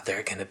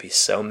They're gonna be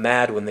so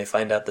mad when they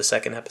find out the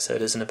second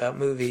episode isn't about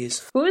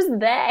movies. Who's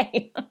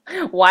they?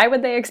 Why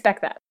would they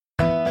expect that?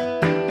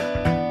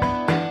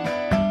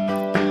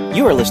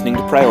 You are listening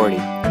to Priority,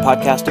 a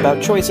podcast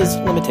about choices,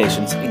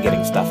 limitations, and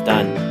getting stuff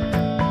done.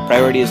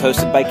 Priority is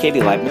hosted by Katie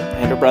Leibman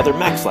and her brother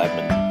Max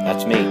Leibman.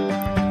 That's me.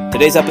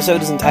 Today's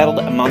episode is entitled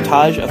A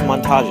Montage of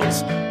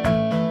Montages,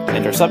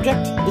 and our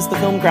subject is the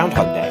film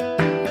Groundhog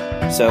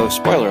Day. So,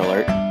 spoiler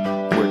alert,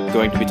 we're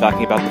going to be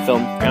talking about the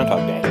film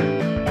Groundhog Day.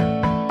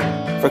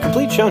 For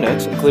complete show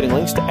notes, including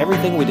links to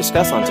everything we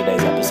discuss on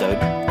today's episode,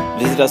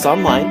 visit us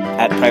online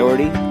at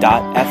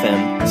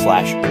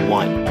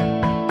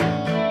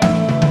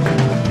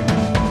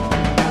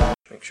priority.fm/1.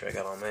 Make sure I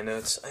got all my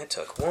notes. I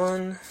took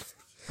 1,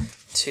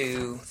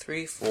 2,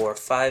 3, 4,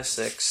 5,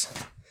 6,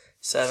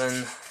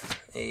 7,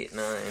 8,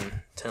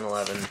 9, 10,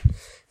 11,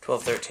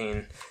 12,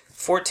 13,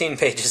 14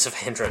 pages of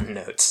handwritten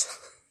notes.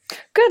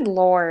 Good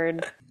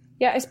Lord.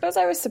 Yeah, I suppose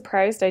I was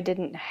surprised I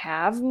didn't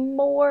have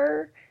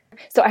more.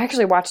 So I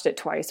actually watched it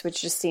twice,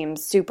 which just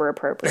seems super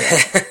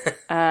appropriate.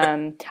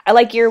 I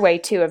like your way,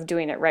 too, of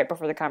doing it right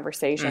before the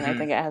conversation. Mm-hmm. I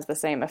think it has the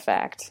same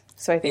effect.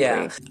 So I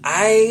think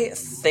I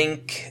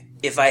think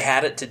if I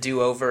had it to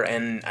do over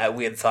and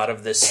we had thought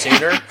of this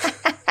sooner...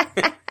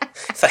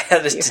 If I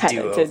had it to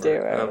do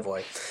over. Oh,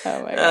 boy.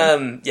 Oh, my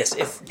God. Yes,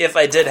 if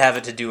I did have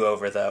it to do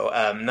over, though,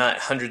 not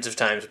hundreds of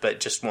times, but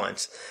just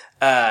once,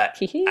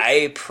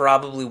 I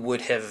probably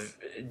would have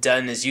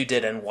done as you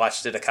did and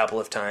watched it a couple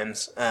of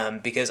times,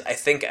 because I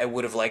think I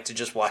would have liked to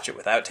just watch it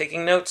without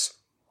taking notes,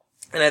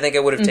 and I think I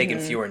would have taken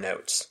fewer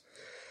notes.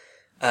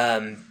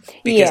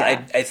 Because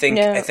I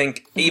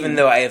think even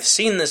though I have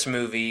seen this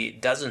movie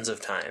dozens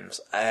of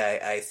times,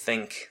 I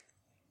think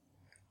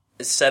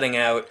setting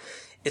out...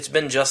 It's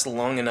been just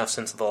long enough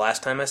since the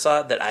last time I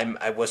saw it that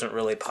I wasn't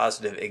really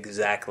positive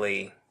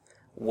exactly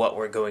what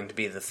were going to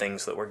be the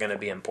things that were going to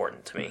be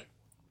important to me.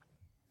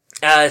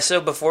 So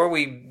before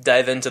we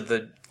dive into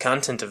the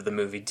content of the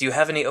movie, do you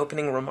have any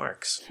opening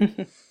remarks?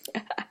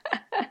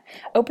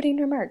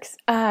 Opening remarks.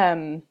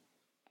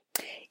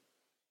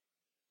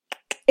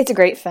 It's a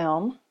great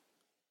film.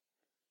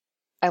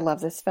 I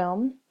love this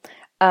film.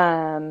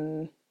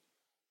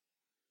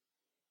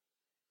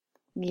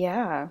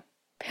 Yeah.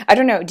 I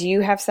don't know. Do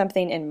you have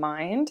something in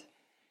mind?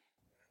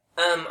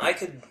 I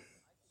could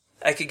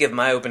give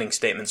my opening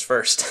statements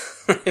first,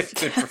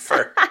 if you'd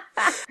prefer.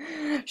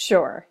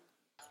 Sure.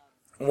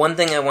 One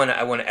thing I want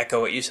to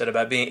echo what you said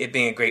about it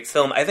being a great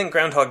film. I think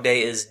Groundhog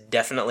Day is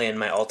definitely in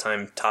my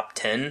all-time top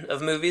 10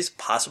 of movies,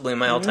 possibly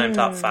my all-time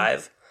top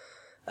 5.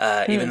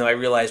 Even though I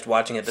realized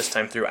watching it this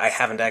time through, I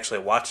haven't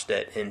actually watched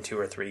it in 2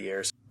 or 3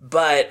 years.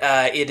 But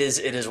it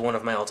is one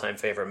of my all-time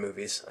favorite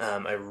movies.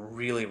 I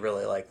really,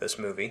 really like this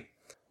movie.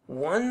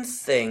 One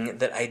thing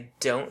that I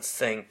don't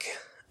think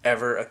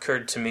ever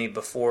occurred to me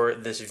before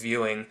this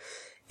viewing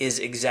is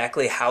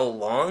exactly how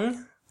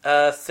long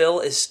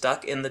Phil is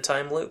stuck in the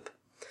time loop.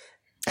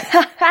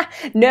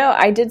 No,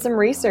 I did some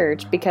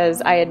research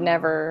because I had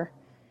never...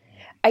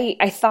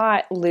 I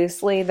thought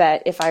loosely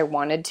that if I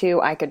wanted to,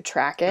 I could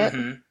track it.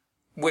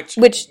 Mm-hmm. Which,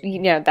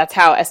 that's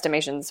how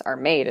estimations are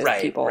made, is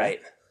people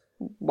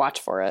watch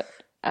for it.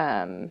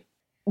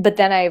 But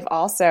then I've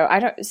also,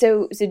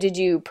 so did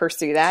you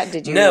pursue that?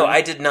 Did you? No,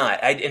 I did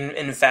not.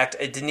 In fact,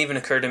 it didn't even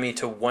occur to me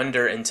to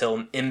wonder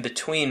until in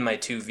between my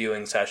 2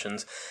 viewing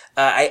sessions.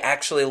 I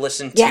actually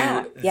listened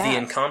to The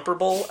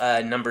Incomparable,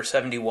 number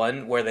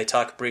 71, where they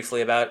talk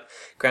briefly about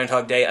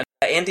Groundhog Day.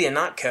 Andy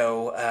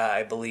Ihnatko,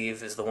 I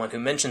believe, is the one who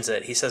mentions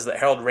it. He says that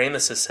Harold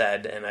Ramis has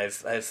said, and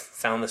I've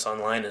found this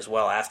online as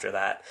well after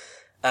that,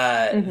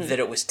 that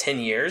it was 10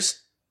 years.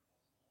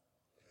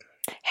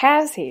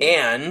 Has he?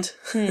 And,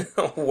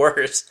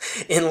 worse,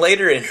 in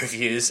later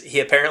interviews, he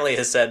apparently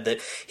has said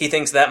that he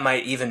thinks that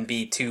might even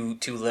be too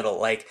little.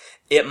 Like,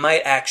 it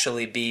might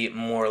actually be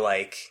more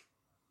like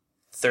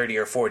 30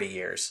 or 40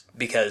 years,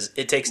 because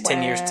it takes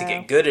 10 years to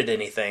get good at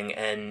anything,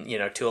 and,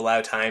 to allow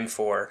time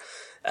for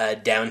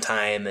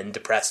downtime and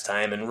depressed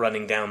time and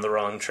running down the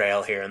wrong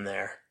trail here and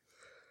there.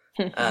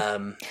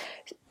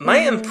 My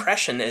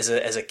impression as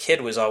a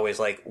kid was always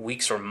like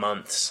weeks or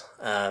months.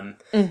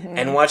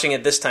 And watching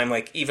it this time,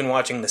 like even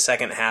watching the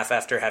second half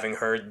after having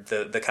heard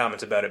the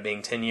comments about it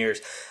being 10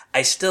 years,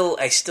 I still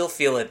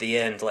feel at the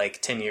end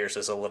like 10 years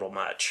is a little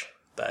much,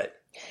 but.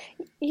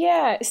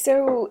 Yeah.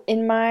 So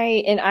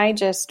I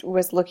just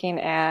was looking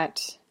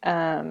at,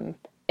 an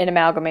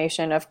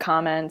amalgamation of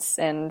comments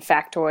and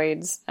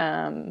factoids,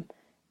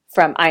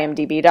 from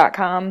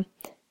IMDb.com.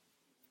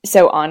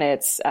 So on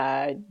its,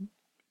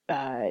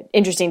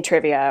 interesting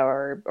trivia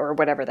or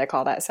whatever they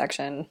call that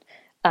section,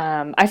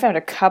 I found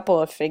a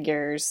couple of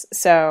figures.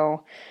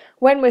 So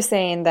one was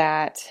saying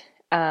that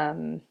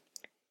the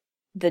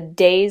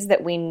days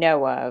that we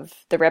know of,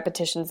 the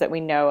repetitions that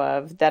we know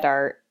of that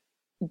are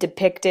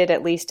depicted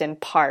at least in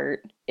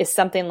part, is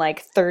something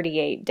like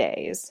 38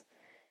 days.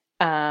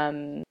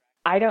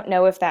 I don't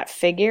know if that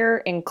figure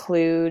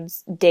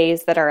includes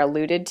days that are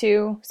alluded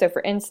to. So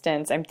for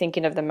instance, I'm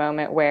thinking of the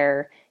moment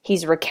where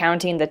he's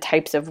recounting the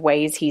types of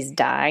ways he's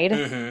died.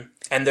 Mm-hmm.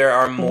 And there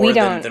are more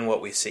than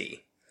what we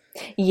see.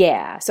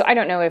 Yeah, so I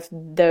don't know if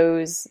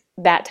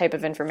that type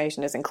of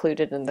information is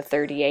included in the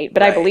 38,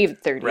 but I believe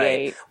 38.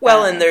 Right.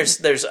 Well, and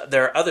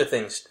there are other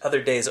things,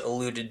 other days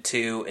alluded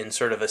to in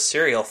sort of a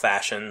serial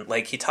fashion.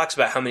 Like he talks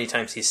about how many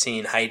times he's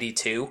seen Heidi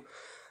 2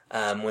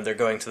 when they're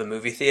going to the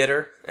movie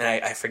theater, and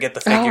I forget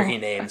the figure he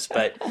names,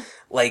 but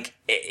like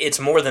it's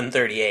more than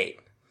 38.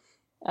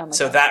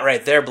 So God. That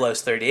right there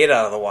blows 38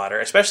 out of the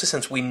water, especially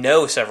since we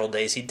know several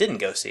days he didn't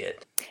go see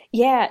it.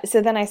 Yeah, so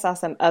then I saw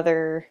some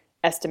other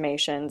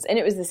estimations, and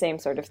it was the same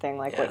sort of thing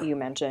like what you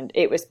mentioned.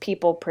 It was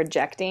people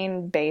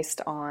projecting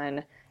based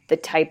on the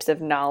types of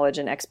knowledge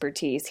and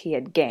expertise he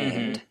had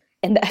gained. Mm-hmm.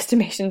 And the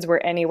estimations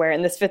were anywhere,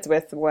 and this fits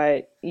with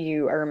what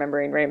you are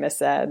remembering Ramis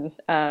said,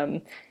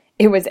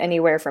 it was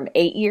anywhere from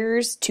 8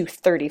 years to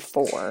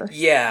 34.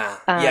 Yeah,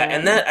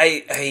 and that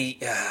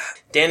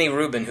Danny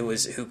Rubin,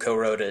 who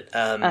co-wrote it,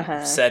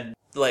 said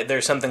like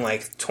there's something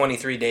like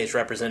 23 days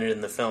represented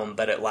in the film,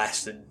 but it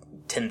lasted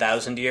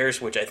 10,000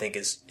 years, which I think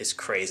is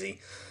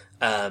crazy.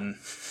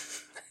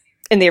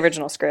 In the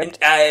original script,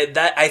 I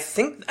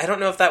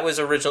don't know if that was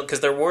original, because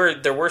there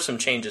were some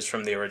changes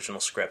from the original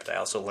script. I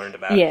also learned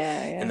about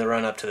in the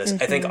run up to this.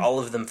 Mm-hmm. I think all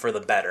of them for the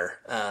better.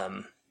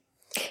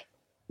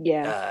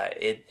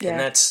 And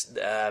that's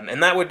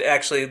and that would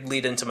actually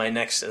lead into my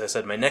next, as I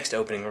said, my next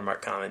opening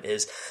remark comment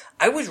is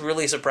I was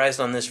really surprised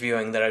on this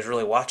viewing that I was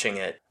really watching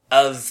it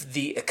of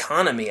the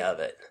economy of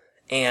it,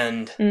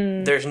 and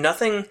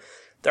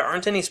there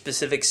aren't any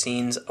specific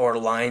scenes or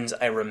lines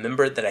I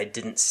remembered that I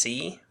didn't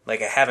see.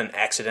 Like, I haven't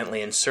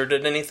accidentally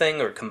inserted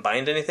anything or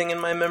combined anything in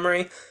my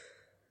memory.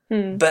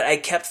 But I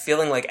kept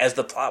feeling like as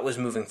the plot was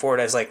moving forward,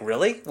 I was like,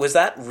 really? Was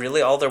that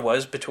really all there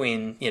was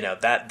between,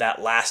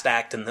 that last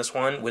act and this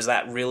one? Was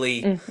that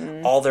really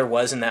all there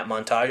was in that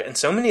montage? And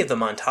so many of the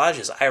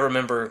montages, I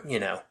remember,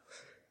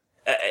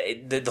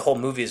 the whole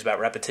movie is about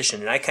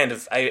repetition. And I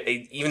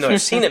even though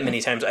I've seen it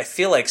many times, I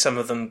feel like some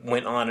of them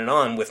went on and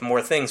on with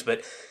more things,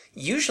 but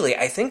usually,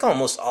 I think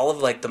almost all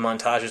of like the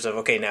montages of,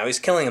 okay, now he's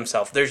killing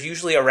himself, there's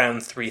usually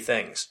around 3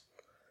 things.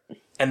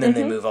 And then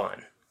they move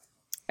on.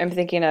 I'm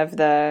thinking of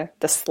the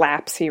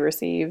slaps he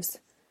receives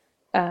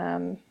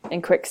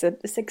in quick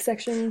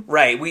succession.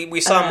 Right, we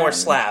saw more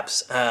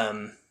slaps.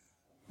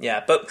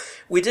 But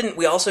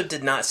we also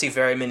did not see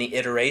very many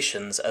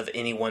iterations of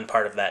any one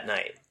part of that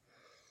night.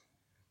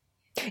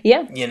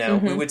 Yeah.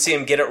 We would see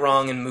him get it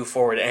wrong and move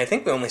forward. And I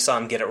think we only saw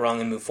him get it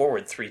wrong and move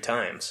forward 3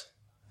 times,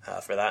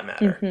 for that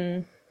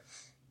matter.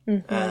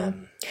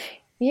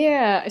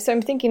 So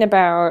I'm thinking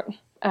about,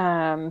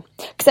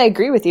 because I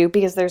agree with you,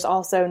 because there's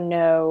also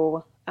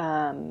no,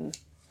 I'm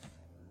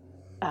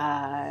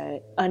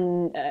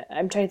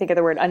trying to think of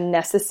the word,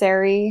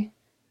 unnecessary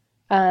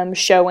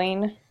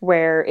showing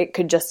where it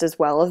could just as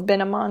well have been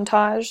a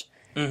montage.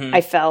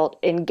 I felt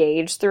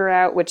engaged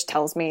throughout, which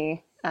tells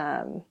me,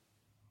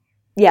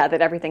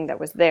 that everything that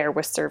was there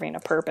was serving a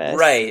purpose.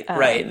 Right.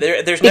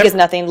 Because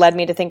nothing led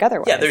me to think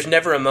otherwise. Yeah, there's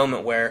never a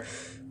moment where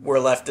we're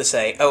left to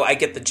say, oh, I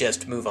get the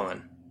gist, move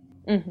on.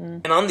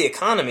 And on the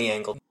economy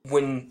angle,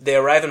 when they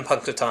arrive in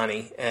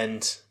Punxsutawney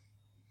and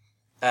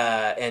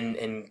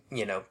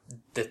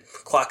the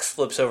clock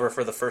flips over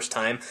for the first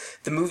time,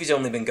 the movie's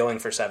only been going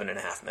for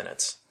 7.5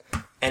 minutes.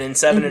 And in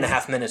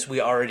 7.5 minutes, we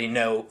already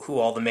know who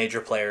all the major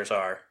players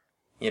are,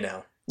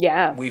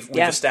 Yeah. We've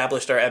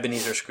established our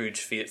Ebenezer Scrooge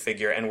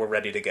figure, and we're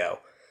ready to go.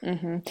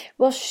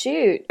 Well,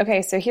 shoot.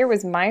 Okay, so here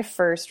was my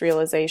first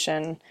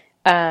realization.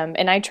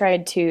 And I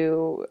tried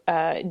to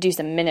do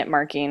some minute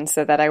marking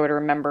so that I would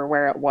remember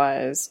where it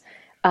was.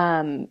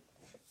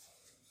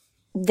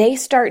 They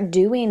start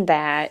doing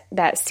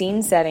that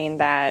scene setting,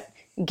 that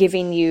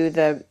giving you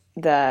the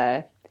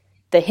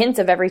hints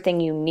of everything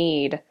you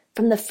need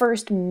from the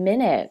first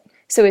minute.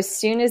 So as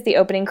soon as the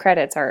opening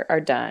credits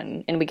are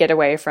done and we get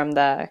away from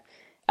the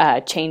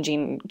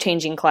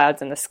changing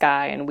clouds in the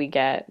sky and we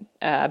get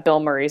Bill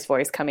Murray's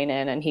voice coming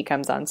in and he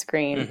comes on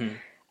screen,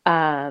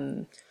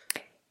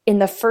 in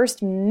the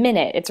first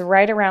minute, it's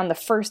right around the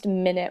first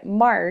minute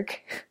mark,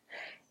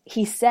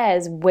 he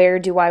says, "Where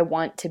do I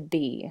want to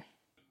be?"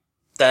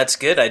 That's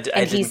good. I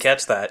didn't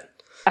catch that.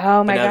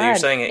 Oh my God. Now that you're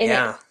saying it,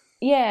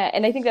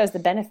 and I think that was the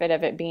benefit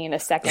of it being a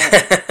second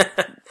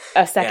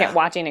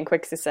watching in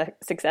quick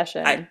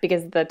succession,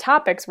 because the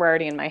topics were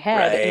already in my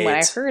head. Right. And when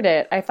I heard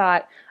it, I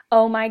thought,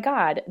 oh my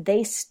God,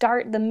 they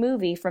start the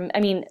movie from,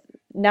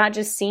 not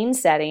just scene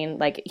setting,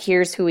 like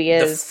here's who he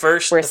is. The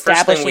first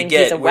thing we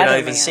get, we're not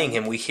even seeing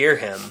him. We hear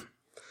him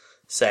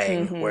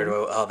saying,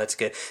 that's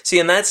good. See,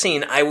 in that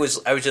scene, I was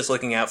just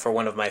looking out for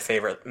one of my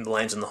favorite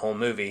lines in the whole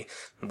movie.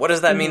 What does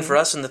that mean for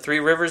us in the Three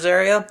Rivers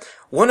area?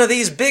 One of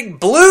these big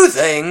blue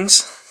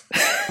things.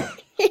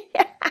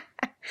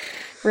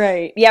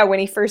 Right. Yeah, when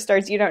he first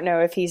starts, you don't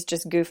know if he's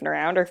just goofing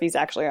around or if he's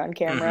actually on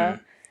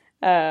camera.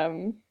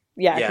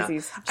 Because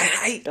he's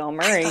Bill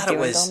Murray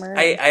doing Bill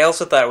Murray. I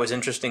also thought it was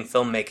interesting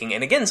filmmaking,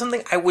 and again,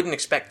 something I wouldn't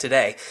expect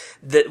today,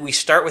 that we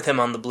start with him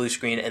on the blue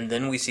screen and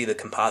then we see the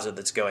composite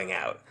that's going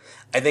out.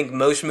 I think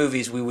most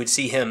movies we would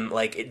see him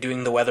like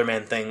doing the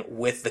weatherman thing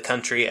with the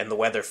country and the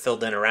weather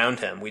filled in around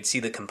him. We'd see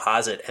the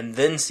composite and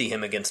then see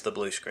him against the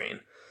blue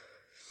screen.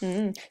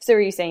 So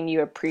are you saying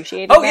you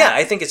appreciated Oh that? yeah,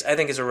 I think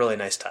it's a really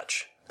nice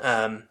touch.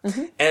 And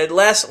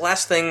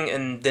last thing,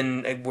 and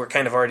then we're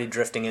kind of already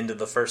drifting into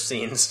the first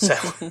scenes, so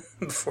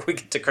before we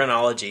get to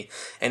chronology,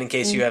 and in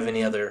case you have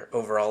any other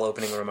overall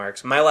opening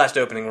remarks, my last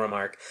opening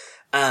remark,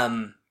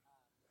 I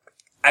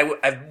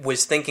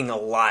was thinking a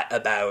lot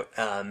about,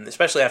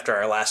 especially after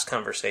our last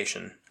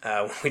conversation,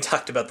 when we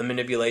talked about the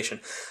manipulation,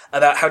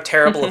 about how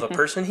terrible of a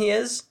person he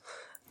is.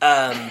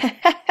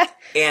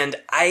 And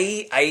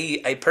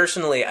I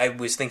personally, I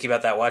was thinking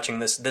about that watching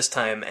this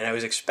time, and I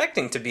was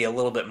expecting to be a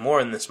little bit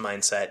more in this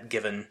mindset,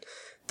 given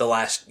the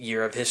last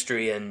year of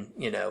history and,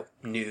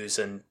 news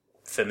and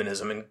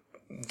feminism and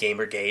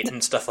Gamergate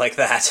and stuff like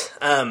that.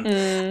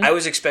 I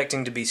was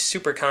expecting to be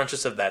super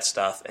conscious of that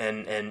stuff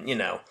and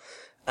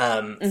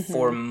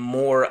for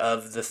more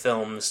of the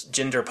film's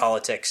gender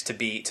politics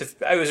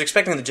I was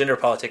expecting the gender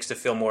politics to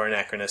feel more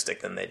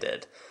anachronistic than they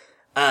did.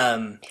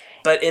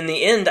 But in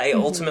the end, I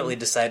ultimately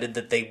decided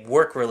that they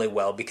work really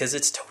well because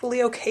it's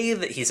totally okay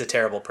that he's a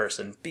terrible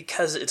person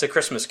because it's a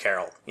Christmas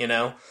Carol,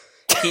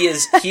 He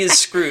is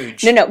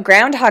Scrooge. No,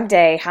 Groundhog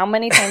Day. How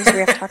many times do we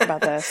have to talk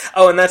about this?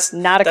 Oh, and that's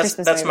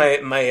Christmas That's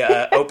movie.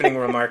 my opening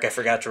remark I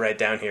forgot to write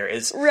down here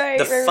is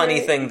the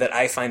funny thing that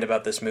I find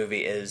about this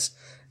movie is,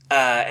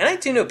 and I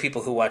do know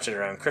people who watch it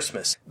around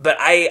Christmas, but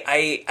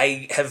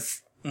I have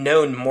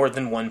known more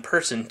than one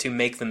person to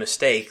make the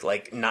mistake,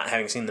 like not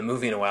having seen the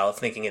movie in a while, of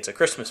thinking it's a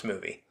Christmas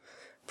movie.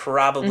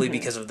 Probably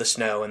because of the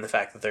snow and the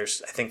fact that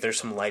I think there's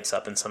some lights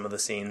up in some of the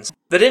scenes.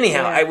 But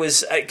anyhow, I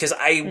was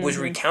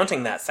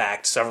recounting that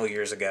fact several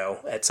years ago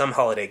at some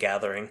holiday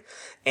gathering,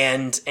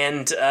 and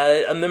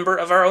a member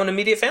of our own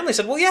immediate family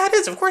said, "Well, yeah, it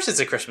is. Of course, it's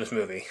a Christmas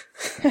movie."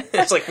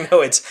 It's like, no,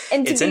 it's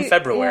in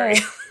February.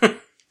 Yeah.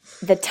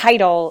 The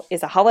title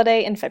is A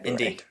Holiday in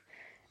February. Indeed.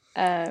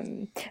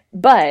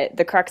 But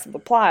the crux of the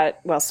plot,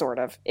 well, sort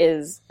of,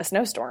 is a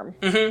snowstorm.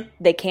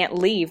 They can't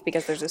leave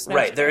because there's a snowstorm.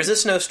 Right, there is a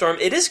snowstorm.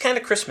 It is kind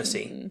of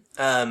Christmassy.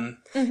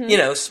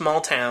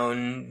 Small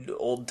town,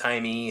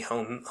 old-timey,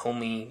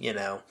 homey,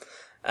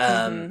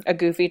 a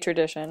goofy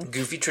tradition.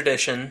 Goofy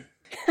tradition.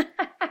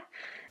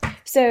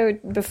 So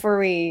before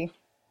we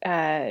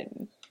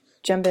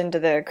jump into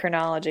the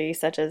chronology,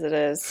 such as it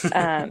is,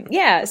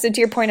 so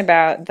to your point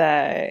about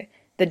the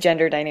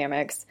gender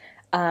dynamics,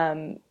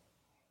 and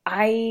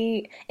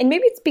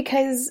maybe it's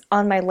because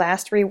on my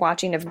last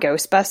rewatching of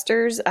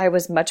Ghostbusters, I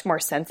was much more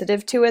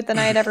sensitive to it than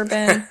I had ever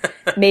been.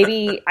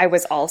 Maybe I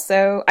was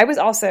also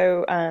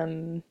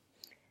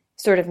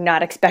sort of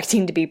not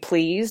expecting to be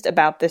pleased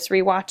about this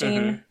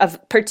rewatching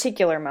of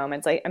particular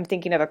moments. I'm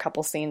thinking of a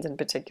couple scenes in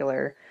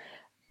particular,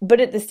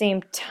 but at the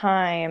same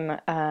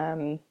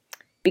time,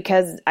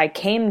 because I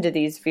came to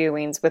these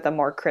viewings with a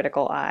more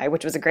critical eye,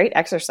 which was a great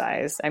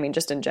exercise. I mean,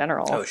 just in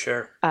general. Oh,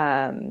 sure.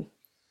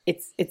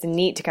 It's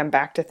neat to come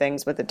back to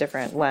things with a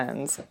different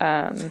lens.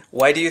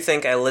 Why do you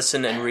think I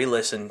listen and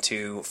re-listen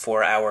to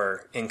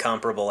 4-hour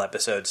incomparable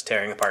episodes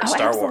tearing apart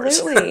Star Wars?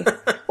 Absolutely.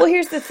 Well,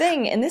 here's the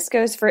thing, and this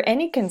goes for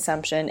any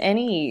consumption,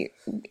 any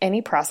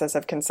process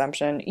of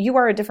consumption. You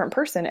are a different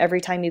person every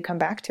time you come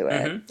back to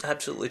it.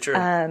 Absolutely true.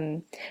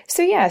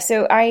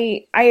 So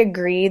I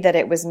agree that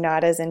it was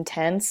not as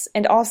intense,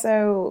 and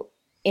also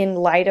in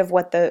light of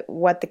what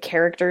the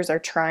characters are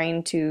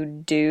trying to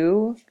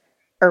do,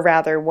 or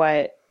rather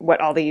what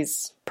all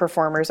these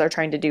performers are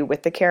trying to do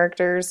with the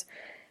characters,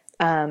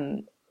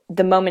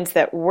 the moments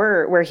that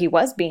where he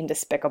was being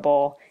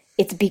despicable,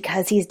 it's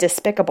because he's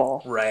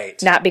despicable.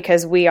 Right. Not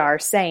because we are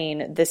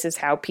saying this is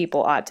how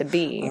people ought to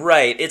be.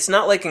 Right. It's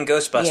not like in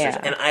Ghostbusters,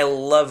 and I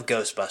love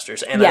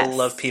Ghostbusters, and I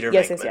love Peter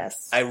Venkman.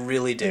 Yes. I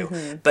really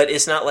do. But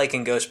it's not like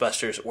in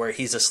Ghostbusters where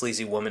he's a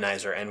sleazy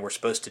womanizer and we're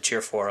supposed to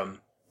cheer for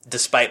him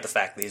despite the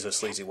fact that he's a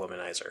sleazy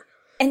womanizer.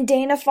 And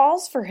Dana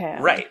falls for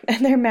him. Right.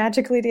 And they're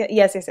magically together.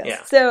 Yes.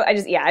 Yeah. So I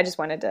just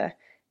wanted to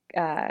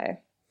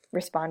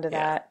respond to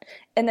that.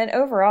 And then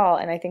overall,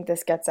 and I think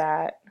this gets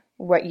at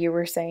what you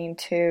were saying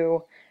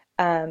too,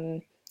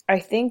 I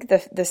think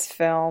this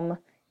film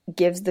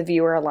gives the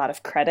viewer a lot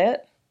of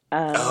credit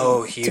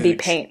huge. to be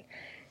paint.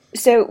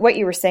 So what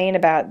you were saying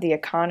about the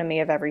economy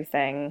of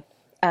everything,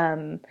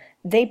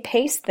 they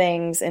pace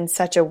things in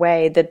such a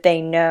way that they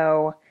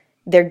know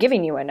they're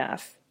giving you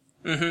enough.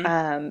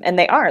 And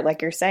they are,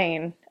 like you're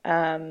saying.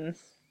 And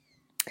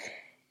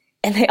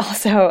they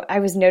also,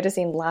 I was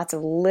noticing lots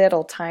of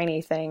little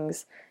tiny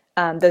things,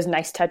 those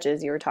nice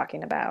touches you were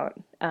talking about,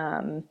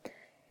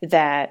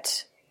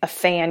 that a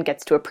fan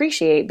gets to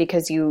appreciate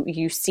because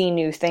you see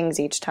new things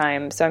each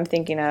time. So I'm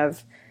thinking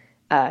of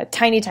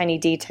tiny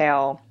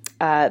detail.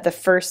 The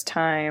first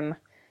time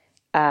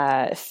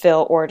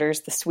Phil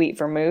orders the sweet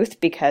vermouth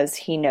because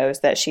he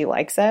knows that she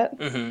likes it.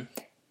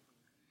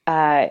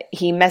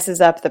 He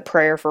messes up the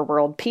prayer for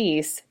world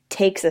peace,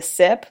 takes a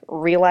sip,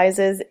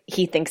 realizes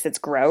he thinks it's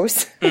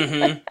gross,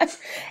 and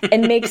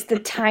makes the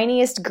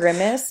tiniest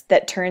grimace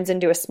that turns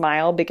into a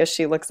smile because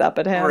she looks up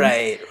at him.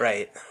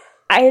 Right.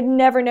 I had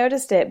never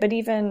noticed it, but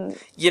even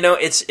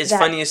it's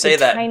funny you say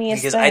that,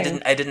 because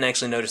thing. I didn't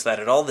actually notice that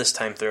at all this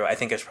time through. I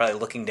think I was probably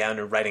looking down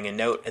and writing a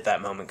note at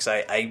that moment,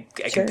 because I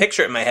can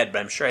picture it in my head, but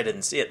I'm sure I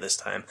didn't see it this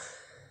time.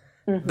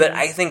 Mm-hmm. But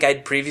I think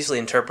I'd previously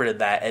interpreted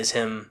that as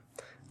him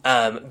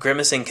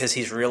grimacing because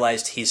he's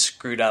realized he's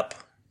screwed up,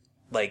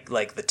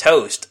 like the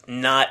toast,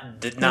 not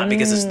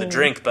because it's the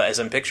drink, but as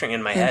I'm picturing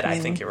in my head, I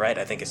think you're right.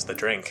 I think it's the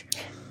drink.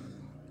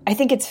 I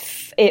think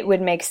it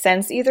would make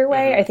sense either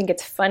way. I think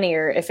it's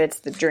funnier if it's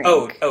the drink.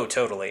 Oh,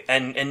 totally.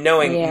 And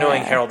knowing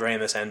Harold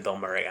Ramis and Bill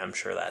Murray, I'm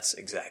sure that's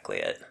exactly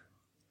it.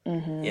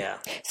 Mm-hmm. Yeah.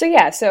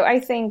 So I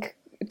think,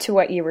 to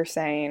what you were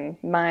saying,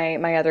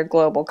 my other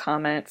global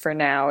comment for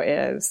now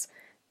is,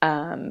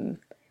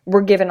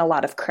 we're given a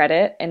lot of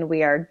credit, and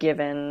we are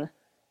given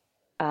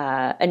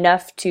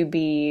enough to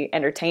be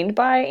entertained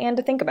by and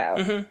to think about.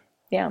 Mm-hmm.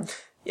 Yeah.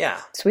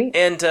 Yeah. Sweet.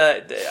 And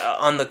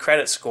on the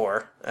credit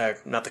score,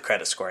 not the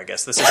credit score, I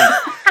guess. This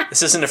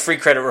isn't a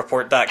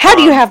freecreditreport.com. How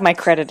do you have my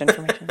credit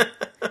information?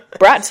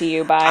 Brought to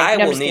you by... I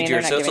will need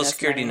your social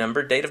security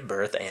number, date of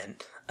birth,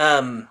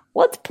 and...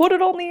 let's put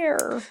it on the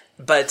air.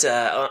 But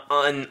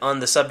on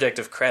the subject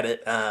of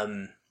credit,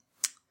 and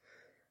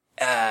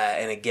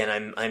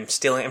again, I'm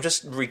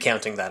just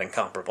recounting that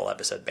incomparable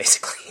episode,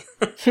 basically.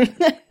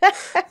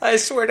 I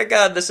swear to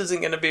God, this isn't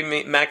going to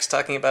be Max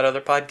talking about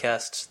other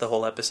podcasts the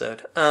whole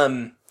episode.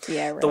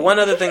 Yeah, right. The one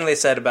other thing they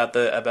said about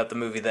the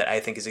movie that I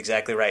think is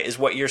exactly right is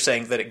what you're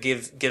saying, that it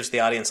gives the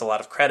audience a lot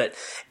of credit.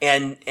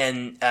 And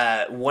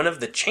one of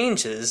the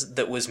changes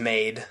that was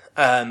made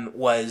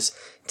was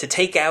to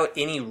take out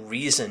any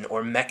reason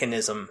or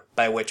mechanism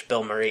by which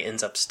Bill Murray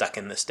ends up stuck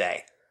in this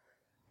day.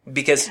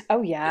 Because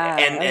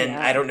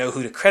I don't know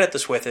who to credit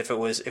this with, if it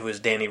was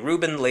Danny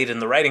Rubin late in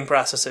the writing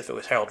process, if it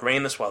was Harold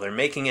Ramis while they're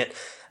making it,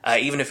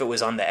 even if it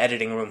was on the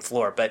editing room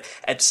floor. But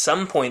at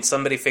some point,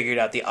 somebody figured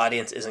out the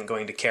audience isn't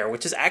going to care,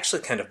 which is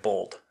actually kind of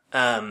bold.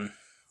 And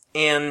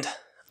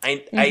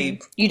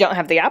you don't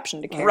have the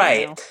option to care,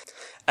 right? Now.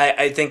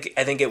 I think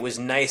it was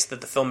nice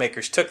that the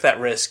filmmakers took that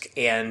risk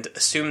and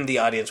assumed the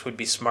audience would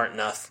be smart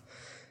enough,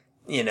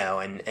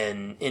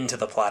 and into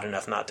the plot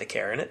enough not to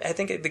care. And I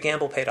think the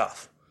gamble paid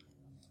off.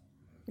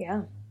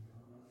 Yeah.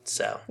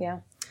 So.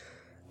 Yeah.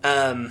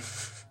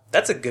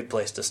 That's a good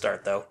place to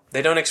start, though.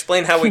 They don't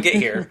explain how we get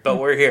here, but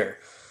we're here.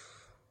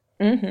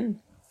 Mm-hmm.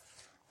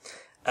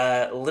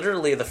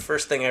 Literally, the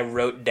first thing I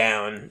wrote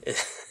down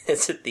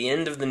is at the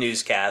end of the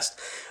newscast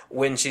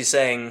when she's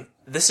saying,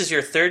 "This is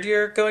your third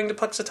year going to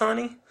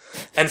Punxsutawney?"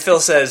 And Phil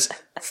says,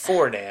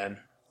 4, Dan.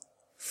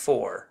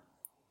 4.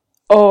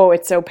 Oh,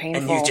 it's so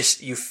painful.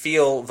 And you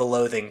feel the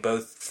loathing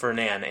both for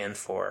Nan and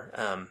for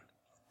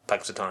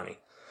Punxsutawney.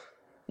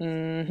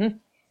 Mm-hmm.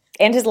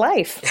 And his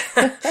life.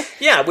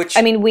 Yeah, which...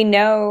 I mean, we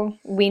know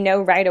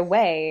right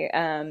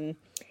away,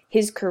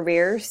 his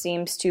career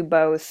seems to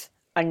both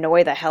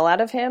annoy the hell out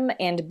of him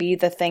and be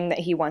the thing that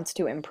he wants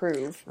to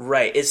improve.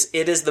 Right.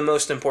 It is the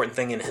most important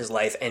thing in his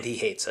life, and he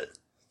hates it.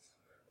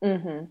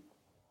 Mm-hmm.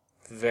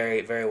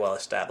 Very, very well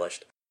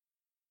established.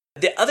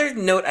 The other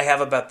note I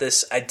have about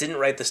this, I didn't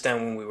write this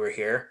down when we were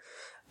here,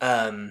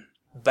 but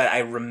I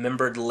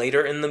remembered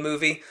later in the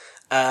movie.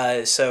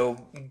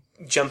 So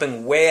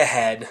jumping way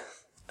ahead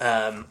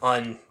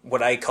on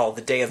what I call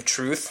the day of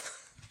truth,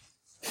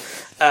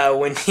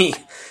 when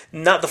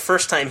not the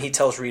first time he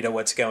tells Rita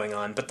what's going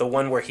on, but the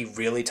one where he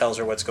really tells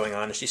her what's going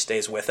on and she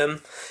stays with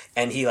him,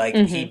 and he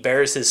he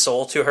bares his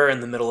soul to her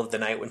in the middle of the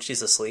night when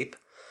she's asleep.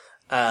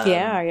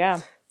 Yeah.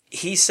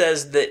 He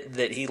says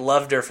that he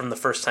loved her from the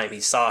first time he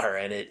saw her,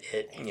 and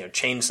it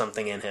changed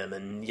something in him,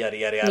 and yada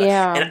yada yada.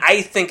 Yeah. And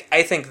I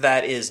think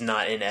that is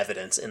not in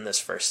evidence in this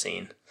first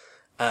scene.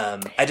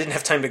 I didn't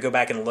have time to go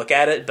back and look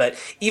at it, but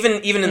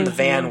even in the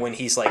van when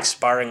he's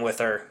sparring with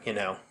her,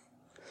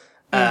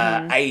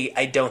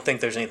 I don't think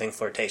there's anything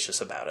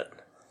flirtatious about it.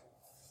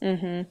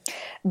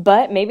 Mm-hmm.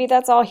 But maybe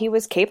that's all he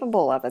was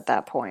capable of at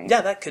that point. Yeah,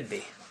 that could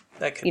be.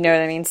 You know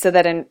what I mean? So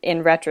that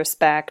in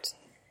retrospect,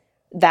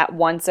 that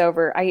once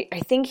over, I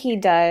think he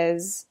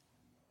does,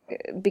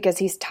 because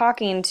he's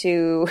talking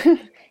to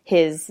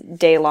his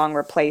day-long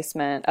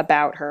replacement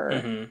about her.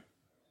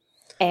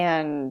 Mm-hmm.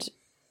 And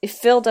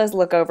Phil does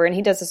look over, and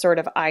he does a sort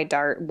of eye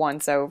dart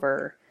once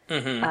over.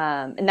 Mm-hmm.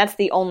 And that's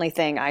the only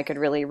thing I could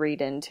really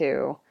read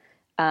into.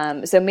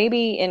 So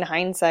maybe in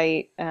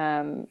hindsight,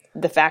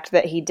 the fact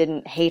that he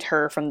didn't hate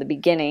her from the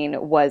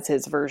beginning was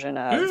his version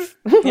of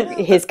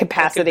his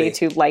capacity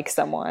to like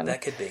someone.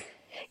 That could be.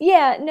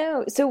 Yeah,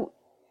 no. So,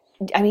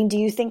 I mean, do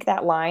you think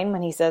that line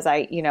when he says,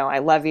 I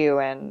love you,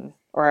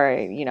 or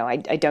I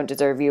don't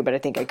deserve you, but I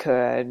think I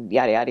could,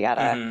 yada, yada,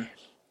 yada. Mm-hmm.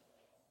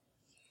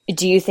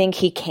 Do you think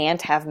he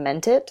can't have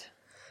meant it?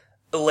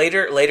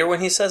 Later when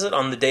he says it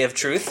on the day of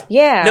truth?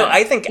 Yeah. No,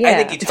 I think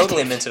he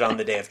totally meant it on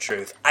the day of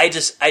truth. I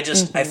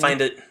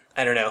find it,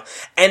 I don't know.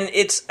 And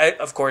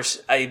of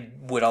course, I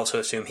would also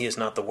assume he is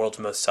not the world's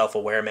most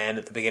self-aware man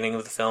at the beginning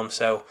of the film,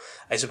 so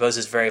I suppose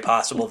it's very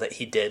possible that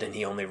he did and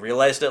he only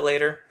realized it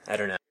later. I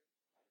don't know.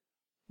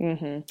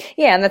 Mm-hmm.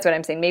 Yeah, and that's what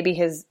I'm saying. Maybe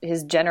his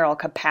general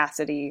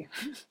capacity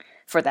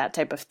for that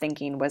type of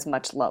thinking was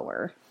much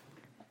lower.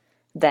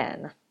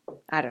 then.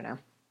 I don't know.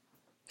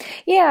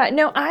 Yeah,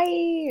 no,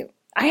 I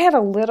had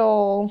a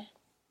little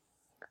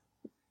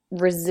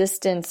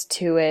resistance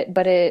to it,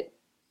 but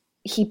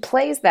he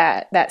plays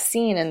that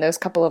scene in those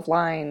couple of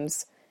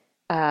lines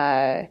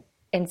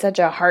in such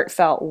a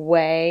heartfelt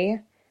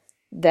way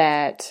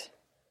that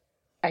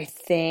I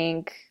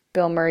think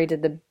Bill Murray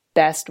did the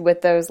best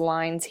with those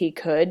lines he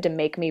could to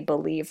make me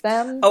believe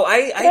them. Oh,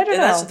 I don't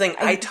that's know. the thing.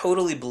 I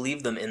totally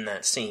believe them in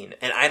that scene,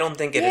 and I don't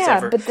think it has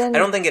ever. But then, I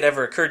don't think it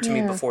ever occurred to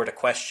me before to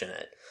question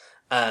it.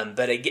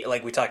 But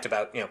like we talked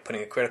about,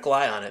 putting a critical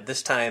eye on it.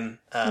 This time,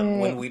 by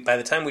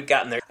the time we'd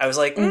gotten there, I was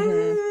like,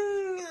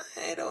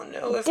 I don't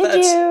know if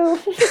Did you?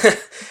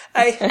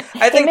 I think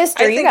hey,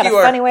 mister, you got a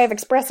funny way of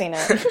expressing it.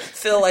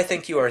 Phil, I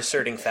think you are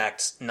asserting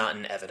facts, not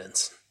in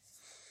evidence.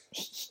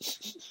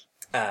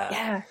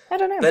 Yeah, I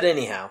don't know. But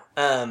anyhow,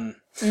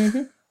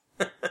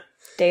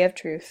 Day of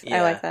Truth. Yeah,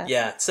 I like that.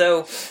 Yeah.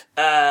 So,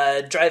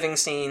 driving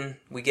scene,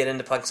 we get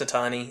into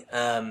Punxsutawney.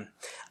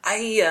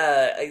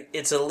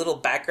 It's a little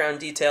background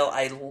detail,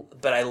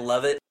 but I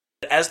love it.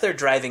 As they're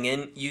driving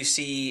in, you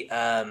see,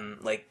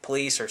 like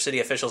police or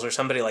city officials or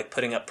somebody like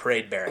putting up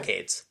parade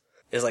barricades.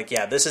 It's like,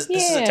 this is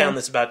a town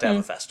that's about to have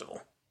a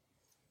festival.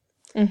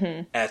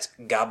 Mm-hmm. At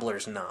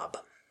Gobbler's Knob.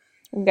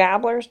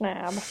 Gobbler's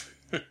Knob.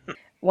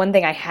 One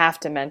thing I have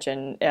to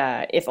mention,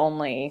 if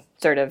only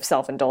sort of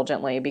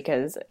self-indulgently,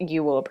 because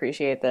you will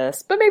appreciate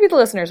this, but maybe the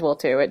listeners will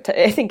too.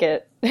 I think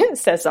it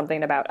says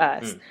something about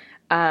us.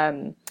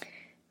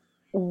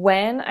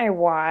 When I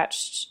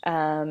watched,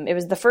 it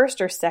was the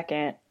first or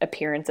second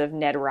appearance of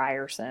Ned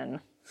Ryerson,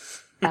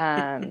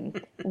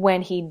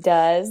 when he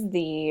does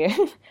the,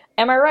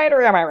 am I right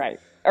or am I right?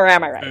 Or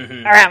am I right?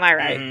 Mm-hmm. Or am I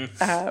right?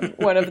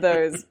 Mm-hmm. One of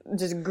those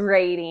just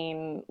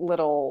grating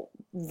little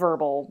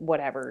verbal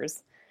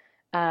whatevers.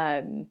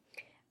 I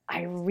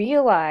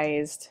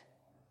realized,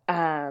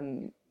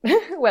 well,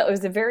 it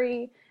was a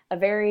very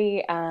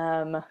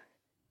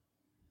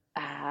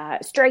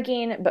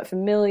striking but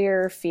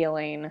familiar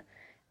feeling.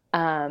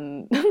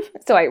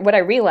 What I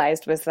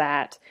realized was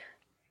that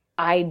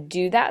I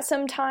do that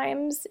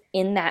sometimes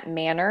in that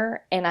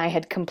manner, and I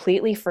had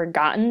completely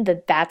forgotten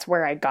that that's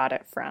where I got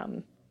it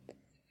from.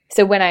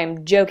 So when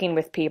I'm joking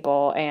with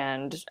people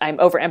and I'm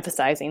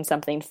overemphasizing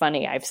something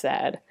funny I've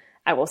said,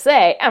 I will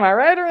say, am I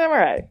right or am I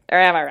right? Or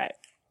am I right?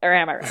 Or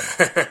am I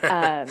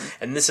right?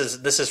 And this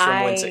is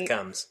from whence it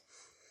comes.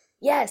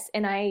 Yes,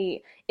 and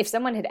if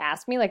someone had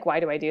asked me, like,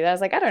 why do I do that? I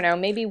was like, I don't know,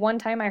 maybe one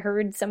time I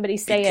heard somebody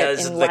say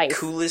because it in of life. the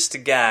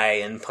coolest guy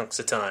in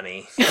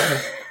Punxsutawney.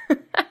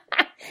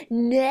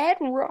 Ned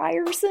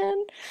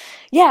Ryerson?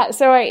 Yeah,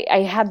 so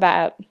I had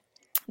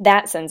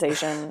that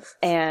sensation,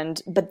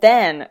 but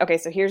then, okay,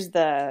 so here's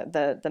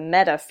the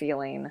meta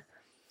feeling.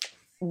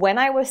 When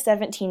I was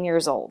 17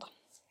 years old,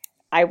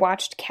 I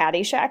watched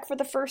Caddyshack for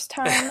the first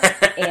time,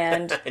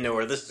 and I know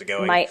where this is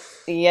going.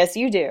 Yes,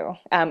 you do.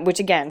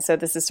 Which again, so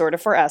this is sort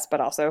of for us, but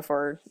also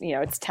for,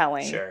 it's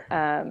telling. Sure.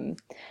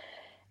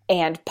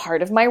 And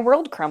part of my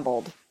world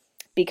crumbled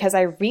because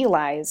I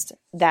realized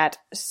that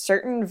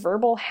certain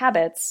verbal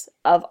habits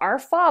of our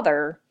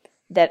father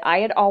that I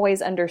had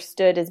always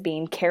understood as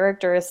being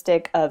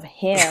characteristic of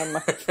him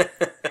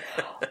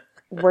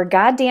were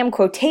goddamn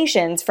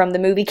quotations from the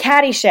movie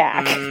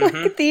Caddyshack.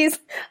 Mm-hmm. Like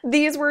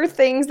these were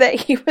things that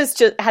he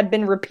had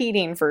been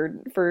repeating for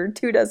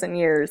 24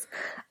 years.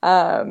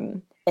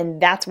 And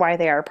that's why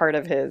they are part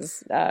of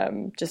his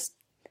just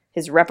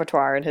his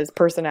repertoire and his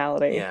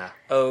personality. Yeah.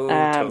 Oh,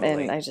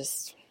 totally. And I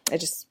just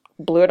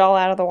blew it all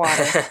out of the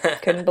water.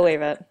 Couldn't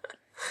believe it.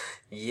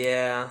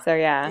 Yeah. So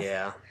yeah.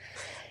 Yeah.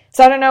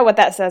 So I don't know what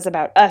that says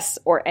about us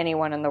or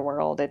anyone in the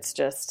world. It's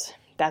just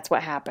that's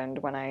what happened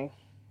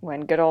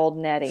when good old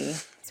Nettie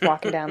is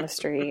walking down the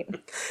street.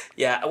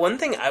 Yeah, one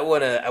thing I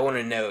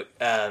wanna note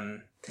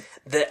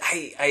that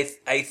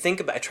I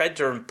think about. I tried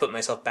to put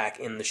myself back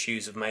in the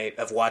shoes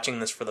of watching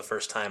this for the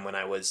first time when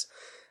I was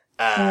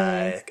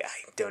I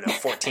don't know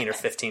 14 or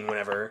 15.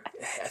 Whenever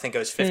I think I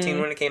was 15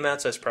 when it came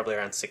out, so I was probably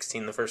around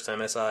 16 the first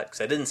time I saw it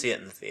because I didn't see it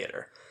in the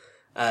theater,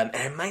 and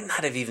I might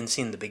not have even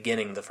seen the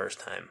beginning the first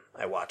time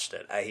I watched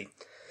it. I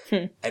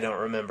don't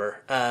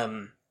remember,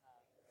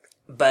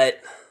 but.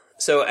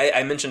 So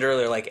I mentioned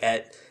earlier, like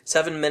at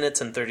 7 minutes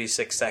and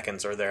 36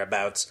 seconds or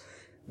thereabouts,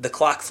 the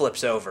clock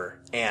flips over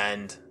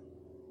and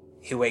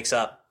he wakes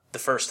up the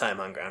first time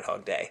on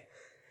Groundhog Day.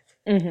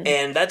 Mm-hmm.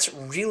 And that's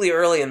really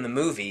early in the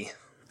movie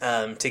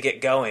to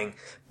get going.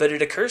 But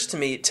it occurs to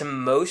me, to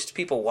most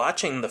people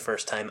watching the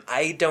first time,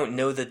 I don't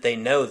know that they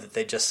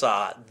just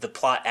saw the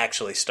plot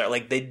actually start.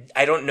 Like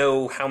I don't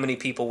know how many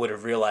people would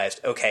have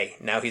realized, okay,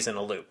 now he's in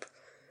a loop.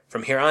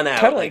 From here on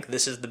out, totally. Like,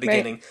 this is the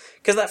beginning.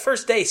 Because that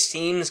first day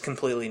seems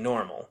completely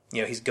normal.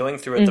 He's going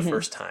through it the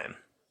first time.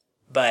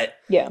 But,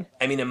 yeah.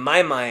 I mean, in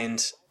my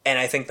mind, and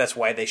I think that's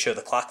why they show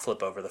the clock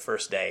flip over the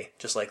first day,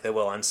 just like they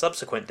will on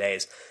subsequent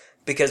days,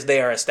 because they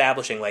are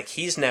establishing, like,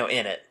 he's now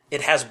in it.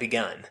 It has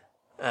begun.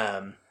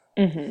 And,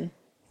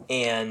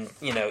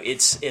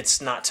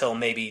 it's not till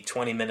maybe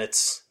 20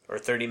 minutes or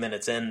 30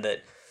 minutes in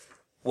that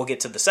we'll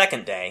get to the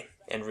second day.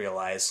 and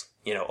realize,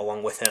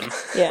 along with him,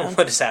 Yeah.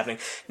 what is happening.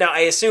 Now, I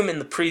assume in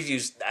the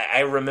previews, I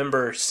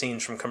remember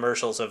scenes from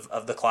commercials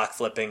of the clock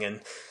flipping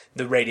and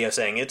the radio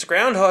saying, it's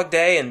Groundhog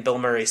Day, and Bill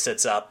Murray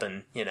sits up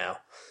and,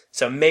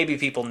 so maybe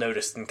people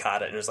noticed and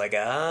caught it and was like,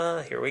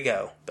 here we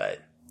go. But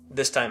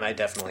this time I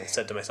definitely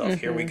said to myself,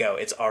 here we go.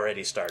 It's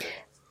already started.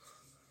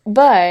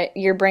 But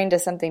your brain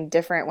does something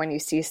different when you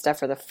see stuff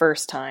for the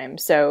first time.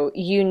 So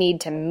you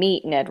need to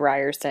meet Ned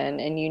Ryerson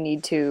and you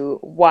need to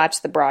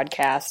watch the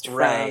broadcast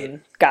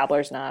from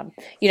Gobbler's Knob.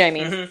 You know what I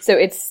mean? Mm-hmm. So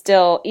it's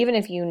still, even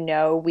if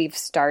we've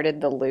started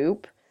the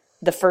loop,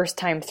 the first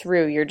time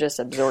through, you're just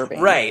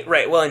absorbing. Right.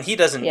 Well, and he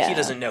doesn't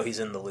know he's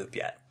in the loop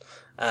yet.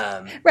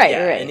 Right.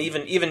 And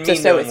even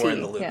me knowing we're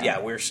in the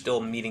loop, we're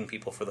still meeting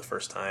people for the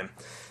first time.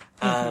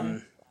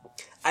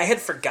 I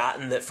had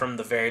forgotten that from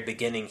the very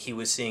beginning he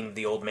was seeing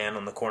the old man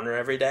on the corner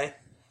every day.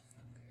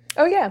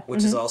 Oh, yeah.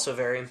 Which is also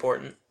very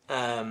important.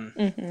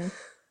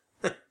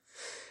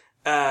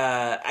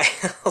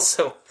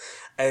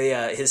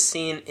 His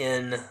scene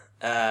in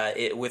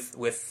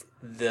with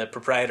the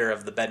proprietor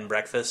of the bed and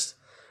breakfast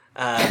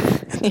at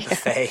the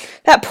buffet.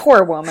 That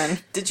poor woman.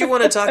 Did you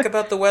want to talk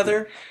about the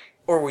weather,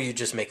 or were you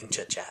just making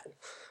chit-chat?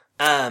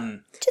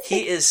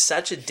 He is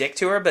such a dick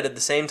to her, but at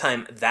the same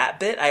time, that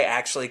bit, I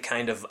actually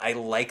I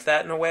like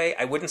that in a way.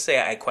 I wouldn't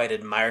say I quite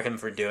admire him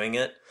for doing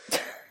it,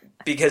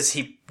 because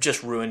he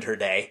just ruined her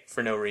day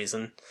for no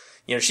reason.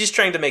 She's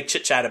trying to make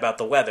chit-chat about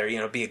the weather,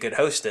 be a good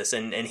hostess,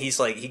 and he's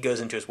he goes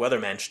into his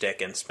weatherman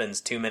shtick and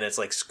spends 2 minutes,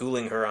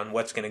 schooling her on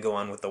what's going to go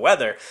on with the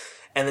weather,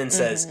 and then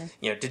says,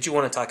 did you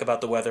want to talk about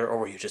the weather, or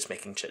were you just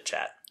making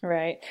chit-chat?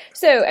 Right.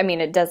 So, I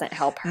mean, it doesn't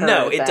help her.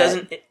 No, it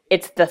doesn't.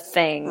 It's the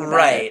thing.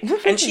 Right.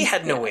 And she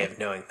had no way of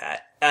knowing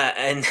that.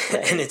 And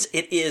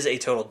it is a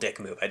total dick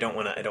move. I don't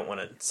want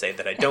to say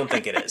that I don't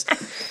think it is.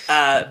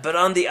 But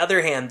on the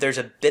other hand, there's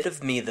a bit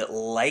of me that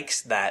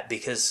likes that,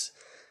 because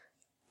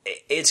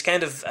it's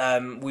kind of,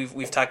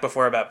 we've talked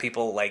before about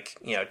people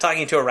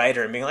talking to a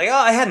writer and being like, oh,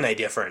 I had an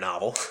idea for a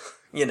novel.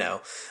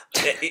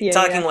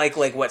 Talking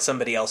like what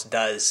somebody else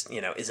does,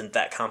 isn't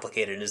that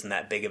complicated, isn't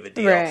that big of a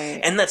deal.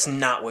 Right. And that's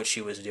not what she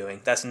was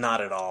doing. That's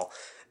not at all.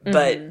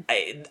 But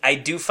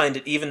I do find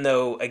it, even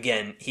though,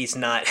 again, he's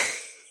not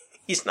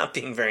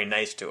being very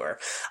nice to her,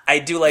 I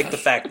do like the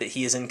fact that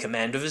he is in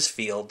command of his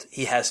field,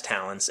 he has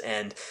talents,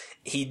 and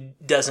he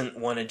doesn't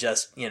want to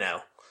just,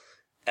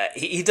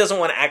 he doesn't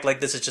want to act like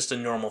this is just a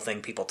normal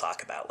thing people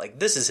talk about.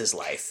 This is his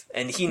life,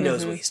 and he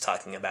knows what he's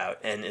talking about,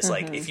 and it's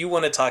if you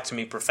want to talk to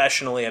me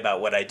professionally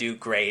about what I do,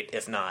 great.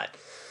 If not,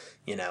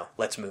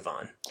 let's move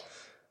on.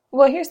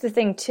 Well, here's the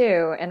thing,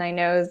 too, and I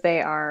know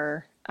they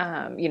are,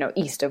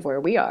 east of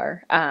where we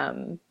are,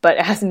 but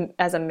as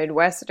a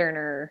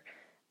Midwesterner,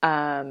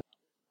 I'm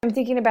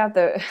thinking about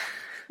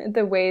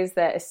the ways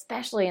that,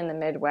 especially in the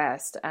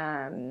Midwest,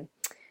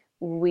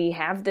 we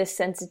have this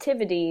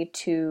sensitivity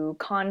to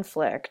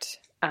conflict.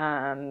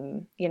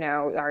 Our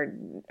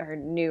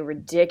new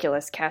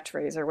ridiculous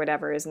catchphrase or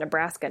whatever is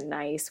Nebraska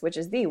nice, which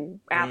is the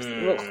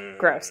absolute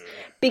gross,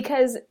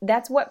 because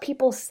that's what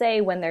people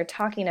say when they're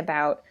talking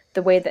about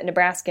the way that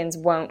Nebraskans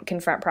won't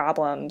confront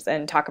problems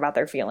and talk about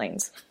their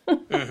feelings.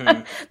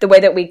 The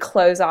way that we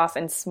close off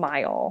and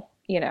smile,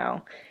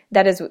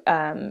 that is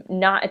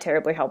not a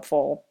terribly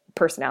helpful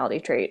personality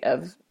trait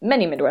of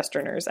many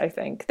Midwesterners, I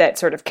think, that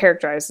sort of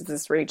characterizes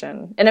this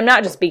region. And I'm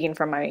not just speaking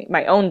from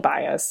my own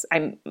bias.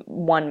 I'm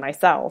one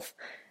myself.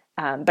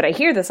 But I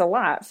hear this a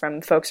lot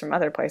from folks from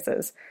other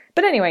places.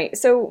 But anyway,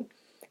 so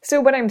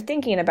what I'm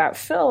thinking about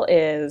Phil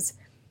is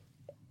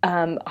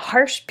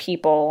harsh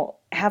people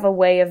have a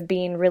way of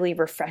being really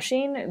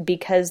refreshing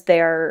because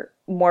they're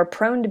more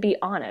prone to be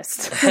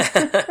honest.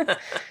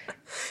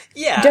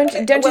 Yeah.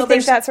 Don't you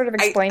think that sort of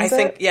explains I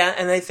think, it? Yeah,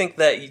 and I think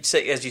that,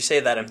 as you say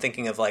that, I'm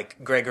thinking of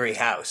Gregory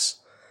House,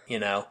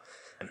 And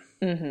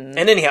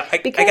anyhow, I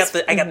got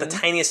the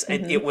tiniest,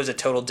 it was a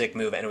total dick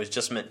move, and it was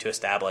just meant to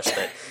establish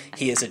that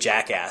he is a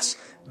jackass.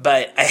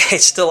 But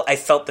I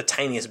felt the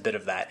tiniest bit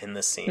of that in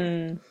this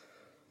scene.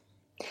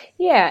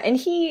 Yeah,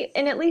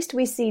 and at least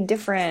we see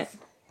different,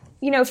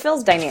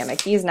 Phil's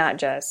dynamic. He's not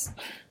just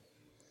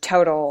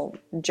total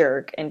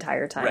jerk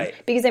entire time. Right.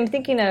 Because I'm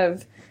thinking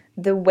of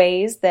the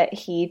ways that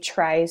he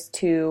tries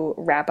to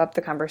wrap up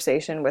the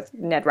conversation with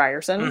Ned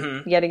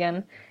Ryerson, yet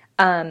again.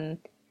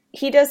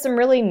 He does some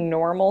really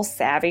normal,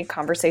 savvy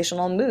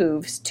conversational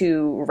moves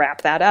to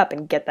wrap that up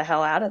and get the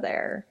hell out of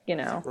there,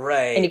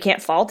 Right. And you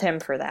can't fault him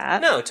for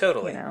that. No,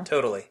 totally.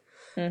 Totally.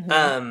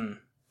 And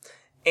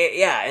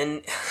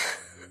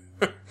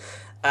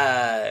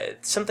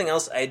something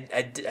else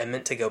I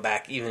meant to go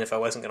back, even if I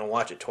wasn't going to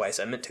watch it twice,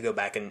 I meant to go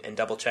back and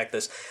double check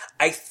this.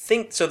 I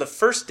think, so the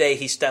first day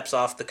he steps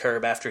off the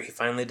curb after he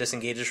finally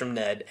disengages from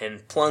Ned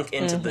and plunk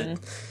into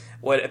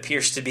what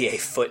appears to be a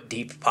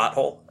foot-deep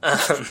pothole.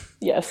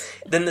 Yes.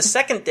 Then the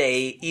second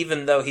day,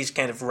 even though he's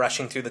kind of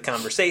rushing through the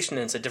conversation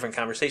and it's a different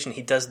conversation,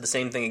 he does the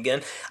same thing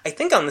again. I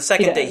think on the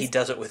second day he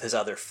does it with his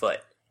other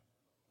foot.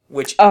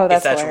 which, Oh, if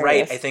that's that's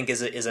hilarious. right, I think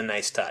is a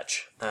nice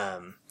touch.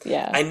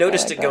 Yeah, I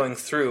noticed like it that. going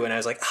through, and I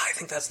was like, I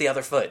think that's the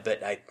other foot,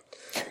 but I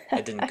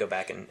didn't go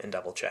back and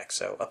double check.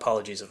 So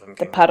apologies if I'm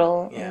getting The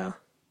puddle. wrong. Yeah.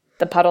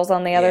 The puddle's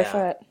on the other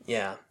foot.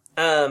 Yeah.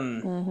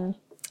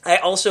 I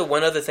also,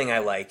 one other thing I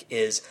like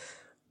is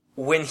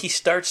when he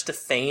starts to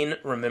feign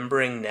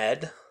remembering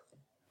Ned.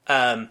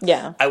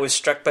 Yeah. I was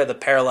struck by the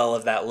parallel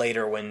of that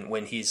later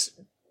when he's,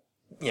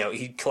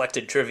 he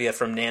collected trivia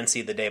from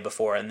Nancy the day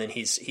before, and then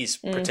he's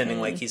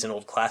pretending like he's an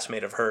old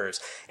classmate of hers,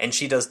 and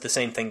she does the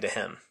same thing to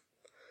him.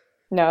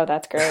 No,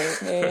 that's great.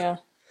 Yeah.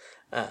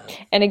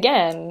 And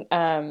again,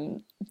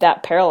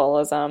 that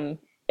parallelism,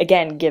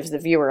 again, gives the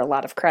viewer a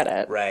lot of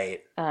credit.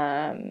 Right.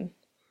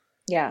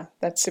 Yeah,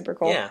 that's super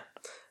cool. Yeah.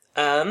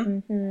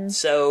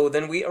 So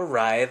then we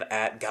arrive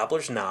at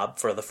Gobbler's Knob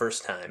for the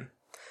first time.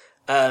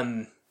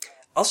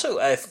 Also,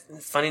 a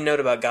funny note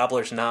about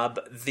Gobbler's Knob,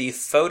 the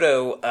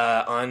photo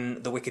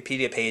on the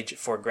Wikipedia page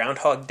for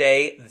Groundhog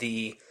Day,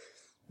 the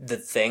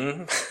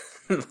thing,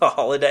 the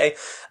holiday,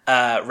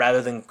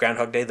 rather than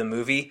Groundhog Day the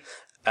movie,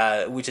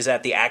 which is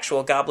at the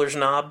actual Gobbler's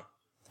Knob,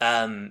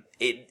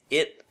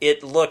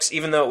 it looks,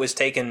 even though it was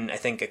taken, I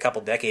think, a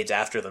couple decades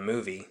after the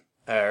movie,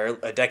 or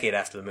a decade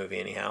after the movie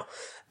anyhow,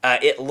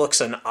 it looks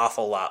an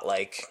awful lot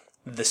like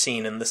the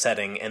scene and the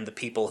setting and the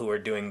people who are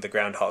doing the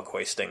groundhog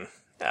hoisting.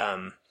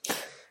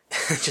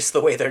 Just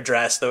the way they're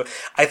dressed. Though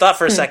I thought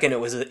for a second it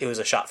was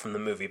a shot from the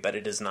movie, but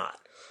it is not.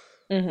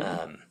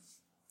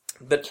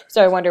 But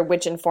So I wonder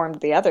which informed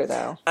the other,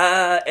 though.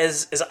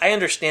 as I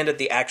understand it,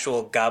 the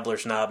actual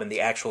Gobbler's Knob and the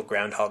actual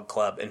Groundhog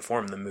Club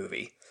inform the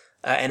movie,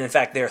 and in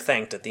fact they're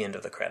thanked at the end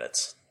of the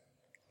credits.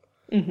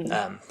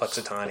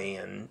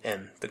 Puxatawny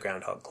and the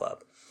Groundhog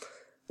Club.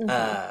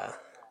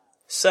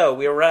 So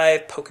we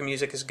arrive. Polka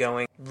music is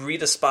going.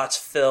 Rita spots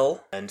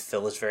Phil, and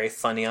Phil is very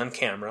funny on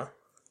camera.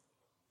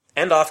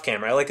 And off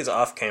camera. I like his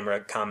off camera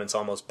comments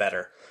almost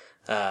better.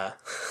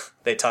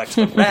 They talk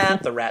to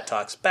the rat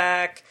talks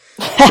back.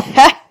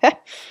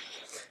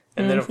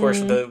 And then, of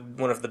course,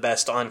 one of the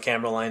best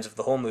on-camera lines of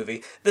the whole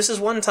movie. This is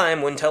one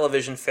time when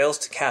television fails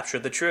to capture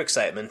the true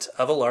excitement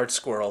of a large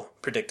squirrel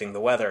predicting the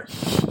weather.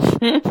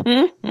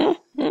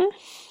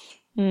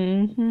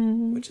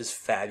 Which is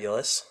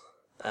fabulous.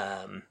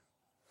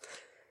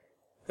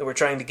 We're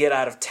trying to get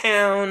out of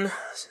town.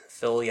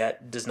 Phil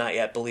does not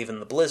yet believe in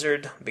the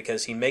blizzard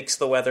because he makes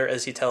the weather,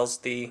 as he tells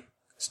the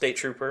state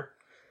trooper.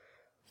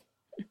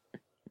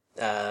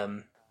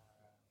 And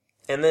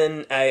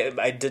then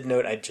I did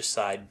note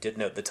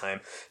the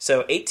time.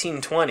 So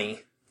 18:20,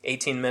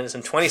 18 minutes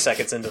and 20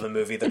 seconds into the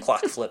movie, the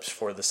clock flips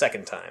for the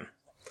second time.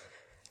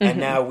 And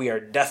now we are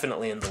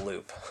definitely in the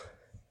loop.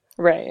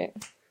 Right.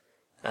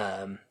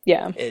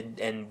 Yeah.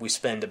 And we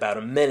spend about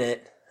a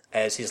minute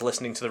as he's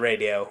listening to the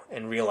radio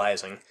and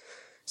realizing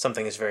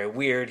something is very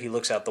weird. He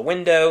looks out the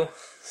window,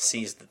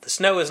 sees that the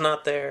snow is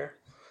not there,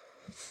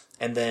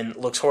 and then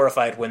looks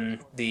horrified when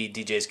the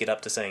DJs get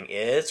up to saying,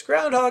 "It's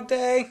Groundhog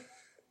Day."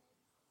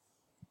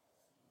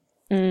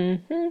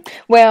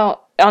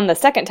 Well, on the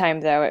second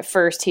time, though, at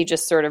first he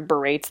just sort of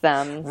berates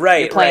them.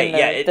 Right.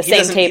 The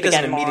same tape he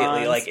doesn't again,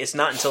 immediately, morons. it's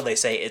not until they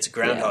say it's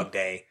Groundhog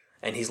Day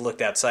and he's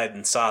looked outside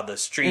and saw the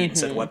street and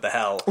said, "What the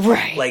hell?"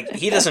 Right.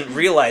 He doesn't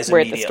realize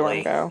Where'd the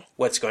immediately storm go?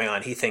 what's going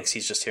on. He thinks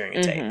he's just hearing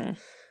a tape.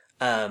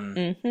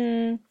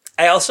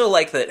 I also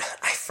like that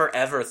I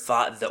forever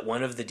thought that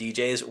one of the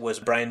DJs was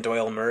Brian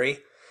Doyle Murray.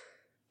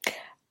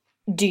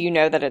 Do you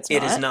know that it's not?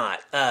 It is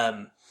not.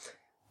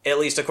 At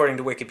least according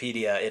to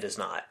Wikipedia, it is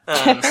not.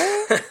 I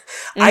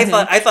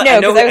thought.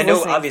 No, 'cause I know.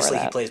 listening Obviously, for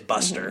he that. plays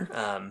Buster.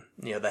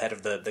 The head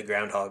of the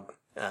groundhog.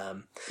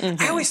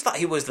 I always thought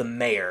he was the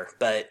mayor,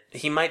 but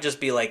he might just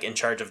be in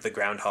charge of the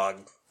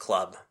groundhog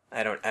club.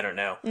 I don't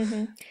know.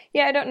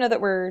 Yeah, I don't know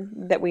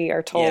that we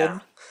are told. Yeah.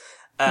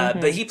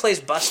 But he plays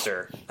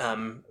Buster.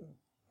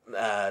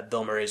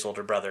 Bill Murray's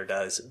older brother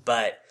does,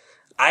 but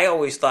I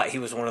always thought he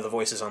was one of the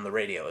voices on the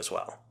radio as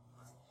well.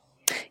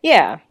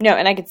 Yeah, no,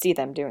 and I could see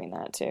them doing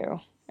that too.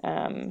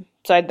 So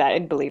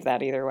I'd believe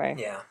that either way.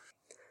 Yeah.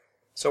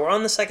 So we're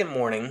on the second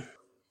morning.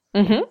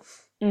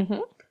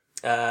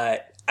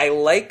 I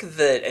like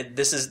that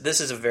this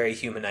is a very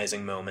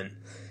humanizing moment.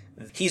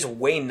 He's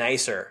way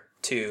nicer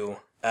to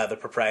the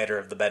proprietor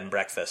of the bed and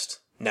breakfast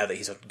now that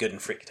he's good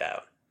and freaked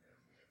out.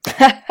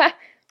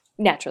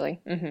 Naturally.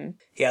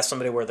 He asks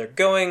somebody where they're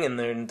going, and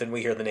then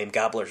we hear the name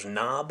Gobbler's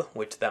Knob,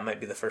 which that might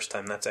be the first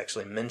time that's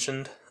actually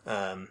mentioned.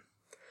 I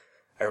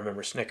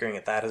remember snickering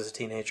at that as a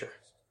teenager.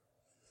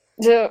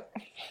 Yeah.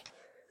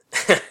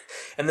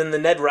 And then the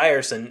Ned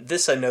Ryerson,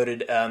 this I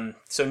noted,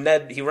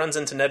 so he runs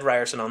into Ned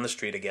Ryerson on the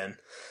street again,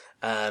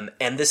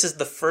 and this is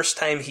the first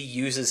time he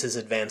uses his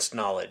advanced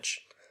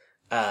knowledge.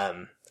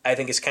 I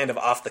think it's kind of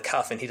off the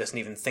cuff and he doesn't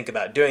even think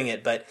about doing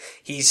it, but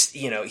he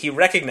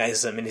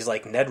recognizes him and he's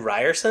like, Ned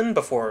Ryerson?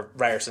 Before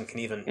Ryerson can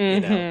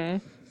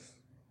even,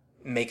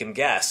 make him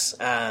guess.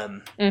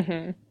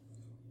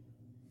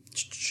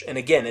 And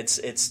again,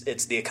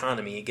 it's the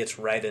economy. He gets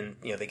right in,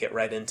 they get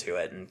right into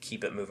it and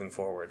keep it moving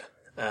forward.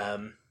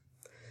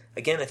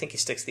 Again, I think he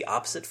sticks the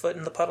opposite foot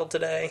in the puddle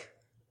today.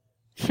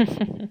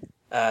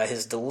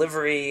 His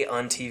delivery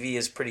on TV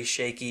is pretty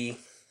shaky.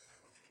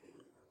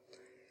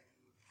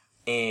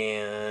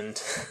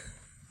 And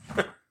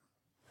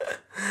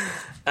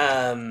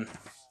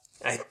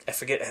I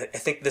forget, I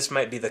think this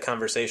might be the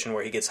conversation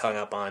where he gets hung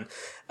up on.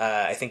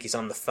 I think he's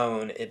on the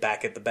phone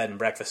back at the bed and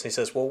breakfast, and he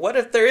says, well, what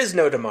if there is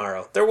no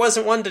tomorrow? There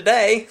wasn't one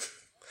today.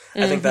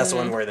 I think that's the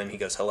one where then he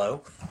goes,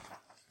 hello?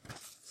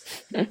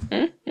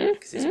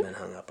 Because he's been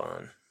hung up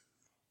on.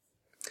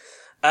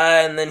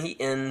 And then he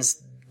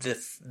ends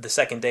the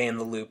second day in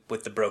the loop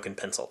with the broken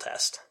pencil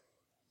test.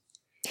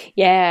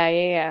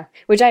 Yeah.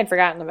 Which I had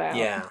forgotten about.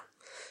 Yeah.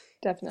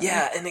 Definitely.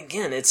 Yeah, and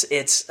again, it's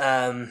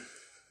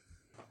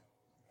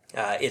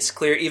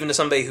clear, even to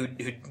somebody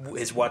who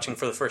is watching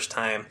for the first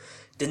time,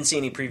 didn't see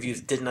any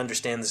previews, didn't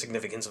understand the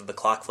significance of the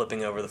clock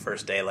flipping over the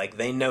first day. Like,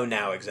 they know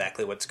now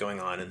exactly what's going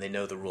on, and they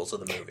know the rules of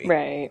the movie.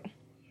 Right.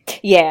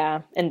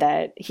 Yeah, and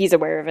that he's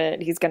aware of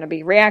it. He's going to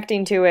be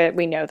reacting to it.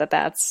 We know that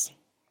that's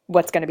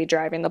what's going to be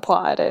driving the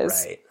plot,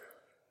 is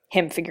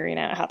him figuring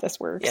out how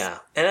this works. Yeah,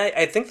 and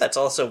I think that's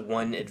also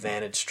one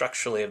advantage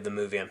structurally of the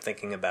movie I'm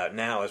thinking about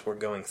now as we're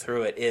going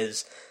through it,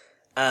 is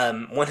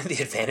one of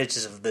the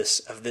advantages of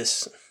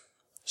this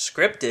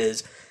script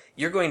is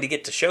you're going to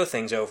get to show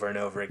things over and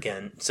over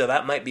again, so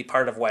that might be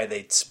part of why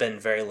they spend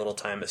very little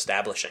time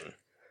establishing.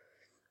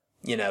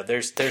 You know,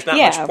 there's not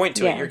much point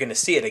to it. You're going to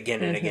see it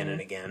again and again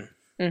and again.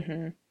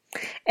 Mm-hmm.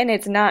 And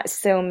it's not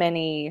so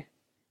many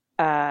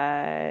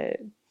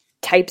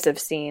types of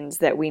scenes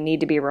that we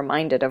need to be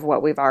reminded of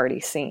what we've already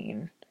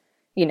seen.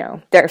 You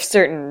know, there are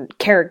certain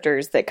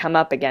characters that come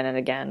up again and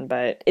again,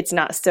 but it's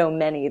not so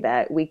many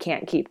that we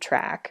can't keep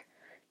track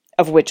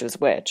of which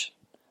was which.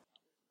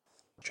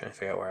 I'm trying to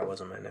figure out where I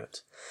was on my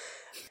notes.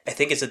 I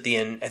think it's at the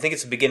end. I think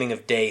it's the beginning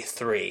of day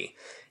 3.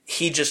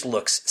 He just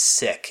looks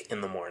sick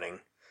in the morning.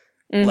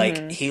 Mm-hmm.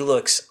 Like, he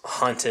looks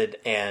haunted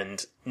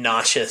and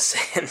nauseous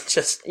and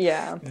just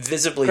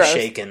visibly gross.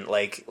 Shaken.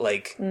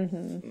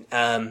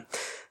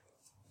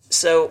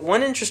 So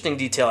one interesting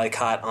detail I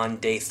caught on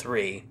day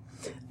 3,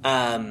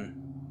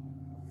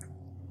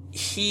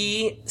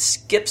 he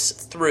skips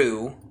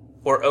through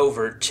or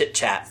over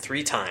chit-chat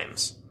 3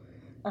 times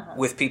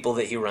with people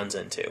that he runs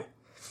into.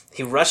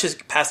 He rushes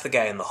past the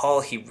guy in the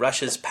hall. He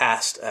rushes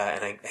past,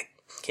 and I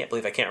can't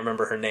believe I can't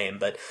remember her name,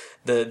 but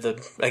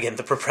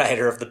the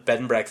proprietor of the bed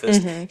and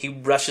breakfast. Mm-hmm. He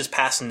rushes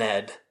past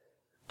Ned,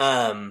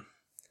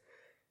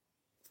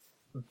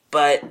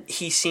 but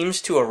he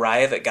seems to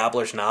arrive at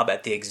Gobbler's Knob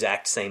at the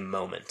exact same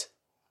moment,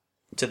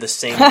 to the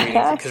same greeting,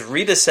 because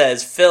Rita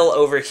says, "Phil,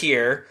 over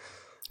here,"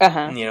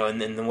 you know,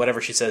 and then whatever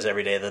she says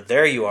every day, that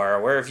 "there you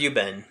are, where have you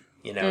been?"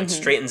 You know, and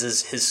straightens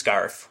his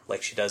scarf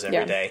like she does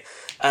every day.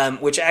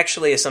 Which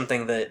actually is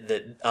something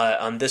that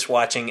on this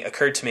watching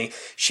occurred to me.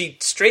 She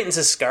straightens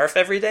his scarf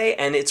every day,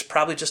 and it's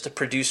probably just a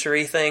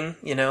producer-y thing,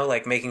 you know,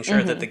 like making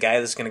sure that the guy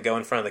that's going to go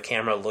in front of the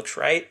camera looks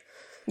right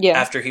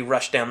after he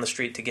rushed down the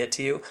street to get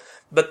to you.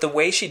 But the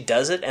way she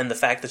does it, and the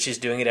fact that she's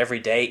doing it every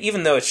day,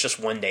 even though it's just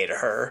one day to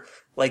her,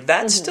 like,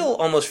 that still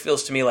almost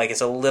feels to me like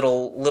it's a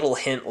little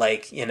hint,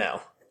 like, you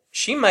know,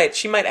 She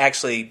might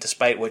actually,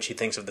 despite what she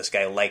thinks of this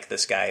guy, like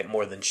this guy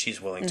more than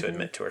she's willing to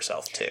admit to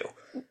herself, too.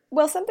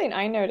 Well, something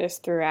I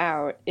noticed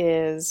throughout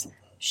is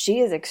she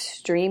is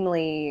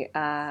extremely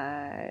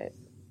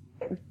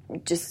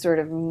just sort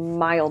of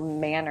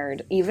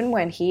mild-mannered. Even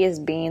when he is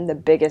being the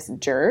biggest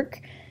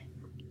jerk,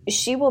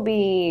 she will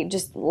be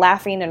just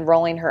laughing and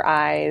rolling her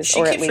eyes.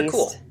 She keeps her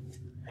cool.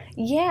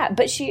 Yeah,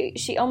 but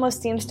she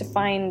almost seems to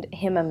find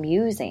him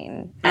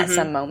amusing at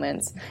some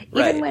moments.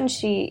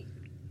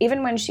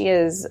 Even when she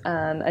is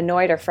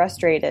annoyed or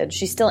frustrated,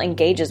 she still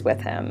engages with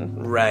him.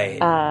 Right.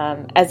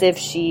 As if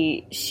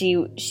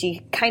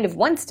she kind of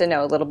wants to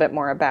know a little bit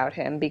more about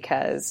him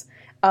because,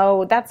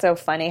 oh, that's so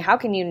funny. How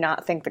can you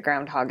not think the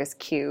groundhog is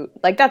cute?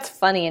 Like, that's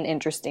funny and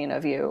interesting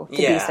of you to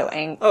be so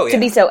to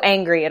be so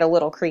angry at a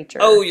little creature.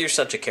 Oh, you're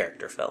such a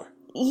character, Phil.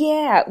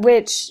 Yeah,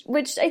 which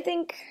I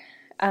think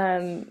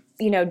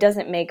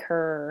doesn't make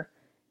her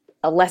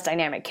a less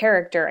dynamic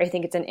character. I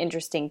think it's an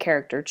interesting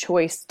character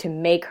choice to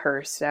make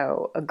her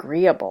so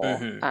agreeable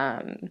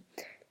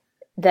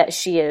that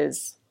she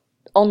is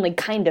only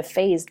kind of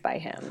fazed by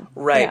him.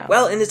 Right. Yeah.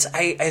 Well, and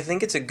I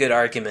think it's a good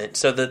argument.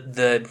 So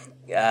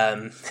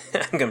I'm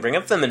going to bring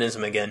up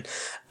feminism again.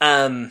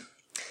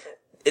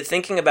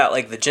 Thinking about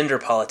like the gender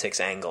politics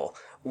angle,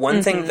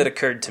 one thing that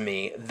occurred to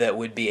me that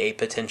would be a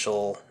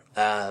potential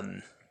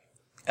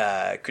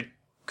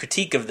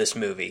critique of this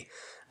movie,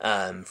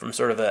 from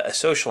sort of a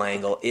social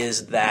angle,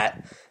 is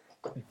that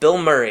Bill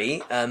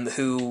Murray,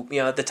 who,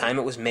 at the time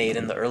it was made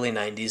in the early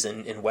 90s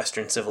in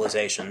Western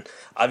civilization,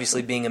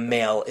 obviously being a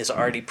male, is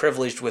already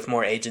privileged with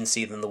more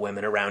agency than the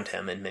women around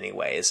him in many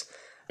ways.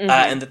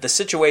 And that the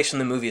situation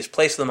the movie has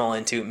placed them all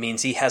into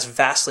means he has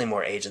vastly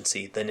more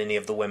agency than any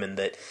of the women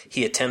that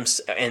he attempts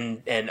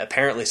and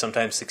apparently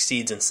sometimes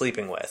succeeds in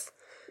sleeping with.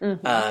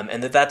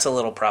 And that's a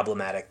little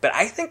problematic. But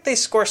I think they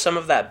score some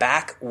of that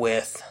back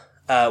with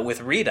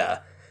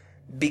Rita,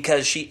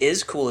 because she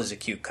is cool as a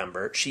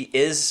cucumber. She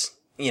is,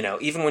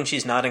 even when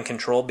she's not in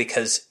control,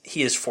 because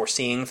he is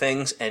foreseeing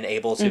things and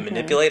able to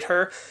manipulate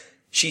her,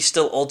 she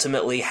still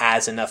ultimately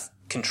has enough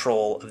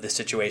control of the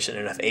situation,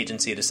 enough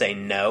agency to say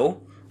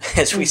no,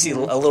 as we see a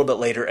little bit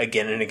later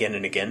again and again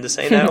and again to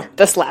say no.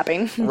 The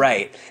slapping.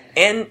 Right.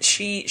 And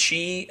she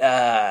she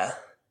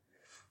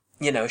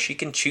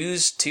can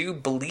choose to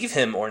believe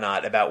him or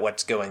not about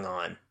what's going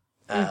on.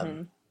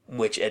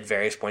 Which at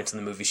various points in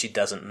the movie she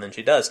doesn't, and then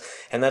she does.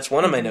 And that's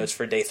one of my notes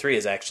for day 3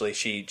 is actually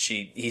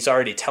he's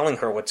already telling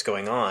her what's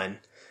going on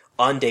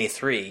day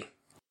 3.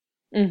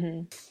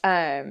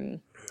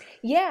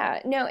 Yeah,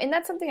 no, and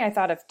that's something I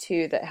thought of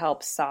too that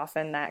helps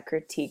soften that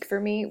critique for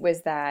me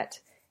was that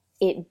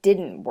it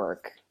didn't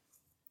work.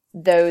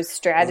 Those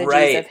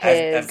strategies of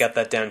his... I've got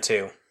that down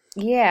too.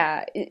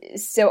 Yeah,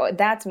 so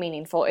that's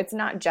meaningful. It's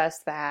not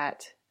just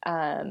that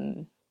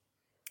they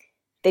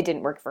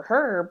didn't work for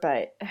her,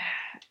 but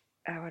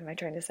what am I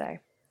trying to say?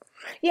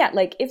 Yeah,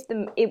 like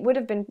it would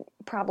have been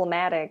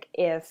problematic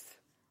if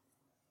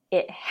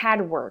it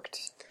had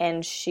worked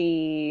and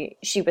she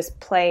was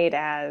played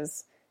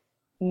as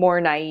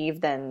more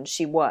naive than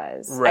she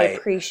was. Right. I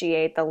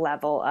appreciate the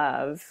level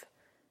of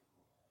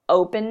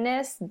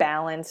openness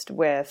balanced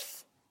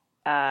with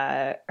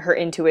her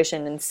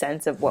intuition and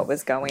sense of what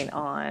was going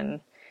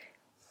on.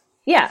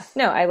 Yeah,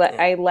 no,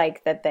 I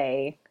like that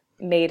they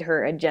made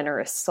her a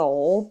generous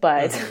soul,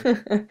 but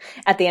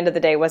at the end of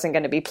the day wasn't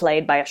going to be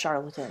played by a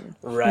charlatan.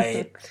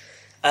 Right.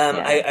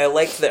 I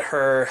like that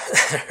her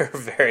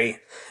very,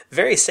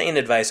 very sane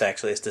advice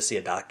actually is to see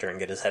a doctor and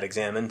get his head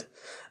examined.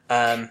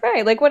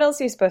 Right, like what else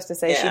are you supposed to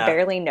say? Yeah. She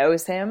barely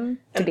knows him,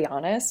 to be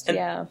honest.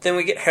 And then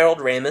we get Harold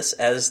Ramis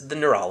as the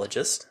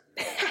neurologist,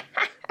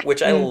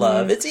 which I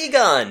love. It's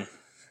Egon!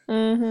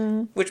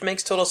 Which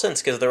makes total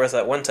sense, because there was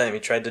that one time he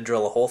tried to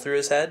drill a hole through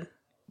his head,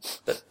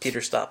 but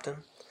Peter stopped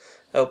him.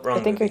 Oh, wrong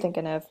I think movie. you're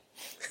thinking of...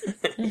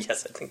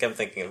 Yes, I think I'm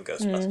thinking of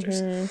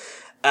Ghostbusters.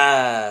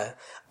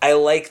 I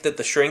like that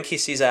the shrink he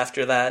sees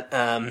after that,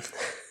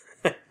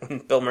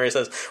 Bill Murray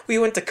says, well,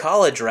 you went to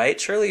college, right?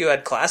 Surely you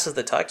had classes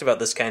that talked about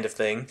this kind of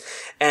thing.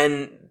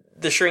 And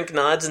the shrink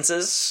nods and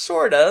says,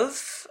 sort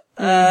of.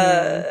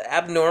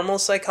 Abnormal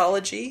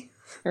psychology.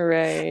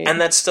 Right. And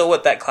that's still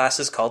what that class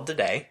is called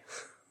today.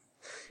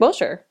 Well,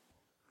 sure.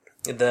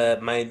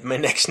 My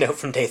next note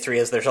from day 3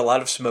 is there's a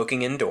lot of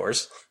smoking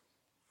indoors.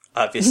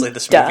 Obviously,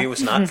 this movie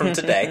was not from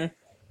today.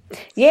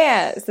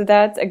 Yeah, so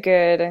that's a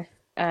good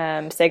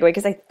segue,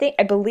 because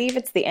I believe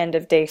it's the end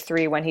of day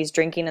 3 when he's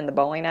drinking in the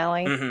bowling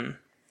alley.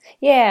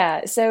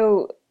 Yeah,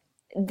 so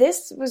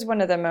this was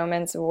one of the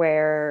moments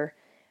where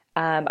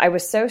I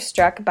was so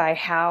struck by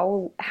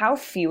how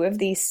few of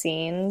these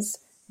scenes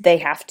they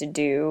have to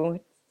do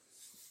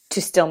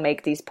to still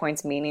make these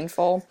points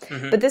meaningful.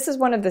 But this is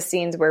one of the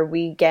scenes where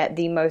we get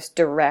the most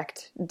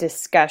direct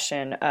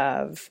discussion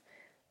of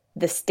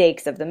the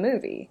stakes of the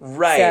movie.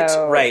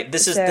 Right.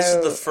 This is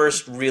the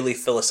first really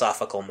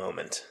philosophical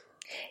moment.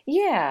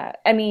 Yeah,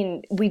 I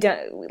mean, we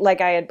don't, like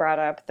I had brought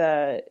up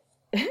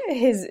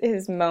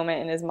his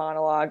moment in his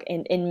monologue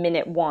in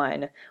minute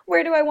 1.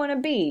 Where do I want to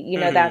be? You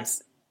know,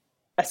 that's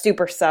a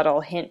super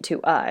subtle hint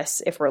to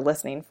us if we're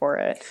listening for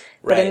it.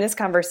 But in this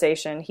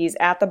conversation, he's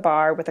at the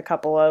bar with a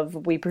couple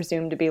of, we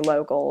presume to be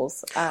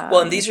locals. Well,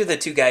 and these are the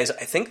two guys,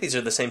 I think these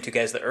are the same two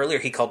guys that earlier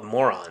he called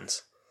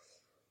morons.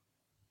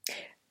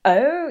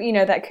 Oh,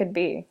 that could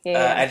be.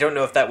 Yeah. I don't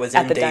know if that was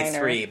in day diner.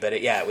 3, but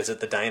it was at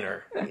the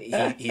diner.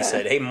 He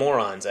said, "Hey,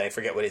 morons!" I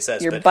forget what he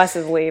says. Your bus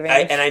is leaving.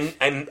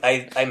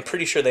 I'm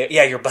pretty sure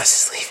your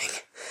bus is leaving.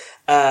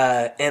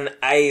 And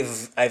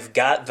I've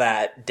got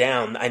that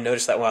down. I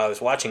noticed that while I was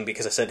watching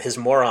because I said his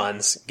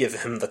morons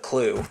give him the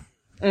clue.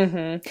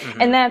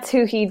 And that's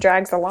who he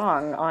drags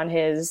along on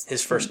his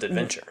first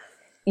adventure.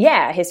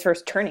 Yeah, his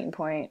first turning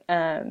point.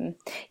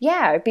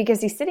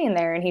 Because he's sitting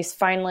there and he's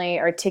finally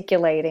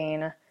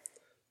articulating.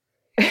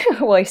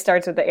 Well, he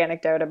starts with the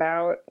anecdote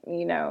about,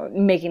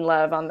 making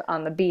love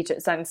on the beach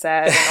at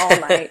sunset and all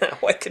night.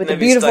 Why couldn't with I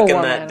be stuck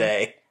in that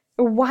day?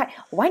 Why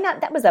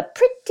not? That was a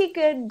pretty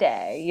good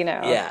day,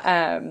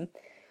 Yeah.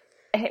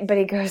 But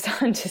he goes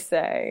on to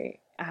say,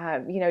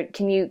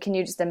 can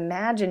you just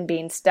imagine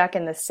being stuck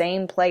in the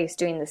same place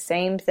doing the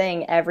same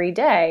thing every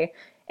day,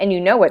 and you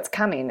know what's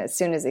coming as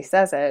soon as he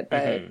says it,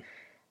 but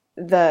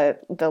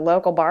the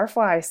local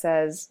barfly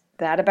says,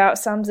 that about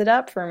sums it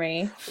up for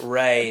me.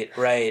 Right.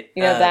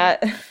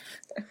 That.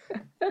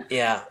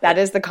 Yeah. That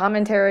is the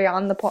commentary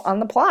on the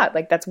plot.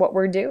 Like, that's what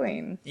we're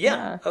doing.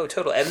 Yeah. Oh,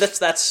 totally. And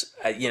that's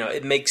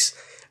it makes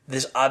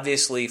this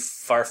obviously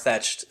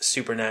far-fetched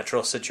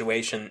supernatural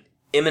situation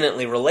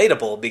imminently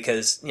relatable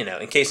because,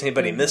 in case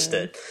anybody missed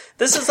it,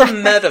 this is a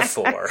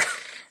metaphor.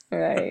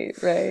 Right.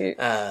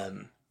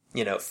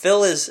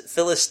 Phil is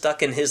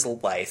stuck in his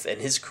life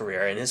and his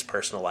career and his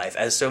personal life,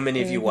 as so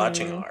many of you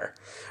watching are.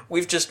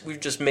 We've just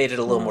made it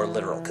a little more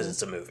literal because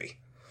it's a movie.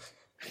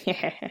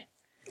 Yeah.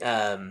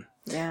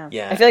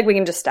 I feel like we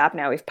can just stop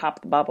now. We've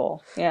popped the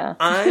bubble. Yeah.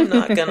 I'm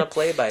not gonna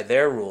play by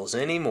their rules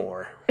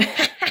anymore.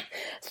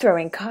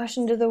 Throwing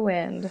caution to the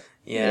wind.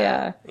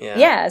 Yeah.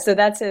 So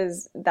that's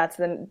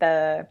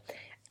the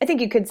I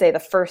think you could say the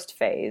first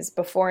phase.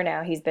 Before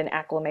now, he's been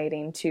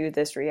acclimating to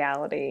this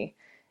reality.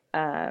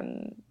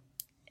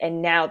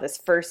 And now this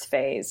first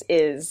phase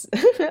is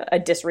a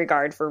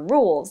disregard for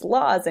rules,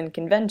 laws, and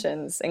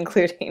conventions,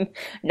 including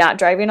not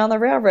driving on the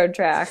railroad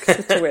tracks,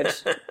 to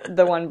which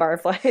the one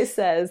barfly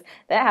says,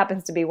 that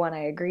happens to be one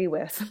I agree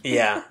with.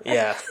 Yeah,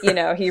 yeah.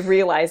 He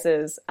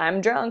realizes,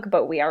 I'm drunk,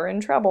 but we are in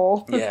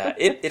trouble. Yeah,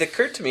 it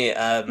occurred to me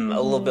a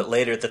little bit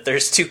later that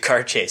there's 2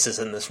 car chases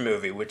in this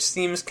movie, which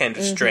seems kind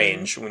of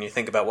strange when you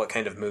think about what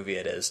kind of movie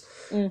it is.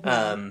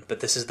 But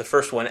this is the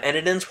first one, and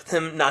it ends with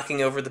him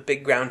knocking over the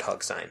big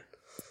groundhog sign.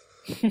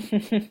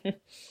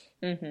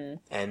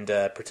 And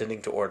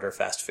pretending to order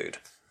fast food.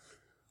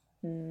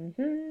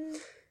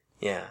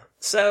 Yeah.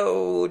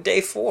 So,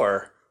 day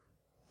 4.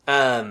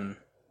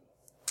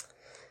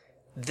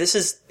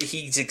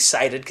 He's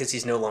excited because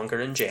he's no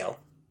longer in jail.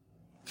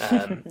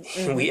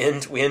 We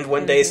end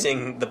one day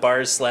seeing the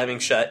bars slamming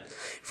shut in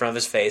front of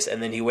his face,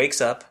 and then he wakes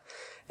up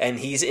and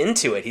he's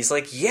into it. He's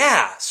like,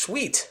 yeah,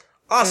 sweet,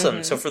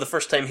 awesome. So for the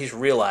first time, he's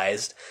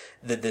realized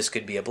that this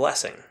could be a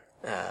blessing.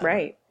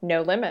 Right.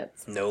 No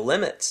limits. No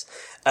limits.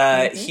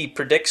 He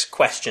predicts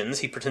questions.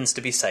 He pretends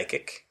to be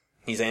psychic.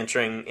 He's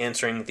answering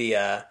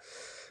the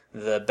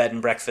bed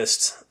and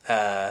breakfast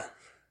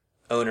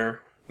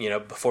owner,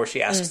 before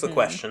she asks the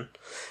question,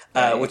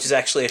 which is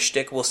actually a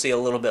shtick we'll see a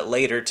little bit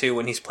later too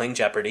when he's playing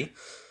Jeopardy.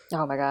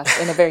 Oh my gosh,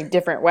 in a very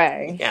different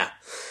way. Yeah.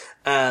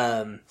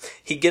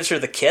 He gives her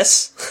the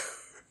kiss.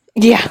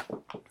 Yeah.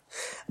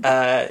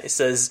 It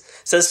says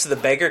to the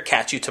beggar,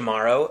 catch you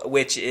tomorrow,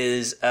 which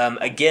is,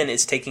 again,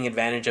 it's taking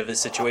advantage of his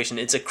situation.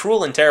 It's a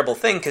cruel and terrible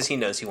thing because he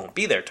knows he won't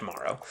be there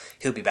tomorrow.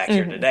 He'll be back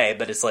here today,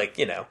 but it's like,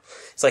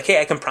 it's like,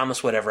 hey, I can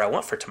promise whatever I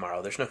want for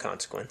tomorrow. There's no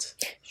consequence.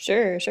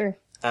 Sure.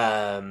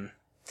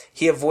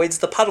 He avoids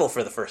the puddle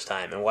for the first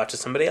time and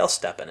watches somebody else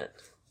step in it.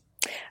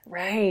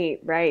 Right.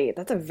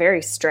 That's a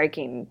very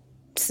striking,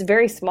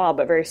 very small,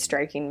 but very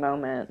striking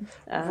moment.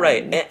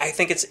 Right. And I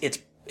think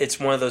it's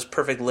one of those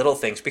perfect little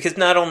things, because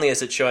not only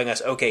is it showing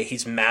us, okay,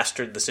 he's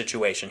mastered the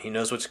situation, he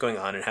knows what's going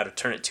on and how to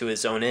turn it to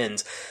his own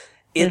ends,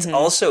 it's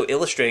also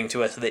illustrating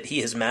to us that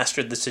he has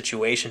mastered the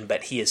situation,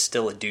 but he is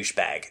still a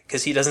douchebag,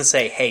 because he doesn't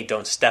say, hey,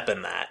 don't step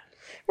in that.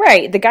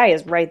 Right, the guy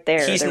is right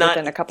there. They're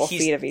within a couple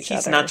feet of each other.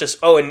 He's not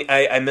just, and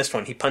I missed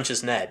one, he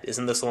punches Ned.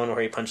 Isn't this the one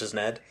where he punches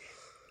Ned?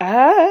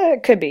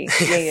 It could be.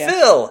 Yeah.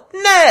 Phil!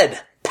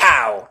 Ned!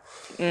 Pow!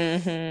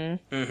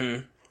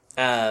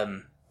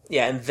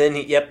 Yeah, and then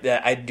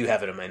I do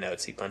have it in my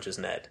notes. He punches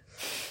Ned.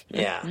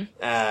 Yeah.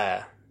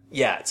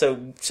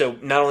 So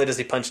not only does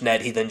he punch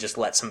Ned, he then just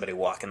lets somebody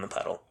walk in the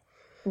puddle.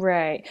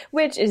 Right.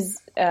 Which is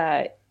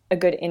a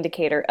good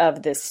indicator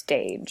of this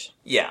stage.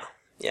 Yeah.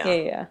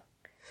 Yeah.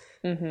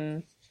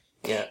 No,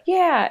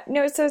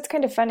 so it's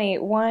kind of funny.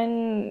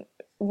 One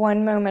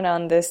moment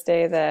on this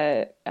day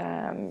that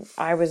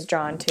I was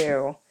drawn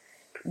to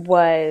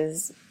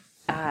was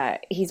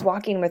he's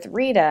walking with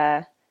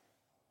Rita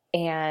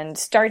and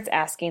starts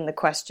asking the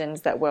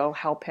questions that will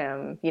help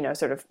him,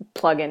 sort of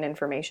plug in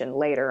information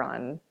later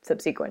on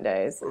subsequent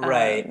days.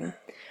 Right.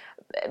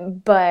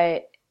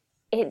 But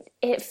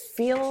it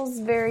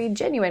feels very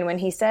genuine when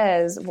he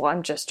says, well,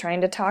 I'm just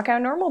trying to talk how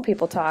normal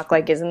people talk.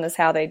 Like, isn't this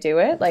how they do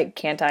it? Like,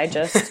 can't I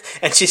just...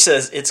 And she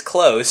says, it's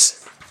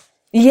close.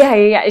 Yeah.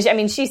 I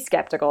mean, she's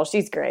skeptical.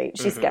 She's great.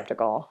 She's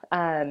skeptical.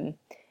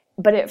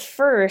 But at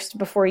first,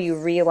 before you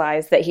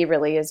realize that he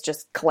really is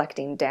just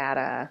collecting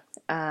data...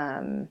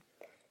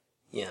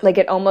 Like,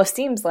 it almost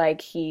seems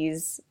like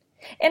he's...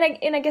 And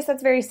I guess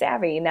that's very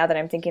savvy, now that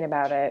I'm thinking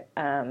about it,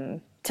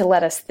 to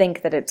let us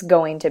think that it's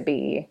going to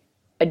be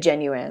a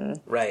genuine,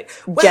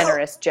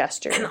 generous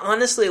gesture. And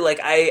honestly,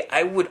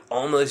 I would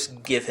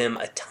almost give him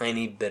a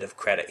tiny bit of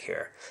credit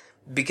here.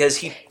 Because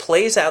he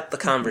plays out the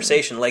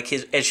conversation,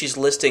 as she's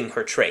listing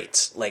her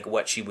traits, like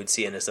what she would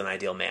see in as an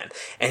ideal man.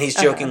 And he's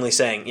jokingly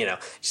saying,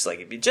 she's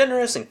like, be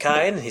generous and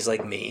kind, and he's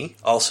like, me,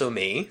 also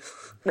me.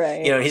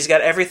 Right. He's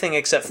got everything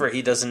except for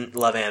he doesn't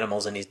love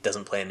animals and he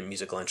doesn't play any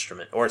musical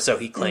instrument, or so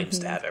he claims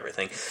to have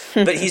everything.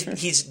 But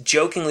he's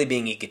jokingly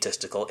being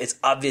egotistical. It's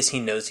obvious he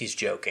knows he's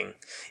joking.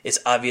 It's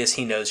obvious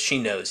she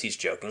knows he's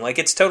joking. Like,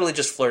 it's totally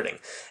just flirting.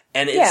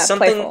 And it's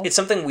playful. It's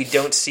something we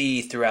don't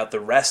see throughout the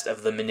rest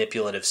of the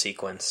manipulative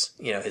sequence.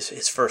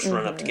 His first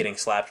run up to getting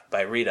slapped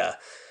by Rita.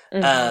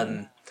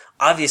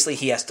 Obviously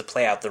he has to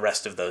play out the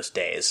rest of those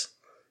days.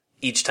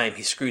 Each time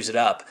he screws it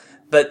up.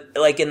 But,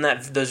 in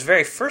those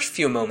very first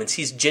few moments,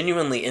 he's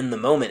genuinely in the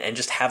moment and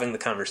just having the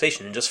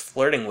conversation and just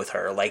flirting with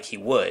her like he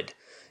would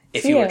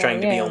if he were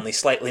trying to be only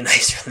slightly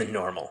nicer than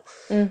normal.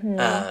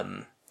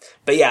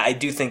 But yeah, I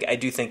do think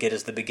it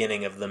is the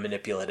beginning of the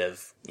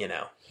manipulative,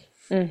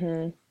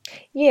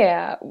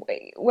 Yeah.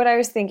 What I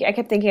was thinking, I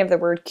kept thinking of the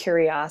word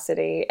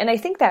curiosity, and I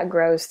think that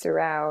grows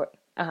throughout.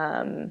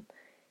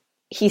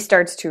 He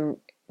starts to,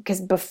 because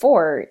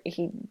before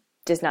he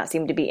does not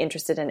seem to be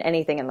interested in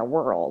anything in the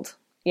world.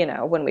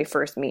 When we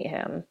first meet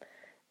him,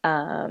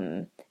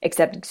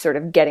 except sort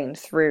of getting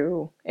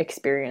through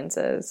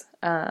experiences.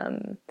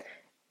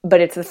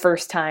 But it's the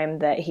first time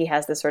that he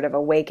has this sort of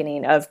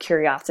awakening of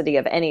curiosity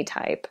of any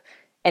type.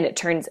 And it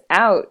turns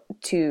out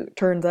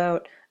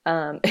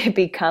it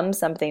becomes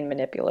something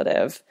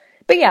manipulative.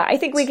 But yeah, I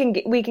think we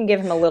can give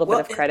him a little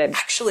bit of credit.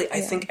 Actually, I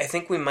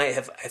think we might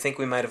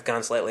have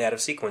gone slightly out of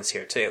sequence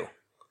here too.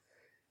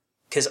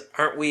 Because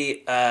aren't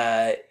we?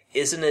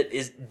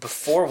 Is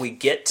before we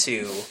get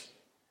to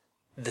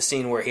the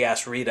scene where he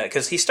asks Rita?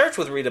 Because he starts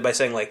with Rita by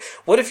saying like,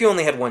 "What if you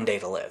only had one day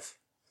to live?"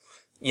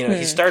 You know,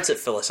 he starts it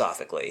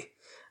philosophically.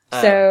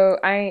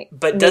 But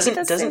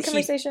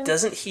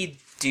doesn't he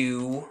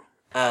do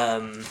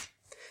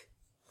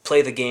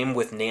play the game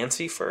with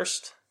Nancy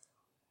first?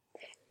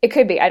 It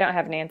could be. I don't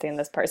have Nancy in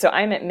this part. So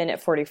I'm at minute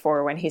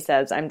 44 when he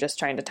says, "I'm just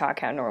trying to talk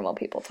how normal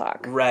people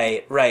talk."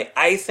 Right.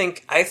 I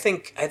think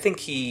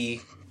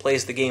he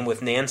plays the game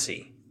with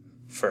Nancy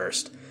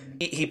first.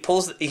 He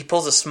pulls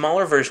a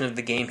smaller version of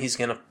the game he's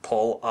going to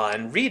pull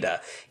on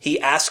Rita. He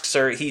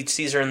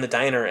sees her in the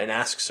diner and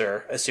asks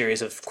her a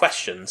series of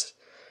questions.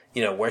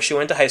 You know, where she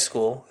went to high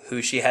school,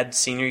 who she had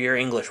senior year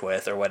English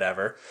with or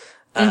whatever,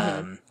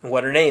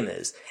 what her name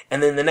is.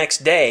 And then the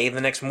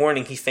next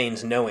morning, he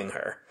feigns knowing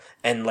her.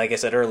 And like I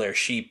said earlier,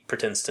 she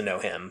pretends to know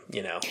him,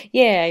 you know.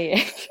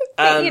 Yeah.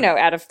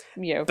 Out of,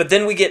 But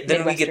then we get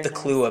the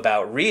clue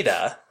about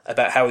Rita,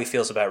 about how he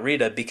feels about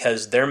Rita,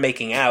 because they're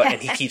making out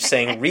and he keeps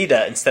saying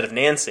Rita instead of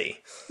Nancy.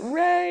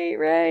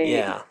 Right.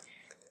 Yeah.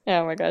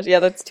 Oh my gosh.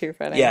 Yeah, that's too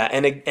funny. Yeah,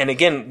 and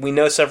again, we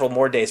know several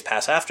more days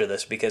pass after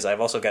this because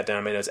I've also got down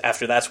in my notes.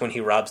 After that's when he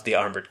robs the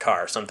armored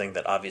car, something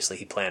that obviously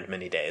he planned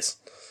many days.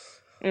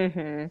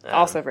 Mm-hmm.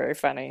 Also very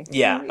funny.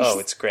 Yeah. Oh,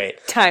 it's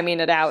great. Timing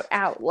it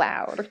out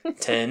loud.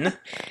 10,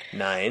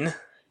 9,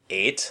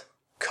 8,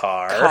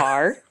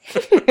 car.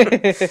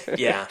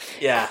 Yeah.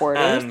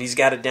 He's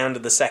got it down to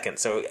the second,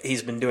 so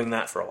he's been doing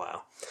that for a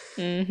while.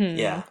 Mm-hmm.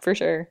 Yeah. For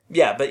sure.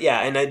 Yeah, but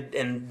yeah,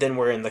 and then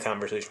we're in the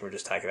conversation we're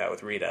just talking about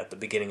with Rita at the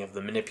beginning of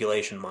the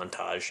manipulation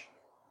montage.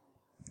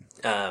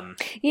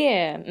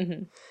 Yeah.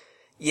 Mm-hmm.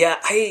 Yeah,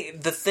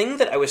 the thing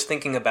that I was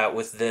thinking about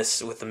with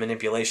the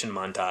manipulation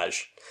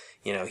montage,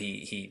 you know,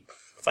 he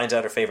finds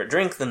out her favorite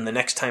drink, then the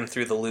next time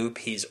through the loop,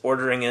 he's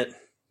ordering it,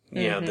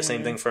 you know, the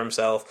same thing for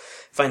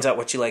himself, finds out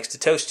what she likes to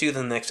toast to,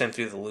 then the next time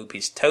through the loop,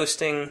 he's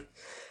toasting.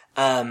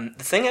 The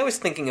thing I was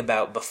thinking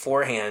about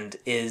beforehand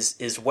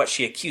is what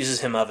she accuses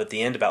him of at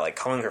the end about, like,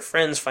 calling her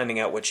friends, finding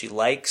out what she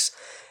likes.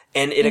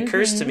 And it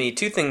occurs to me,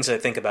 two things I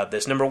think about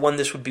this. Number one,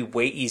 this would be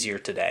way easier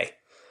today,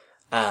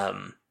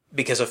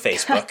 because of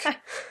Facebook.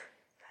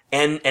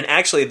 And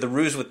actually, the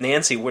ruse with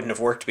Nancy wouldn't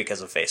have worked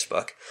because of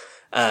Facebook.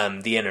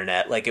 The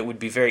internet. Like, it would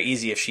be very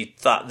easy if she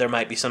thought there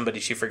might be somebody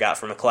she forgot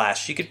from a class.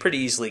 She could pretty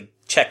easily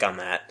check on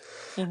that.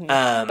 Mm-hmm.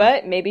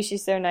 But maybe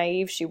she's so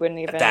naive she wouldn't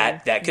even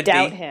that could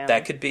doubt be. him.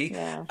 That could be.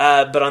 Yeah.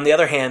 But on the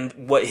other hand,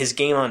 what his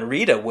game on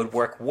Rita would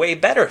work way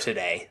better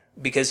today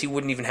because he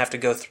wouldn't even have to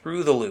go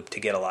through the loop to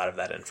get a lot of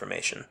that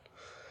information.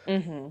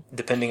 Mm-hmm.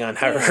 Depending on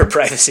her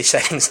privacy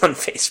settings on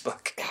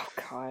Facebook. Oh,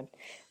 God.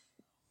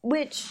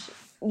 Which,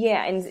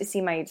 yeah, and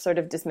see, my sort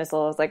of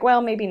dismissal is like,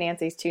 well, maybe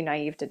Nancy's too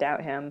naive to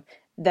doubt him.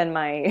 Then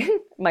my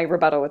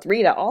rebuttal with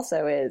Rita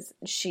also is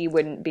she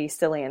wouldn't be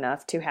silly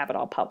enough to have it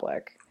all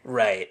public.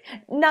 Right.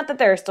 Not that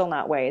there are still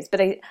not ways,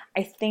 but I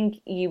think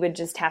you would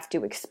just have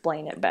to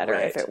explain it better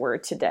if it were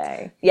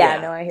today.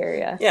 Yeah, no, I hear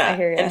you. Yeah, I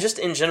hear you. And just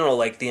in general,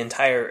 like the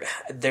entire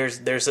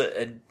there's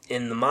a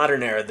in the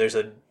modern era, there's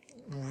a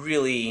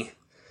really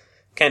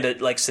kind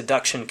of like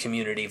seduction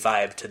community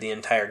vibe to the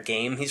entire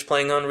game he's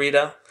playing on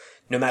Rita.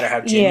 No matter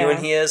how genuine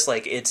he is,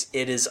 like it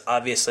is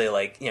obviously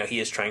like, you know, he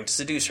is trying to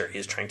seduce her, he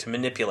is trying to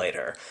manipulate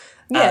her.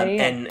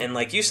 And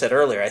like you said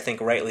earlier, I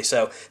think rightly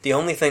so, the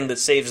only thing that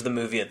saves the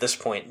movie at this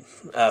point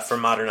for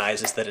modern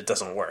eyes is that it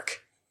doesn't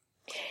work.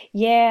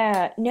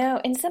 Yeah, no,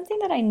 and something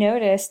that I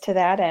noticed to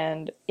that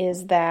end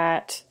is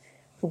that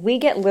we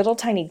get little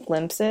tiny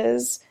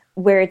glimpses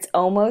where it's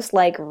almost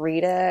like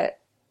Rita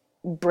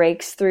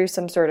breaks through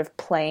some sort of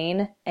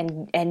plane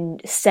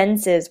and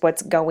senses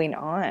what's going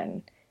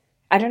on.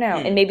 I don't know,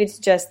 and maybe it's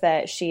just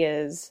that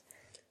she's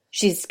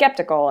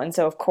skeptical, and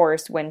so of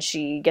course when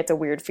she gets a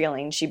weird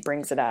feeling, she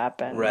brings it up.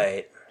 And,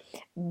 right.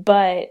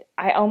 But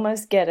I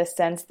almost get a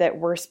sense that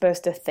we're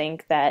supposed to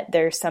think that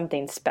there's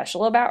something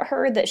special about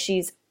her, that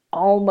she's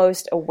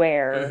almost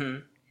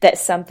aware that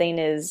something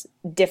is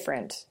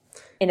different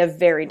in a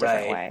very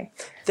different way.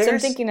 So I'm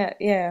thinking,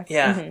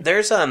 Yeah,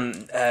 there's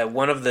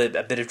one of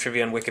a bit of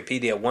trivia on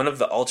Wikipedia. One of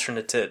the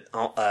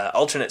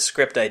alternate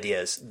script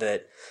ideas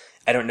that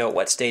I don't know at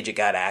what stage it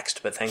got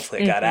axed, but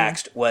thankfully it got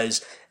axed,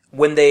 was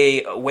when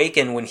they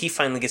awaken, when he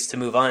finally gets to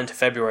move on to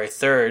February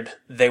 3rd,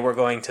 they were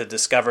going to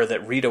discover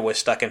that Rita was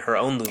stuck in her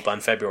own loop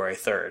on February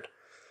 3rd.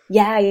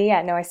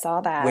 Yeah. No, I saw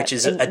that. Which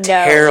is a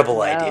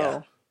terrible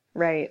idea.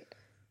 Right.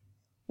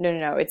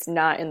 No. It's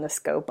not in the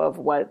scope of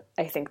what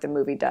I think the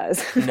movie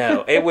does.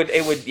 No, it would,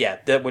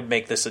 that would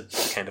make this a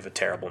kind of a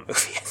terrible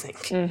movie, I think.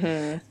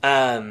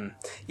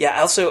 Mm-hmm.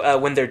 Also,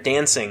 when they're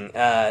dancing,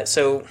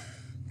 so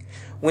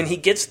when he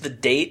gets the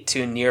date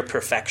to near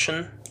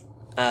perfection,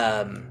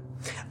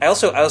 I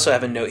also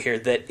have a note here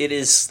that it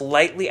is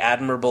slightly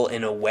admirable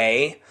in a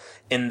way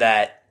in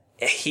that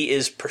he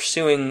is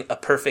pursuing a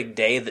perfect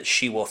day that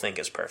she will think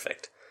is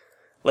perfect.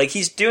 Like,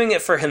 he's doing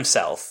it for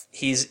himself.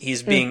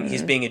 He's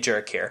being a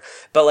jerk here.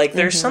 But, like,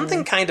 there's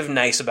something kind of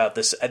nice about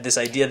this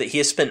idea that he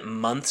has spent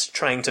months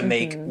trying to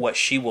make what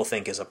she will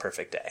think is a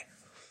perfect day.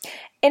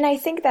 And I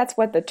think that's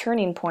what the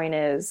turning point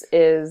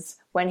is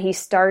when he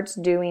starts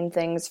doing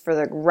things for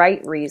the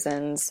right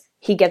reasons,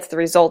 he gets the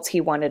results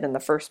he wanted in the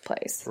first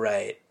place.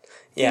 Right.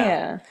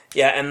 Yeah.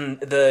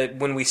 And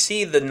when we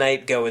see the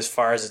night go as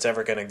far as it's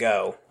ever going to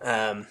go,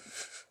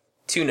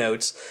 2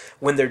 notes.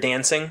 When they're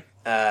dancing,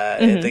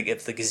 at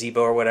the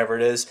gazebo or whatever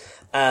it is,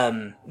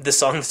 the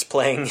song that's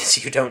playing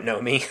is "You Don't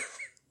Know Me,"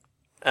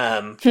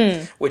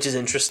 which is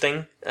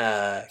interesting,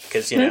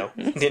 because,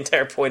 the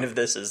entire point of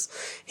this is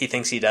he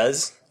thinks he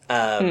does.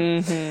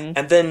 And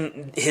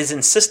then his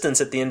insistence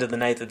at the end of the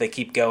night that they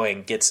keep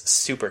going gets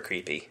super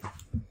creepy.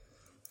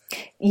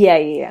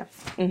 Yeah.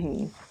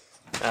 And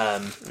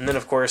then,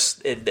 of course,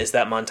 as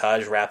that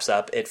montage wraps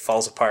up, it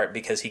falls apart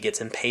because he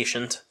gets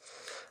impatient.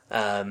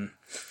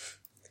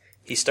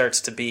 He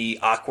starts to be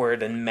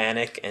awkward and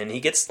manic, and he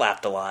gets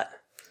slapped a lot.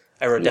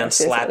 I wrote down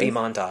slappy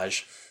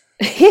montage.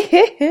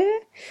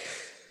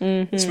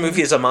 This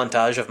movie is a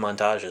montage of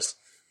montages.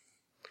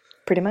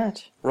 Pretty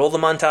much. Roll the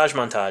montage.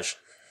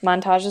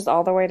 Montages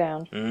all the way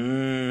down.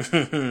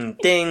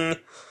 Ding.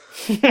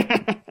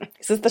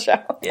 This is the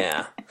show.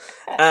 Yeah.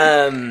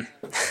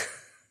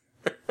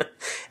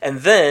 And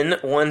then,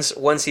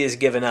 once he has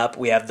given up,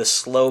 we have the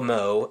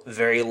slow-mo,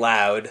 very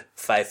loud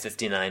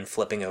 5:59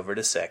 flipping over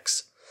to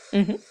 6.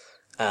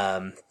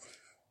 Now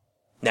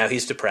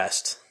he's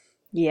depressed.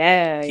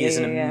 Yeah, He is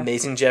an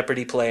amazing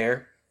Jeopardy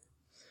player.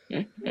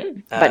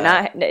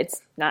 But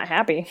it's not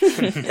happy.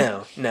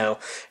 No.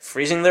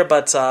 Freezing their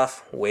butts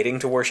off, waiting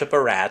to worship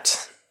a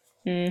rat.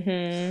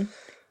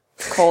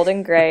 Cold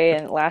and gray,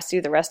 and it lasts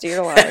you the rest of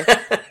your life.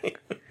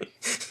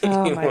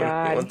 Oh my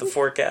God. You want the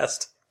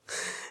forecast?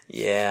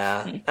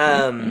 Yeah.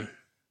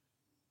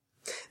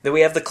 Then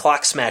we have the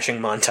clock smashing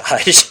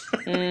montage.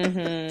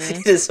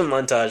 It is a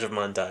montage of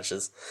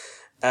montages.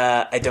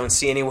 I don't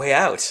see any way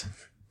out.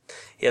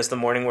 He has the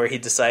morning where he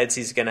decides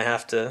he's going to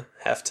have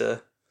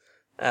to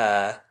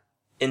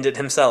end it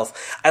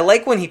himself. I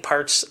like when he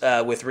parts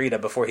with Rita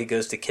before he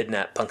goes to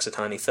kidnap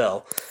Punxsutawney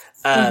Phil.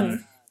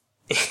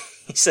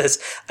 He says,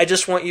 "I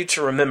just want you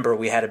to remember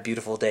we had a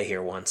beautiful day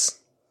here once."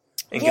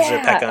 And gives her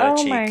a peck on her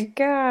cheek. Oh my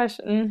gosh.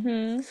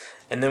 And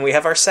then we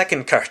have our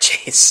second car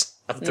chase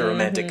of the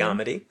romantic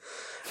comedy.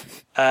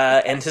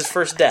 And his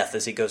first death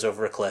as he goes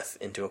over a cliff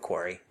into a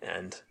quarry.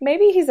 And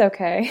maybe he's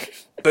okay.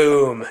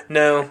 Boom.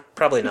 No,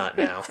 probably not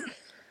now.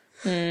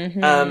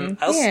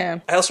 I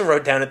also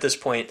wrote down at this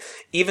point,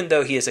 even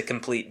though he is a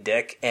complete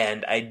dick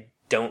and I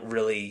don't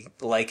really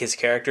like his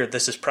character,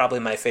 this is probably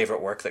my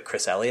favorite work that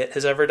Chris Elliott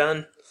has ever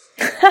done.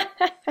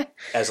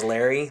 As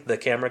Larry, the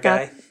camera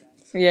guy.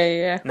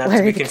 Yeah. Not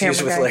Larry, to be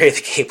confused with Larry,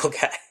 the cable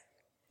guy.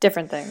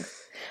 Different things.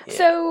 Yeah.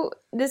 So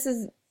this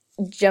is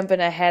jumping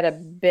ahead a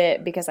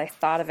bit because I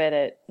thought of it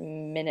at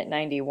minute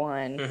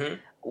 91.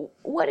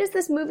 What is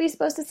this movie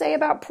supposed to say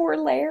about poor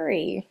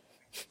Larry?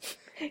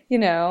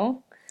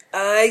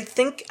 I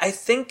think I'm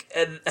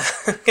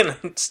going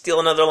to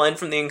steal another line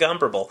from The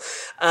Incomparable.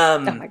 Oh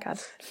my God.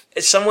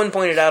 Someone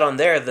pointed out on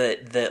there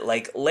that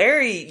like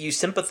Larry you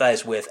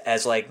sympathize with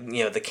as like,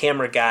 the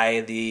camera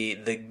guy,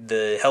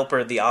 the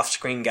helper, the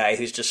off-screen guy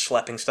who's just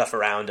schlepping stuff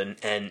around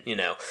and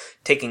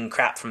taking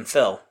crap from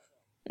Phil.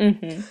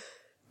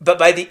 But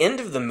by the end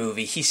of the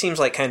movie, he seems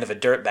like kind of a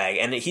dirtbag,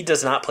 and he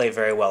does not play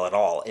very well at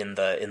all in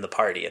the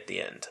party at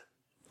the end.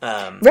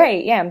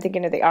 Right, yeah, I'm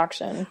thinking of the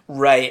auction.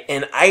 Right,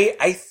 and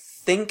I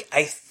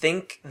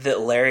think that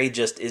Larry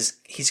just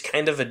he's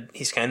kind of a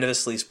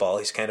sleazeball,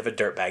 he's kind of a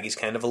dirtbag, he's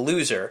kind of a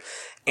loser,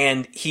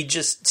 and he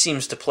just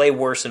seems to play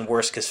worse and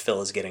worse because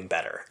Phil is getting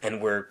better,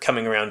 and we're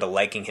coming around to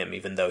liking him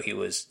even though he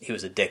was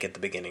a dick at the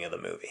beginning of the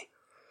movie.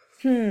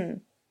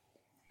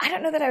 I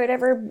don't know that I would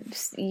ever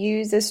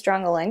use as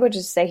strong a language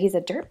as to say he's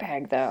a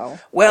dirtbag, though.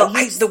 Well,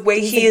 the way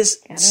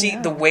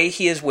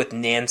he is with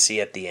Nancy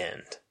at the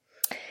end,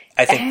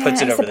 I think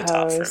puts it over the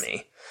top for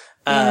me.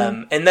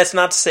 And that's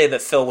not to say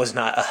that Phil was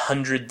not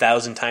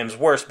 100,000 times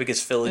worse,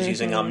 because Phil is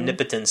using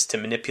omnipotence to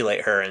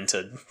manipulate her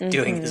into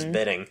doing his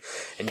bidding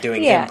and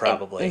doing him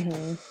probably.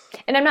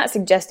 And I'm not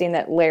suggesting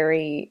that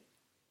Larry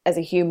as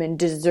a human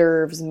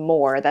deserves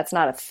more. That's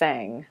not a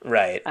thing.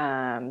 Right.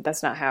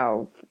 That's not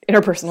how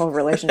interpersonal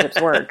relationships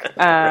work.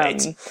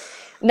 Right.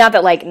 Not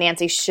that like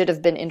Nancy should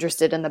have been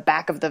interested in the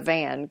back of the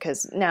van,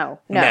 because no,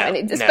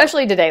 and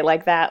especially today,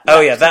 like that. Oh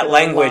yeah, that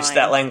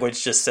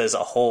language just says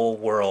a whole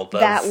world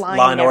of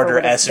Law and Order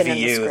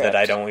SVU that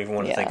I don't even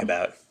want to think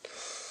about.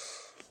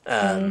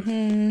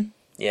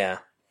 Yeah.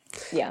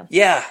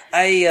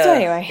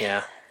 Anyway,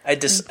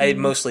 I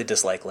mostly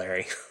dislike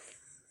Larry.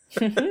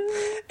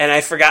 And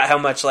I forgot how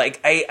much,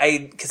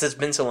 because it's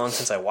been so long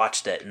since I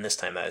watched it, and this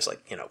time I was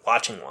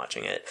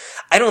watching it.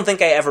 I don't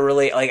think I ever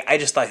really, I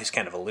just thought he was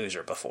kind of a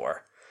loser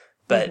before.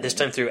 But this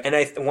time through,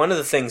 and one of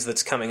the things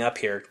that's coming up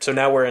here, so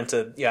now we're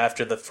into,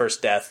 after the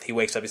first death, he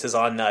wakes up, he says,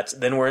 "Oh, nuts."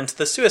 Then we're into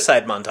the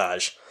suicide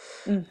montage.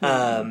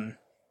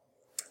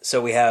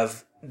 So we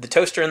have the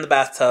toaster in the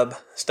bathtub,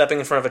 stepping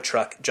in front of a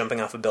truck,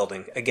 jumping off a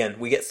building. Again,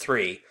 we get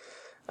 3.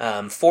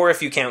 4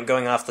 if you count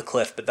going off the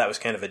cliff, but that was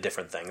kind of a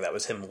different thing. That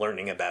was him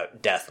learning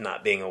about death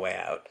not being a way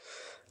out.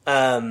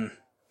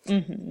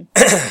 When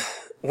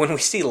we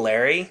see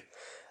Larry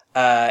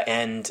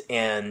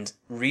and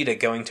Rita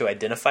going to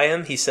identify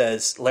him,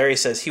 Larry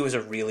says he was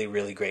a really,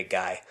 really great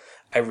guy.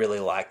 I really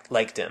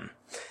liked him.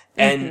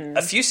 And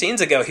a few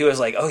scenes ago, he was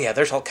like, oh yeah,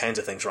 there's all kinds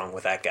of things wrong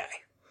with that guy.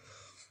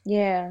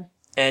 Yeah.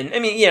 And, I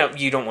mean,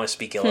 you don't want to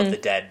speak ill of the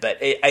dead, but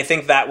I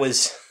think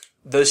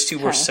those two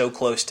were so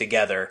close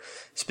together,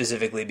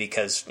 specifically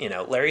because,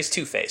 Larry's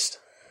two-faced.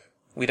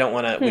 We don't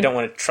want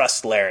to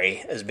trust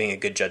Larry as being a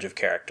good judge of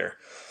character.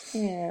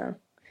 Yeah.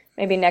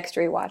 Maybe next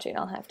rewatching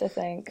I'll have to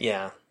think.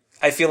 Yeah.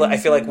 I feel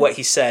like what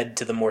he said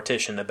to the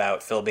mortician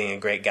about Phil being a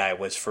great guy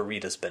was for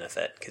Rita's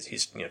benefit, because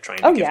he's, trying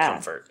to give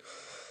comfort.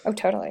 Oh,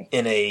 totally.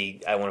 In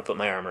a, I want to put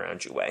my arm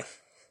around you way.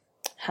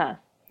 Huh.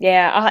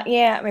 Yeah,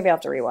 maybe I'll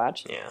have to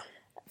rewatch. Yeah.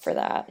 For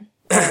that.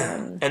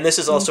 And this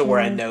is also where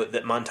I note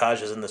that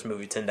montages in this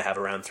movie tend to have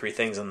around 3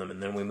 things in them,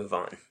 and then we move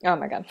on. Oh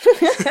my god.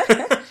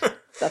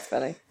 That's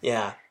funny.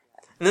 Yeah.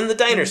 And then the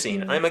diner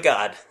scene. I'm a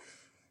god.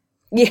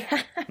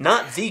 Yeah.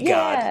 Not the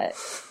god.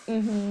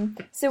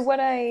 So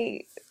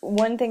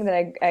one thing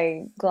that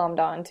I glommed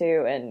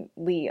onto, and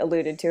Lee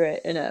alluded to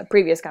it in a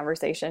previous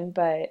conversation,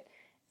 but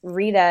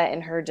Rita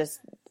in her just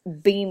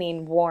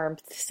beaming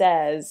warmth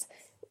says,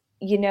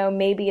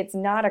 maybe it's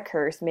not a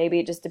curse. Maybe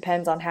it just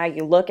depends on how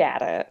you look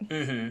at it.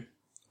 Mm-hmm.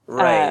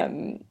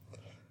 Right.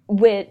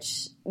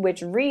 Which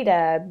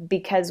Rita,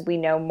 because we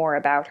know more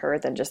about her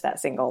than just that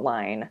single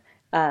line,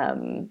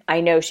 I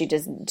know she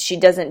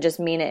doesn't just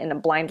mean it in a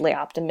blindly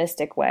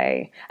optimistic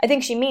way. I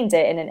think she means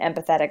it in an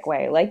empathetic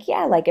way. Like,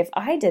 yeah, like if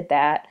I did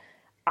that,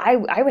 I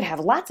would have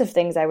lots of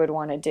things I would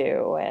want to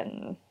do.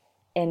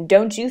 And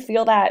don't you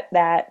feel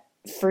that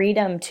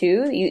freedom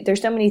too?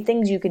 There's so many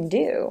things you can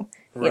do,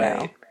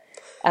 right.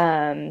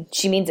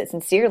 She means it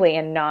sincerely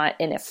and not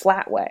in a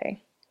flat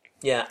way.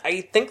 Yeah, I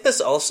think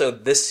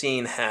this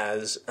scene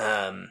has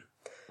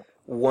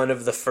one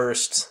of the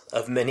first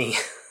of many,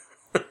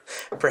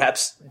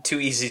 perhaps too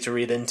easy to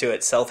read into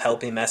it,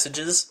 self-helpy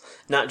messages,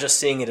 not just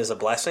seeing it as a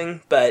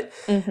blessing, but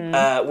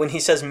when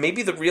he says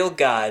maybe the real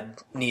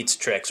God needs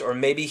tricks, or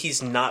maybe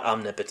he's not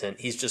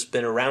omnipotent, he's just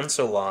been around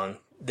so long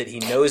that he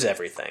knows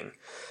everything.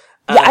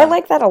 Yeah, I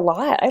like that a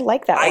lot. I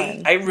like that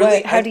one. I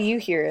really. How do you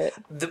hear it?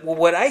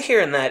 What I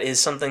hear in that is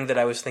something that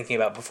I was thinking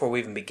about before we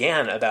even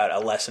began about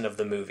a lesson of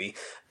the movie,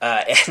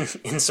 and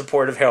in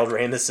support of Harold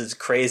Ramis's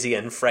crazy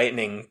and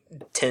frightening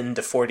 10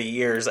 to 40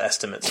 years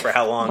estimates for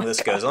how long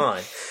this goes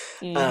on,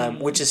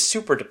 which is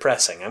super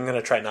depressing. I'm going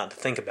to try not to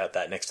think about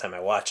that next time I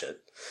watch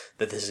it,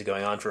 that this is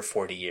going on for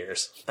 40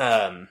 years.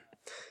 But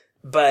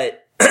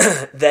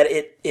that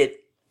it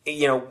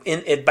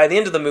by the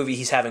end of the movie,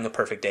 he's having a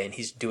perfect day and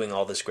he's doing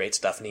all this great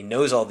stuff and he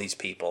knows all these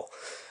people.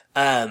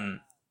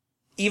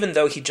 Even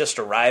though he just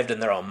arrived and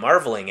they're all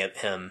marveling at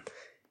him,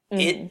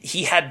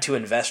 he had to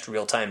invest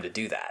real time to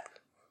do that.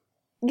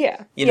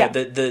 Yeah.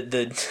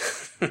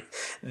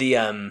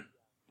 The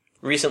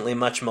recently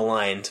much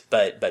maligned,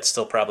 but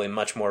still probably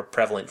much more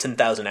prevalent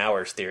 10,000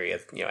 hours theory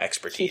of,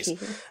 expertise.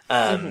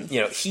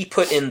 He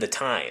put in the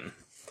time,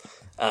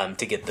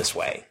 to get this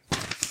way.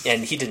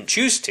 And he didn't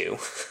choose to.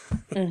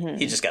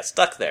 He just got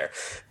stuck there.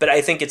 But I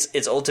think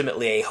it's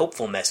ultimately a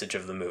hopeful message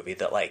of the movie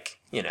that,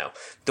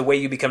 the way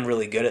you become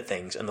really good at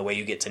things and the way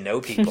you get to know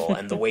people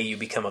and the way you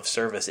become of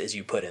service is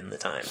you put in the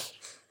time.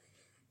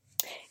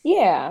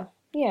 Yeah.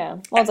 Yeah.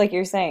 Well, it's like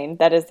you're saying,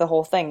 that is the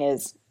whole thing,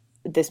 is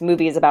this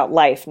movie is about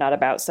life, not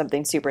about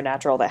something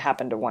supernatural that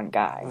happened to one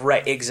guy.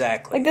 Right,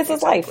 exactly. Like, this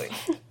is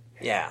life.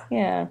 Yeah.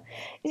 Yeah.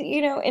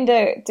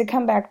 And to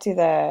come back to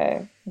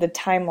the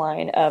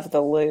timeline of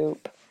the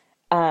loop,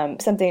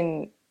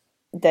 something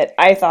that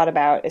I thought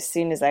about as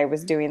soon as I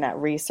was doing that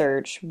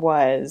research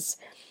was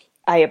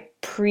I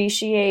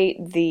appreciate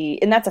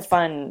and that's a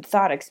fun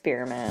thought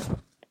experiment.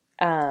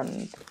 But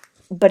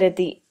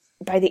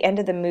by the end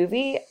of the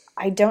movie,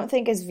 I don't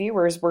think as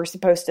viewers we're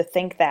supposed to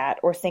think that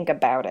or think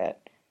about it.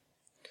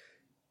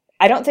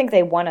 I don't think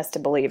they want us to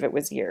believe it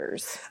was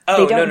years.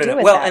 Oh, they don't no. do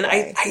it well, that and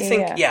way.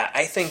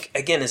 I think,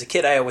 again, as a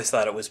kid, I always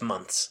thought it was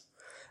months.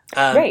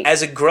 Right.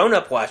 As a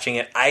grown-up watching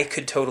it, I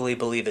could totally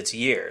believe it's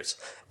years,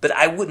 but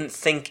I wouldn't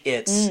think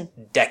it's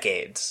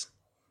decades.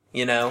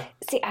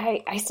 See,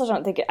 I still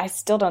don't think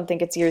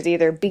it's years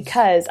either,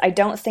 because I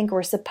don't think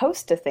we're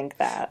supposed to think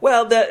that.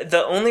 Well,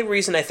 the only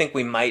reason I think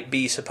we might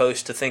be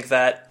supposed to think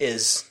that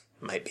is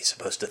No,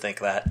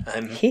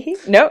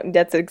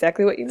 that's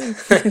exactly what you mean.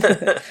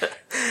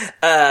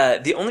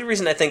 The only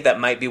reason I think that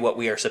might be what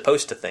we are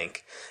supposed to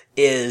think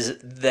is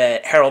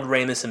that Harold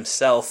Ramis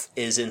himself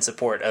is in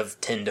support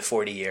of 10 to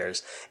 40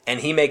 years,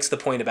 and he makes the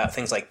point about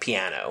things like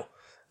piano.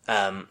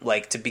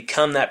 To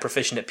become that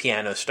proficient at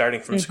piano, starting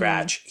from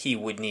scratch, he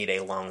would need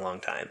a long, long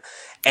time.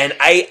 And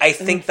I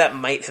think that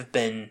might have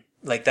been,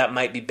 that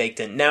might be baked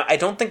in. Now, I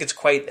don't think it's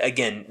quite,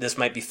 again, this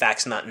might be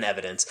facts, not in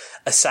evidence.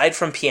 Aside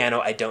from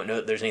piano, I don't know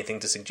that there's anything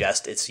to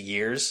suggest it's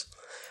years.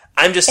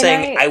 I'm just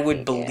saying I would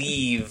yeah.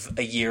 believe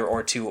a year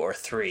or 2 or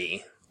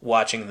 3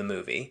 watching the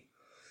movie.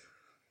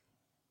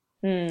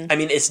 I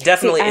mean, it's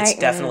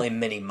definitely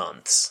many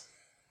months.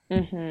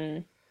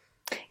 Mm-hmm.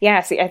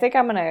 Yeah, see, I think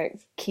I'm gonna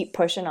keep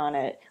pushing on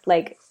it.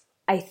 Like,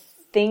 I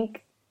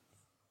think,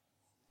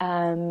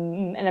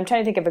 and I'm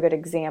trying to think of a good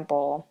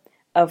example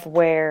of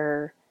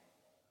where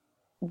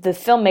the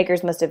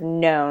filmmakers must have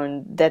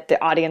known that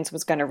the audience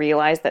was going to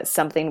realize that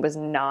something was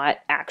not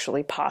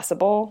actually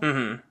possible.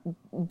 Mm-hmm.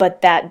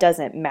 But that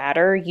doesn't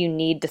matter. You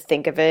need to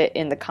think of it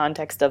in the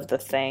context of the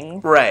thing.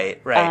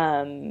 Right.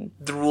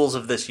 The rules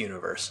of this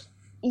universe.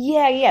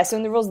 Yeah. So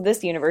in the rules of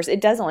this universe,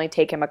 it does only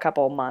take him a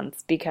couple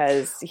months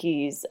because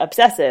he's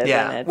obsessive.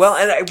 Yeah. And well,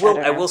 and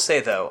I will say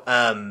though,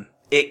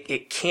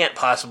 it can't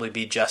possibly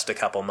be just a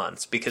couple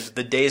months because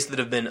the days that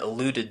have been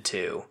alluded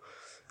to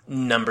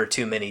number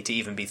too many to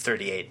even be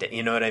 38 days.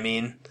 You know what I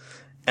mean?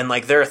 And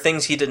like there are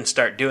things he didn't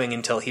start doing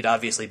until he'd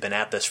obviously been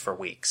at this for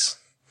weeks.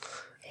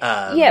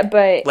 Yeah,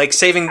 but like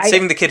saving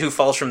the kid who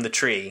falls from the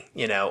tree,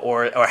 you know,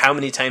 or how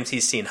many times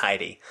he's seen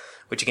Heidi.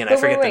 Which again, I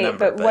forget the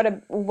number.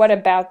 But what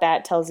about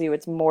that tells you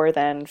it's more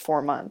than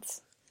 4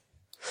 months?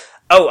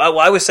 Oh, well,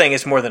 I was saying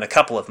it's more than a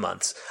couple of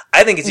months.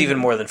 I think it's even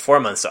more than 4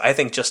 months. So I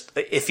think just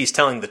if he's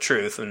telling the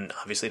truth, and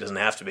obviously it doesn't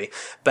have to be,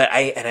 but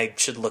we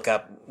should look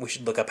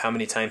up how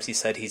many times he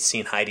said he's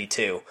seen Heidi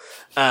too.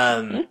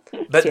 But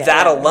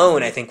that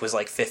alone, I think, was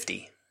like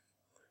 50.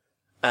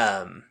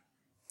 I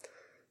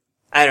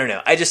don't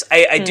know. I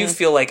do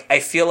feel like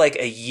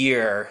a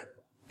year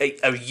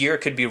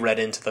could be read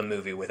into the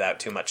movie without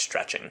too much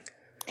stretching.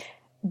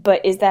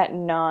 But is that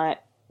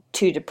not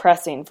too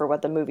depressing for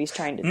what the movie's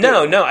trying to do?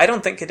 No, I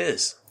don't think it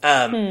is.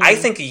 I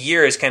think a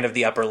year is kind of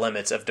the upper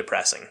limits of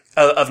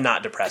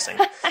not depressing.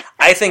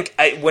 I think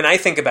when I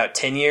think about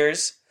 10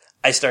 years,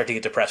 I start to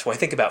get depressed. When I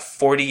think about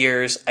 40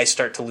 years, I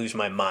start to lose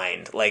my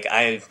mind. Like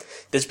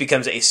this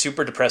becomes a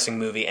super depressing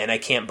movie, and I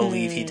can't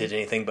believe he did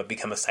anything but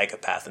become a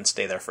psychopath and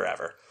stay there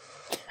forever.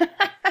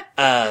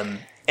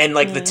 And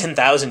like the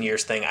 10,000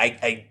 years thing,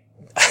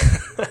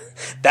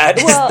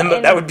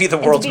 that would be the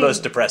world's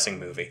most depressing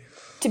movie.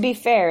 To be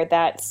fair,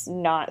 that's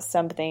not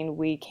something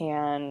we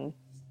can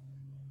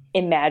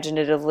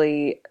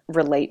imaginatively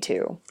relate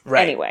to.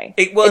 Right. Anyway.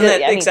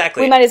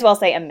 Exactly. We might as well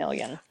say a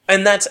million.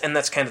 And that's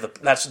kind of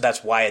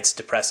that's why it's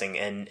depressing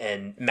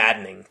and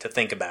maddening to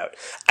think about.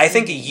 I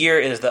think a year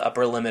is the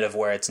upper limit of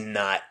where it's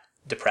not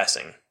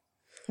depressing.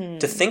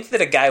 To think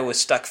that a guy was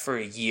stuck for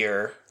a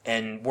year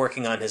and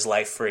working on his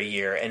life for a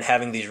year and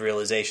having these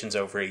realizations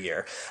over a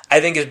year,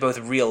 I think is both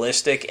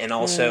realistic and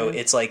also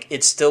it's like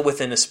it's still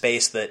within a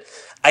space that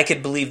I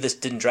could believe this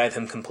didn't drive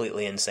him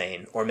completely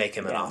insane or make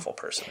him an awful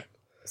person.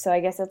 So I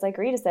guess it's like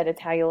Rita said, it's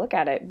how you look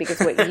at it. Because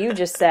what you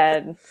just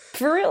said,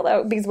 for real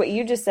though, because what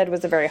you just said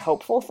was a very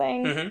hopeful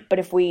thing. Mm-hmm. But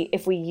if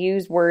we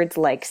use words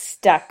like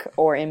stuck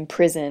or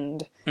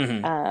imprisoned,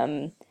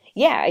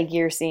 a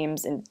year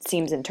seems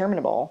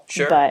interminable.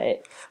 Sure.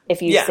 But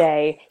if you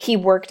say he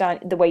worked on,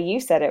 the way you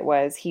said it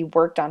was, he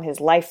worked on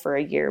his life for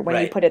a year.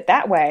 When you put it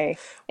that way,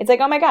 it's like,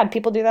 oh my God,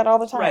 people do that all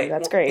the time. Right.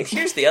 That's great.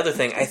 Here's the other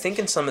thing. I think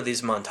in some of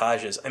these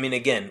montages, I mean,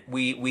 again,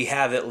 we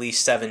have at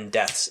least 7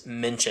 deaths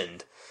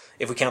mentioned.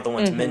 If we count the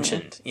ones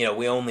mentioned, you know,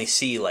 we only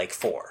see like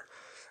 4.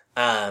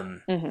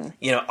 You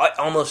know,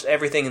 almost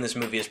everything in this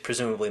movie is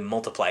presumably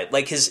multiplied.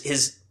 Like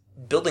his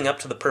building up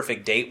to the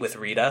perfect date with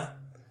Rita,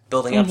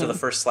 building up to the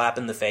first slap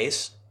in the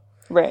face.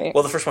 Right.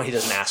 Well, the first one he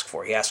doesn't ask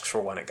for. He asks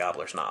for one at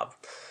Gobbler's Knob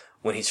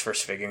when he's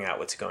first figuring out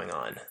what's going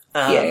on.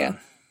 I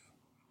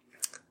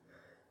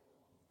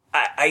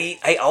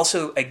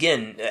also,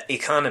 again,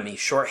 economy,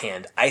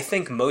 shorthand. I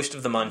think most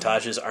of the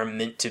montages are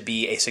meant to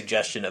be a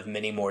suggestion of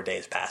many more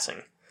days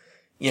passing.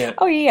 You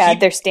know,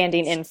 they're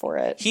standing in for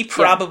it. He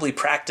probably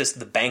practiced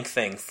the bank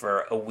thing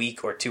for a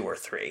week or 2 or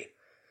 3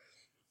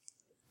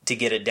 to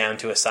get it down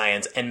to a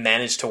science and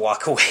managed to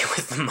walk away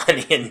with the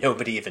money and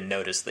nobody even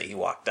noticed that he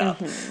walked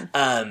up.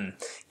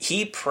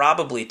 He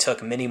probably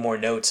took many more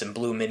notes and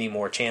blew many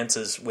more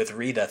chances with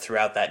Rita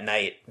throughout that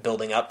night,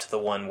 building up to the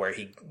one where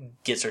he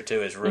gets her to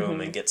his room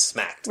and gets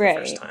smacked the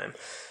first time.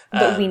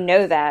 But we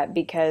know that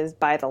because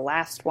by the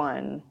last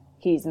one,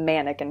 he's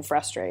manic and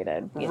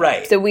frustrated.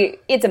 Right. So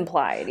it's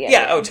implied.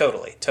 Oh,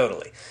 totally.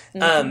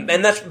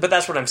 And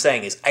that's what I'm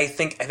saying is I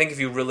think if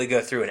you really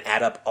go through and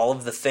add up all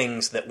of the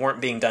things that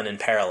weren't being done in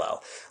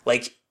parallel,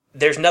 like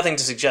there's nothing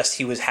to suggest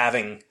he was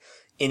having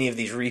any of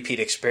these repeat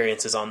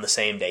experiences on the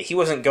same day. He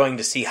wasn't going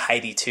to see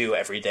Heidi 2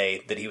 every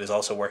day that he was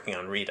also working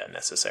on Rita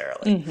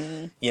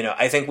necessarily. You know,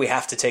 I think we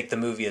have to take the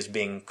movie as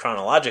being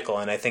chronological,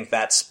 and I think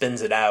that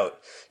spins it out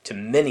to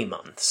many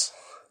months.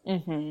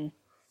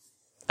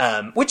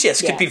 Which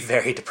could be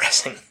very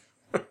depressing.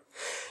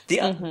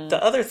 The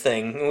other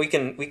thing, we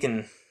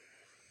can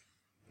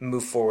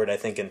move forward, I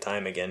think, in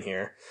time again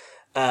here.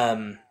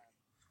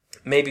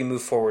 Maybe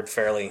move forward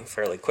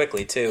fairly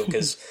quickly too,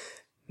 because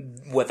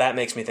what that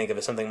makes me think of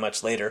is something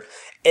much later.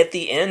 At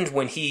the end,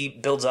 when he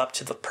builds up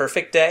to the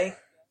perfect day,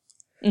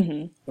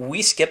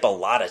 we skip a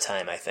lot of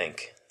time, I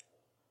think.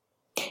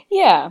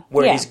 Yeah.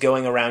 Where yeah. he's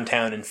going around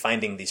town and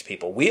finding these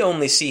people. We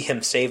only see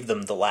him save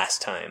them the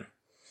last time.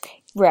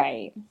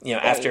 Right. You know,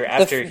 right.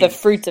 after the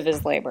fruits of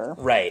his labor.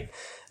 Right.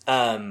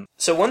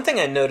 So one thing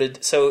I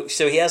noted, so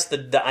he has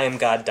the I am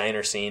God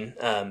diner scene,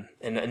 and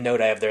a note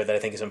I have there that I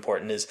think is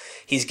important is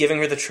he's giving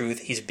her the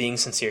truth, he's being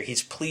sincere,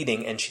 he's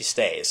pleading, and she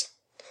stays.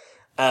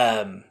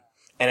 And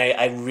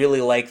I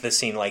really like the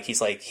scene, like, he's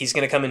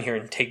going to come in here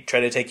and try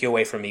to take you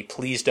away from me,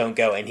 please don't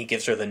go, and he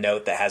gives her the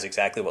note that has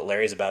exactly what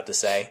Larry's about to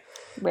say.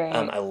 Right.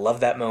 I love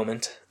that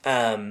moment.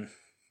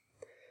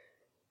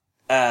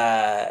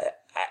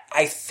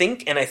 I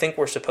think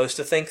we're supposed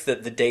to think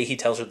that the day he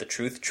tells her the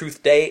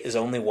truth day, is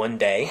only one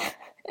day.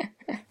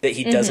 That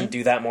he doesn't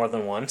do that more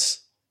than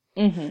once.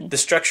 Mm-hmm. The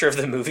structure of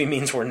the movie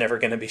means we're never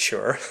going to be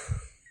sure.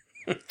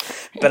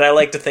 But I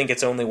like to think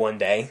it's only one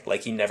day.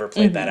 Like, he never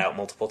played that out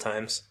multiple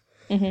times.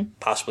 Mm-hmm.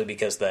 Possibly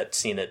because that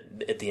scene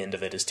at the end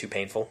of it is too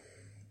painful.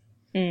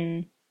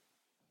 Mm.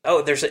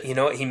 Oh, you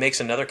know what? He makes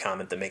another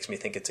comment that makes me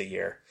think it's a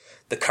year.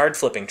 The card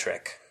flipping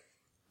trick.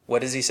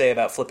 What does he say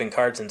about flipping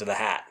cards into the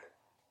hat?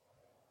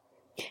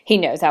 He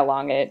knows how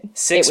long it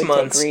 6 would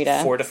months, take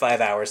Rita. 4 to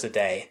 5 hours a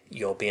day,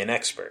 you'll be an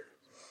expert.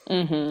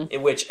 Mm-hmm.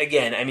 In which,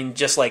 again, I mean,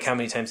 just like how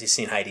many times he's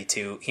seen Heidi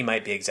 2, he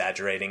might be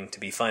exaggerating to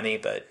be funny,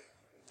 but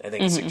I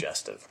think it's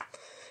suggestive.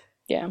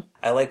 Yeah.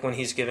 I like when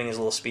he's giving his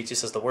little speech, he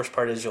says, the worst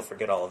part is you'll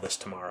forget all of this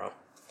tomorrow.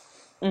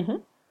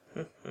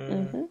 Mm-hmm.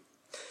 Mm-hmm.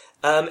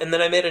 And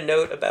then I made a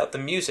note about the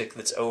music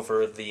that's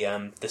over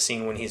the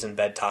scene when he's in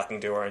bed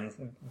talking to her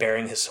and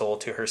bearing his soul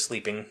to her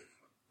sleeping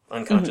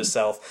unconscious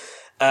self.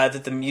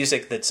 That the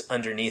music that's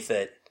underneath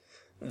it,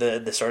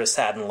 the sort of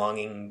sad and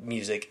longing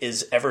music,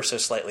 is ever so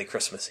slightly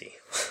Christmassy,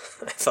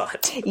 I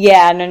thought.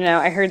 Yeah, no,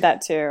 I heard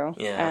that too.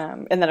 Yeah.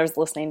 And then I was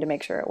listening to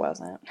make sure it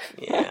wasn't.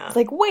 Yeah. It's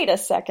like, wait a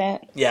second.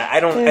 Yeah, I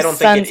don't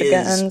think it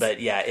is, but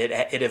yeah,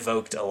 it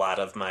evoked a lot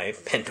of my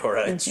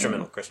Pandora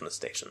instrumental Christmas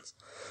stations.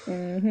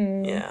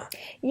 Mm-hmm. Yeah.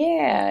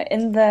 Yeah,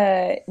 and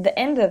the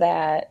end of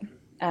that,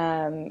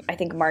 I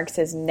think marks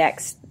his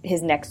next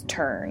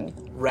turn.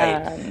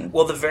 Right.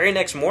 Well, the very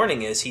next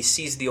morning he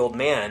sees the old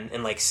man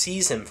and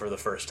sees him for the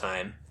first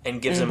time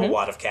and gives him a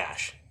wad of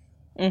cash.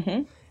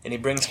 Mm-hmm. And he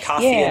brings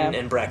coffee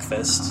and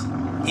breakfast.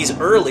 He's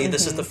early.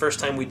 This is the first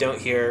time we don't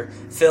hear,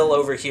 Phil,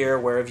 over here,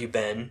 where have you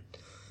been?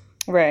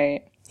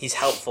 Right. He's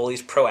helpful.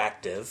 He's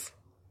proactive.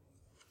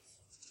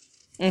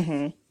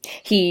 Mm-hmm.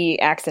 He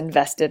acts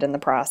invested in the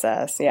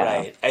process. Yeah.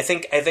 Right. I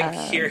think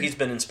here he's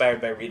been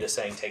inspired by Rita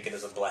saying, take it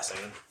as a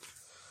blessing.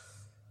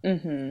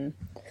 Mm-hmm.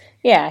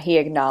 Yeah, he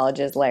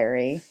acknowledges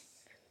Larry.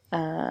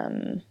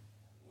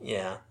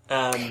 Yeah.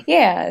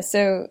 Yeah,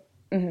 so...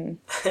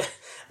 Mm-hmm.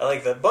 I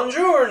like the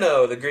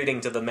buongiorno, the greeting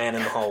to the man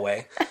in the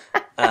hallway.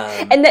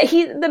 And that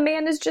the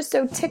man is just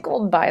so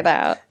tickled by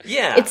that.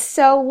 Yeah. It's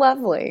so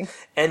lovely.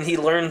 And he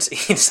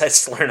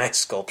decides to learn ice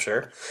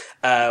sculpture,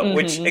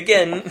 which,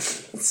 again,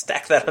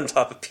 stack that on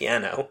top of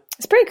piano.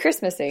 It's pretty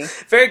Christmassy.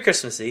 Very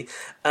Christmassy.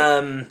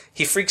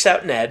 He freaks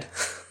out Ned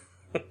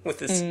with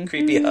his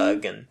creepy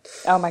hug. And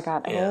oh my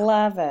god, I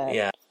love it.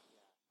 Yeah.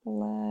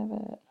 Love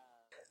it.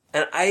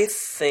 And I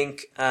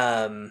think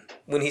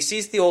when he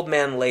sees the old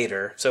man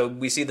later, so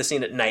we see the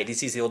scene at night, he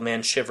sees the old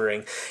man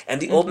shivering, and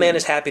the old man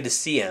is happy to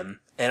see him,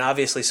 and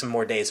obviously some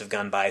more days have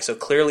gone by, so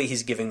clearly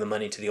he's giving the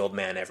money to the old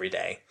man every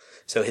day.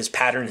 So his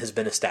pattern has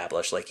been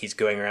established, like he's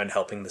going around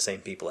helping the same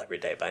people every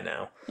day by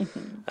now.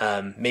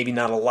 Mm-hmm. Maybe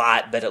not a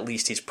lot, but at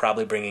least he's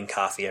probably bringing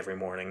coffee every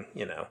morning,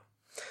 you know.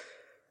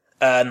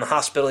 In the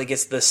hospital, he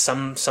gets this,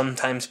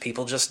 sometimes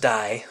people just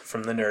die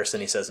from the nurse,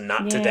 and he says,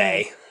 not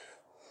today.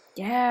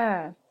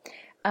 Yeah.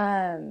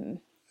 No,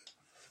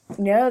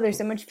 there's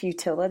so much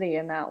futility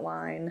in that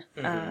line.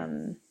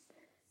 Mm-hmm.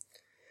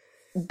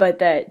 But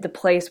that the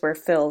place where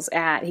Phil's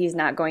at, he's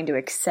not going to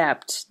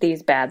accept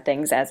these bad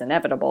things as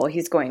inevitable.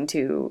 He's going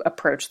to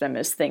approach them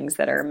as things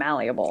that are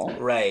malleable.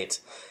 Right.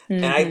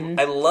 Mm-hmm.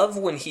 And I love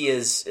when he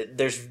is,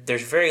 there's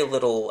very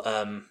little,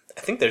 I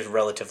think there's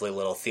relatively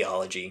little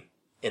theology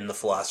in the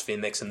philosophy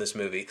mix in this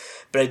movie.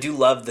 But I do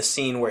love the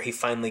scene where he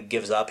finally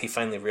gives up. He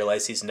finally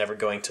realizes he's never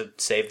going to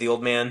save the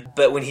old man.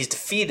 But when he's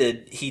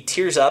defeated, he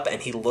tears up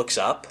and he looks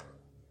up.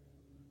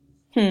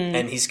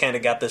 And he's kind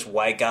of got this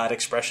why God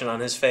expression on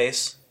his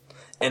face.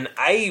 And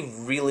I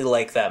really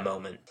like that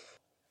moment.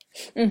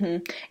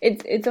 Mm-hmm.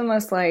 It's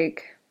almost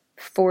like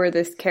for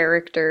this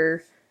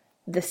character,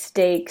 the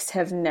stakes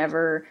have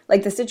never,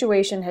 like the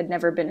situation had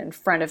never been in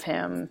front of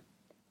him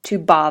to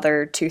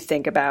bother to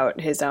think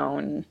about his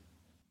own.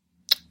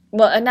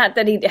 Well, not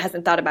that he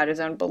hasn't thought about his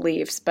own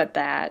beliefs, but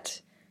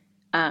that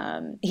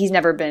he's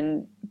never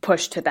been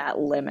pushed to that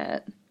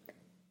limit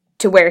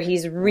to where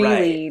he's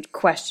really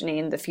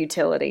questioning the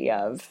futility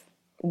of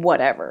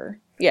whatever.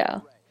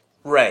 Yeah.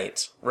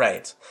 Right.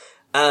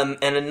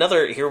 And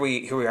another, here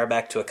we are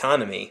back to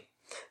economy.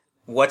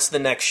 What's the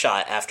next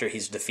shot after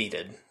he's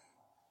defeated?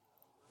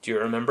 Do you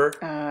remember?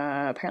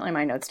 Apparently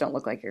my notes don't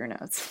look like your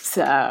notes,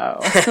 so.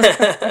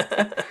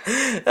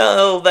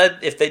 Oh,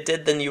 if they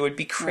did, then you would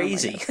be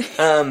crazy.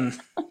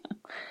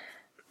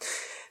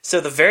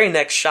 So the very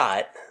next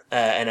shot,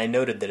 and I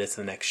noted that it's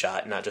the next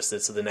shot, not just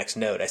it's the next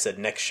note. I said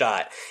next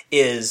shot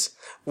is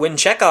when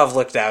Chekhov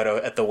looked out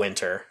at the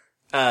winter.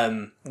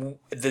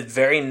 The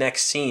very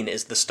next scene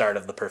is the start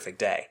of The Perfect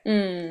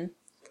Day.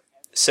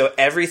 So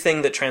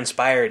everything that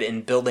transpired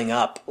in building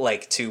up,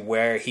 like, to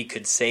where he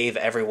could save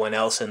everyone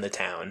else in the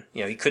town.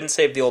 You know, he couldn't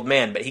save the old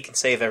man, but he can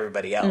save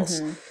everybody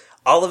else.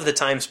 All of the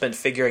time spent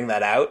figuring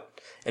that out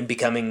and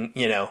becoming,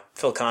 you know,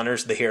 Phil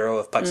Connors, the hero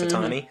of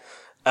Punxsutawney.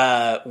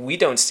 We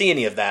don't see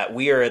any of that.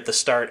 We are at the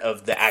start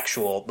of the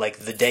actual, like,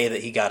 the day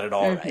that he got it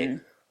all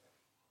right.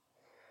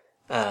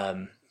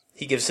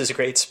 He gives his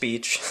great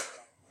speech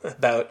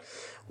about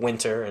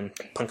winter and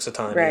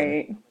Punxsutawney.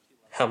 Right. And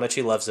how much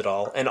he loves it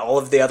all. And all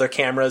of the other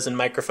cameras and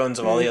microphones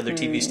of all the other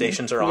TV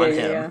stations are on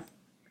him. Yeah.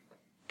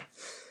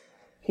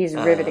 He's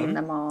riveting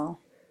them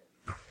all.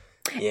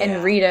 Yeah.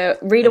 And Rita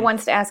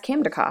wants to ask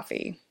him to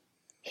coffee.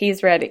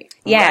 He's ready.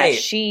 Yeah, Right.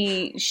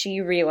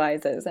 she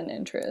realizes an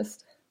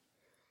interest.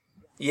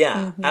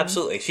 Yeah,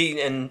 absolutely.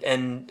 She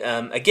and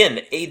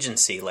again,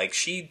 agency. Like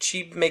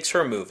she makes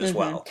her move as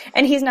well.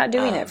 And he's not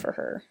doing it for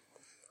her.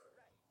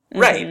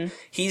 Right.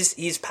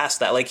 He's past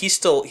that. Like he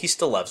still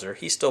loves her.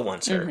 He still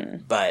wants her.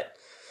 But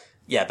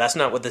yeah, that's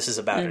not what this is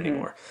about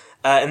anymore.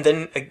 And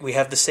then we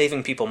have the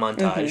saving people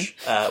montage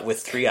with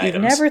 3 items.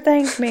 You've never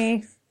thanked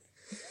me.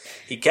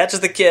 He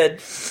catches the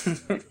kid.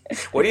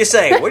 What do you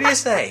say? What do you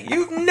say?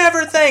 You've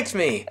never thanked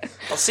me.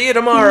 I'll see you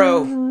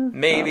tomorrow.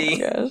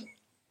 Maybe.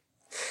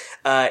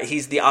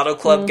 He's the auto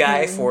club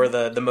guy for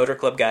the motor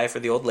club guy for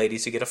the old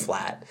ladies who get a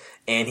flat.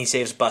 And he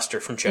saves Buster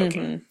from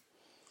choking.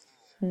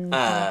 And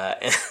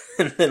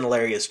then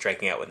Larry is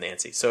striking out with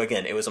Nancy. So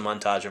again, it was a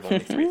montage of only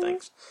 3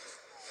 things.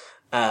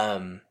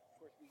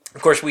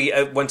 Of course, we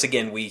once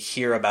again, we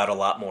hear about a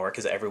lot more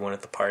because everyone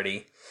at the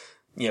party,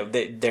 you know,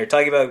 they're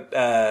talking about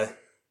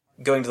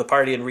going to the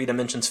party, and Rita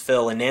mentions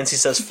Phil, and Nancy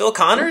says, Phil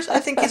Connors? I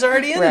think he's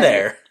already in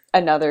there.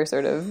 Another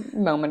sort of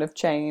moment of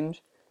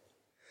change.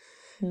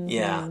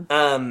 Yeah.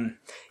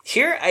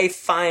 Here I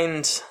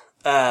find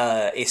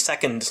a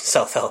second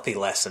self-helpy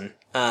lesson.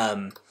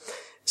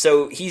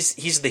 So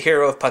he's the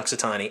hero of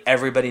Punxsutawney.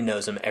 Everybody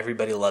knows him.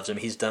 Everybody loves him.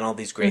 He's done all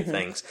these great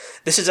things.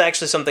 This is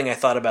actually something I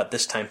thought about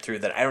this time through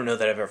that I don't know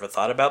that I've ever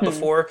thought about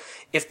before.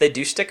 If they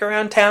do stick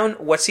around town,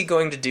 what's he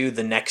going to do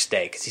the next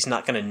day? Because he's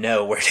not going to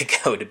know where to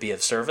go to be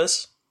of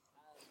service.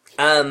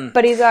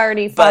 But he's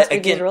already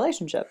fostered these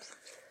relationships.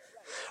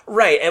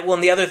 Right. And well,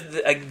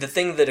 and the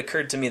thing that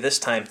occurred to me this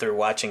time through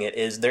watching it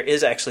is there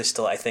is actually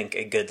still, I think,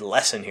 a good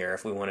lesson here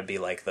if we want to be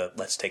like the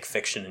let's take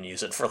fiction and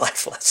use it for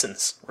life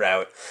lessons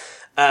route.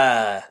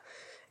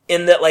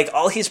 In that, like,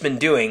 all he's been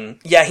doing,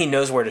 yeah, he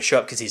knows where to show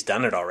up because he's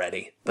done it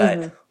already,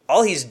 but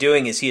all he's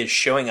doing is he is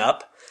showing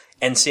up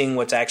and seeing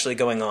what's actually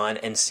going on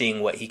and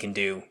seeing what he can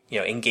do, you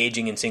know,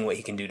 engaging and seeing what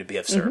he can do to be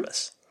of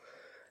service.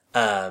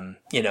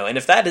 You know, and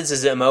if that is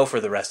his MO for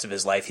the rest of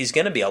his life, he's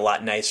going to be a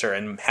lot nicer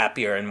and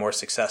happier and more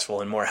successful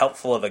and more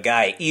helpful of a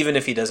guy, even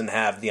if he doesn't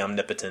have the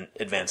omnipotent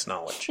advanced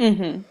knowledge.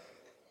 You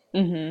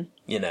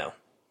know.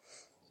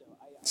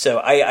 So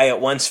I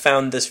at once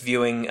found this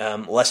viewing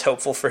less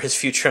hopeful for his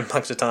future in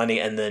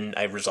Punxsutawney, and then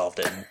I resolved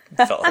it and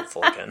felt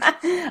hopeful again.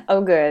 Oh,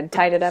 good.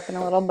 Tied it up in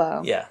a little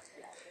bow. Yeah.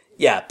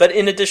 Yeah, but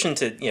in addition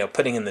to, you know,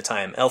 putting in the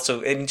time,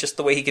 also, and just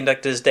the way he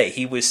conducted his day,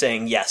 he was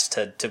saying yes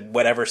to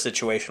whatever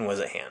situation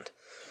was at hand.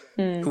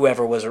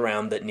 Whoever was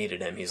around that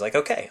needed him, he's like,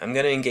 okay, I'm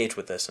going to engage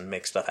with this and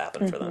make stuff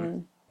happen for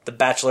them. The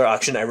Bachelor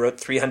auction, I wrote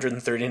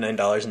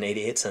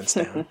 $339.88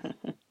 down.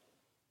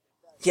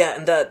 Yeah,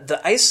 and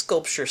the ice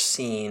sculpture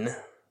scene...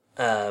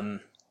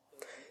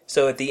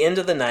 so at the end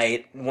of the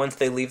night, once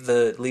they leave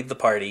the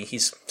party,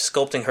 he's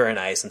sculpting her in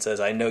ice and says,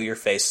 I know your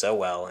face so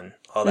well, and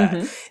all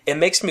that. It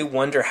makes me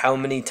wonder how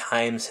many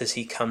times has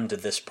he come to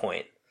this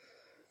point?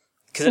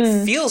 Because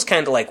it feels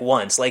kind of like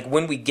once. Like,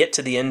 when we get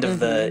to the end of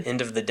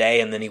the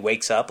day and then he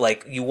wakes up,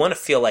 like, you want to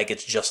feel like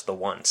it's just the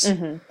once.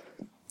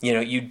 You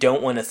know, you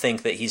don't want to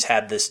think that he's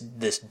had this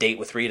date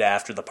with Rita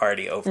after the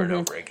party over and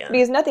over again.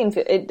 Because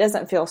it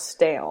doesn't feel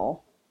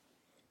stale.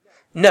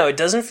 No, it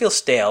doesn't feel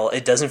stale.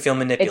 It doesn't feel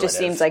manipulative. It just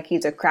seems like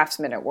he's a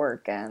craftsman at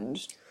work, and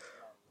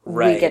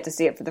we get to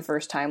see it for the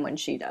first time when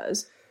she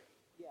does.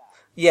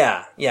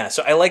 Yeah.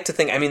 So I like to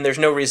think, I mean, there's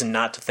no reason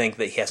not to think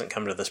that he hasn't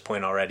come to this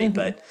point already,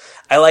 but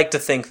I like to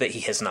think that he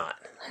has not.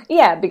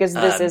 Yeah, because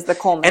this is the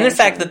culmination. And in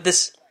fact, that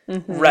this...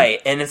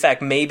 Right, and in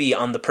fact, maybe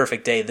on the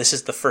perfect day, this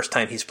is the first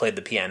time he's played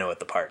the piano at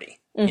the party,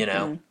 you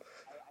know?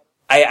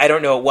 I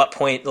don't know at what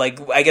point, like,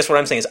 I guess what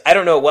I'm saying is, I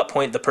don't know at what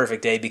point the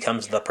perfect day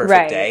becomes the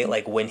perfect day,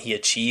 like when he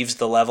achieves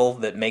the level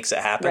that makes it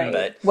happen,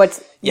 but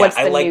what's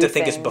I like to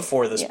think it's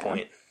before this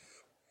point.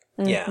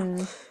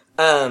 Yeah.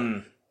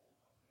 And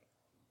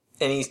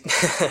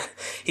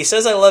he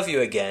says, I love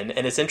you again,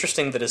 and it's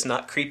interesting that it's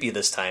not creepy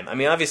this time. I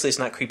mean, obviously it's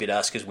not creepy to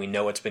us because we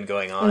know what's been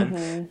going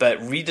on, but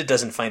Rita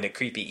doesn't find it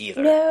creepy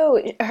either. No,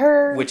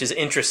 which is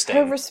interesting.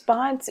 Her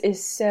response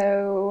is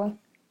so...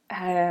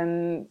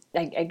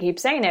 I keep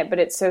saying it, but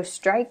it's so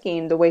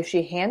striking the way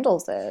she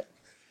handles it.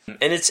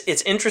 And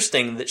it's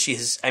interesting that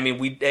she's, I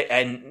mean,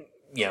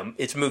 you know,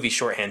 it's movie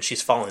shorthand,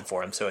 she's fallen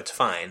for him, so it's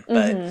fine.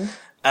 But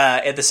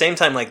at the same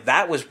time, like,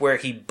 that was where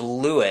he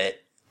blew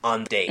it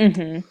on the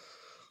date.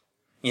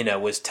 You know,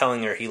 was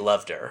telling her he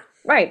loved her.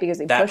 Right, because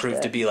that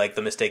proved to be, like,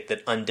 the mistake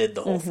that undid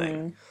the whole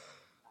thing.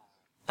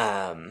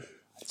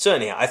 So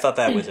anyhow, I thought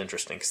that was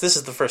interesting, because this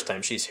is the first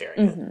time she's hearing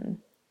it.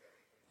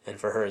 And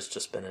for her, it's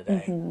just been a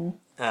day.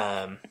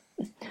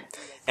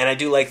 And I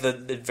do like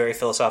the very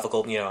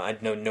philosophical, you know, I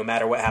know no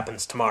matter what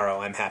happens tomorrow,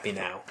 I'm happy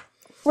now.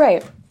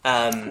 Right.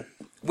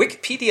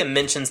 Wikipedia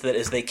mentions that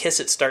as they kiss,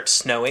 it starts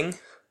snowing.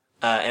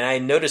 And I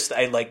noticed,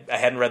 I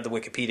hadn't read the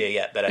Wikipedia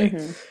yet, but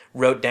I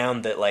wrote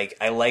down that, like,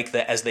 I like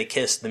that as they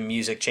kiss, the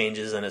music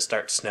changes and it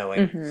starts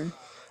snowing.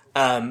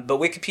 But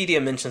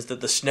Wikipedia mentions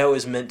that the snow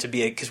is meant to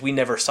be, because we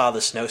never saw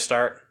the snow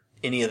start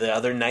any of the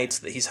other nights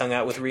that he's hung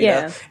out with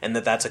Rita, and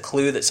that's a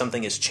clue that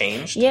something has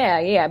changed.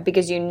 Yeah,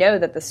 because you know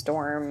that the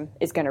storm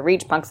is going to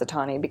reach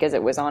Punxsutawney because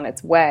it was on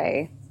its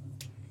way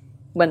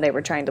when they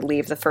were trying to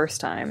leave the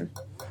first time.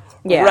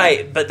 Yeah.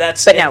 Right, but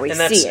now we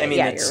see it. I mean,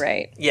 yeah, you're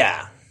right.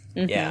 Yeah.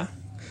 Yeah.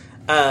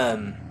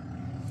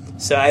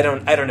 So I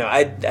don't know.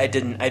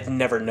 I'd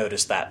never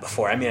noticed that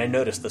before. I mean, I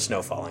noticed the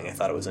snow falling. I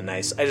thought it was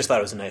I just thought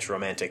it was a nice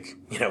romantic,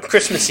 you know,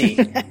 Christmassy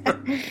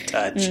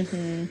touch.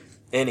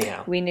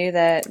 Anyhow. We knew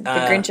that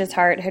the Grinch's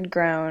heart had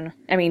grown.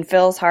 I mean,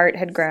 Phil's heart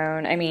had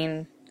grown. I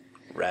mean.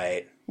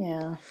 Right.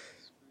 Yeah.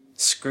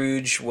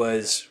 Scrooge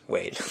was,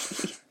 wait.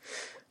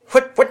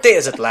 What day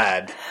is it,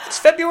 lad? It's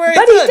February 3rd.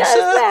 But he does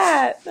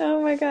that!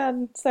 Oh my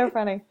god, so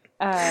funny.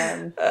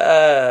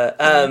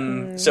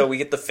 So we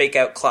get the fake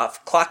out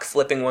clock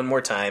flipping one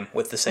more time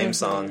with the same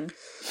song.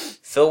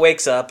 Phil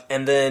wakes up,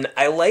 and then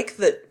I like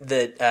that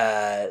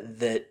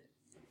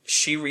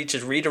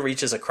Rita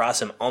reaches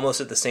across him almost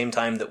at the same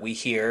time that we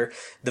hear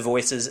the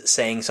voices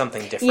saying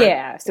something different.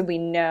 Yeah, so we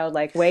know,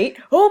 like, wait,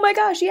 oh my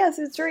gosh, yes,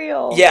 it's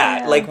real.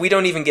 Yeah, like, we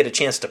don't even get a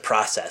chance to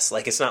process.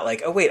 Like, it's not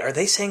like, oh wait, are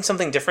they saying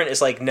something different?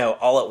 It's like, no,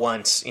 all at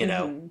once, you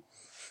know.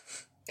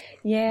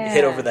 Yeah.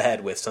 Hit over the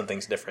head with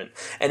something's different.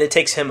 And it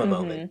takes him a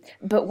moment.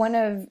 But one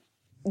of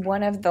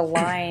the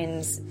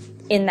lines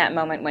in that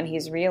moment when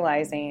he's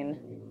realizing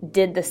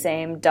did the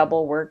same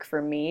double work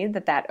for me,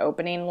 that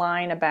opening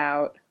line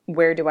about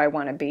where do I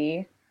want to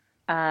be?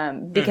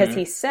 Because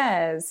he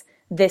says,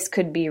 this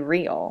could be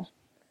real.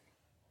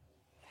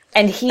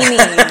 And he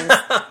means...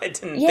 I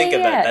didn't think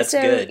of that. That's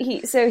good.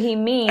 He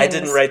means... I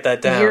didn't write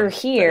that down. You're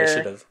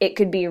here. It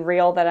could be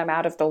real that I'm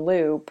out of the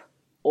loop.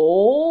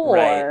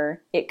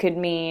 Or it could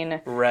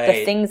mean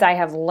the things I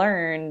have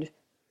learned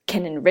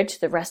can enrich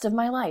the rest of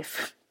my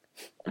life.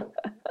 But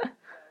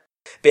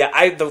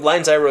yeah, the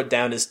lines I wrote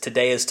down is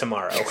 "Today is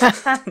tomorrow."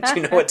 Do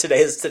you know what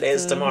today is? Today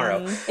is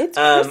tomorrow.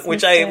 It's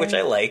which I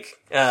like.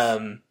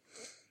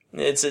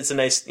 It's a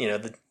nice, you know,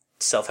 the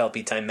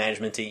self-helpy time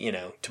management-y, you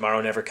know,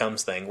 tomorrow never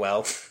comes thing.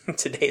 Well,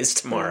 today is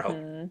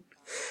tomorrow.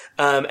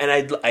 And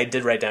I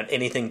did write down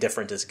anything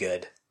different is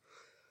good.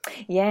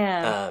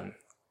 Yeah.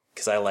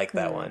 Because I like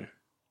that one.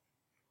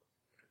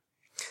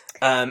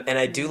 And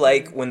I do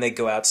like when they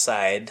go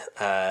outside,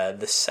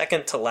 the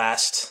second to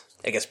last,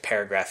 I guess,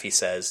 paragraph he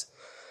says,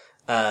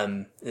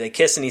 they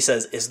kiss and he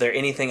says, "Is there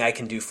anything I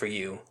can do for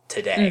you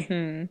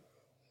today?"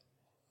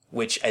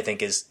 Which I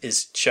think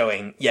is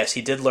showing, yes,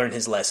 he did learn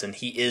his lesson.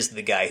 He is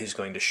the guy who's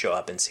going to show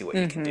up and see what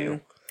he can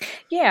do.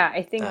 Yeah,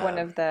 I think one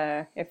of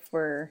the,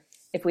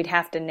 if we'd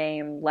have to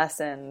name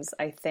lessons,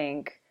 I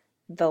think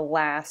the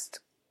last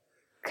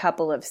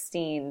couple of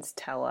scenes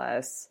tell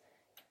us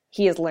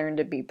he has learned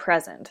to be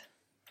present.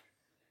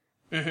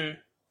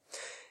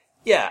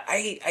 Yeah,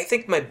 I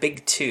think my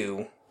big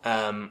two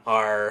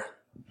are,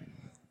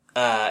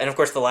 and of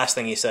course the last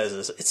thing he says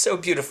is, "It's so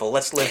beautiful,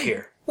 let's live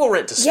here. We'll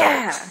rent to start."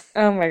 Yeah.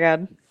 Oh my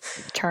god.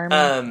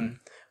 Charming.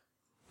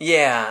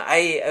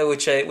 Yeah,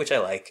 which I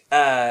like.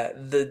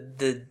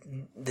 The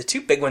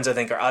two big ones I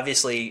think are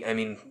obviously, I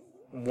mean,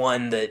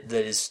 one that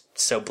is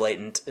so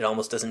blatant it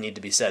almost doesn't need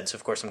to be said, so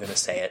of course I'm going to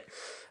say it.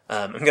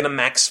 I'm going to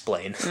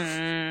Max-splain.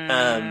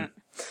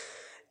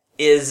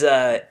 Is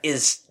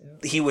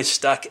he was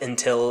stuck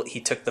until he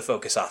took the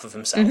focus off of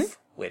himself,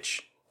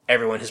 which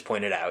everyone has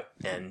pointed out,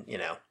 and you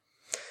know,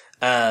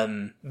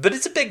 but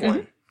it's a big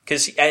one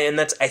because, and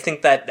I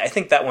think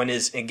that one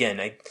is, again,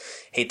 I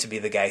hate to be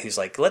the guy who's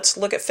like, let's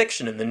look at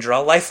fiction and then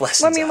draw life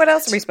lessons. Well, I mean, what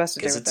else are we supposed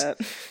to do with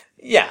that?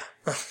 Yeah,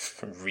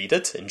 read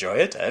it, enjoy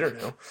it. I don't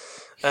know.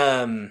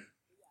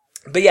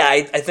 But yeah,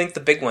 I think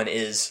the big one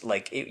is,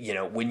 like, you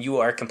know, when you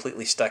are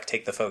completely stuck,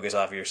 take the focus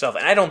off of yourself.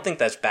 And I don't think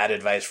that's bad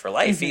advice for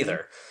life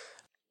either.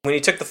 When he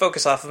took the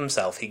focus off of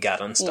himself, he got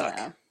unstuck.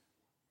 Yeah.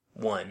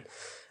 One.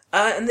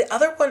 And the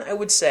other one, I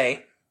would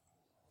say,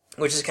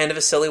 which is kind of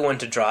a silly one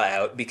to draw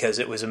out because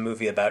it was a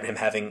movie about him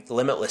having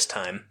limitless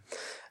time,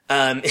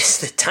 is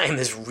that time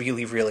is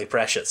really, really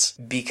precious.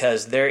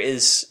 Because there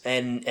is,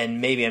 and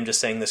maybe I'm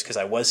just saying this because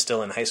I was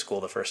still in high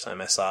school the first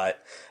time I saw it,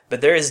 but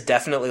there is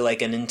definitely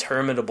like an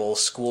interminable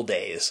school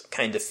days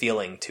kind of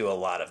feeling to a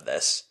lot of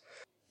this.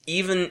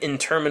 Even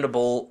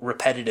interminable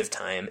repetitive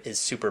time is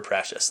super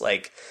precious.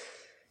 Like,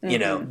 You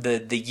know,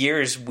 the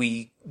years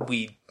we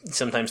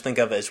sometimes think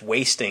of as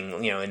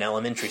wasting, you know, in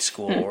elementary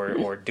school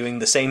or doing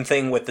the same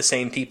thing with the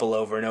same people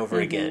over and over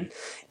again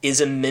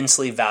is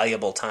immensely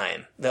valuable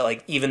time. That,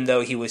 like, even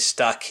though he was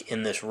stuck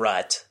in this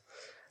rut,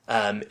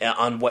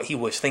 on what he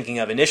was thinking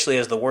of initially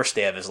as the worst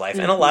day of his life,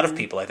 and a lot of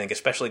people, I think,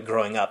 especially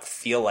growing up,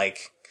 feel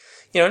like,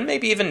 you know, and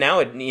maybe even now,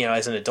 you know,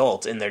 as an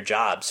adult in their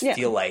jobs,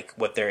 feel like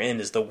what they're in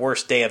is the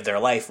worst day of their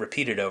life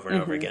repeated over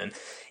and over again.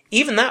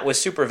 Even that was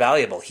super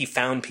valuable. He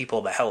found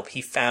people to help.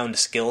 He found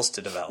skills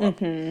to develop.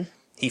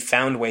 He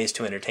found ways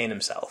to entertain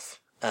himself.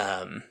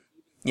 You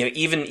know,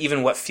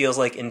 even what feels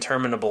like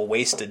interminable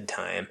wasted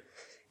time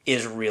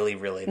is really,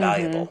 really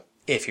valuable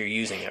if you're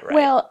using it right.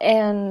 Well,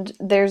 and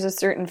there's a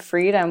certain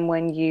freedom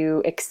when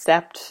you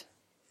accept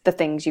the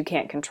things you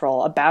can't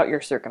control about your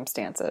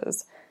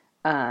circumstances.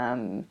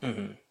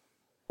 And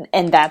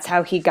that's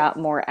how he got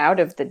more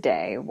out of the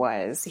day,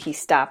 was he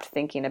stopped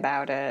thinking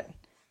about it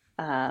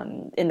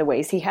in the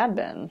ways he had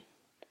been.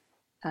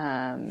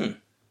 And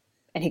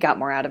he got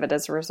more out of it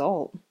as a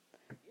result.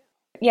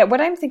 Yeah,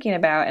 what I'm thinking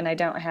about, and I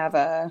don't have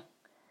a...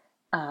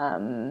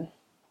 and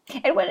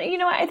when, you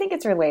know, I think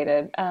it's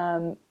related,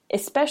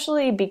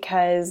 especially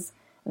because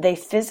they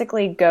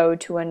physically go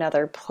to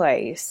another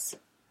place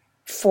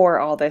for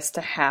all this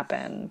to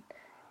happen.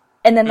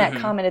 And then that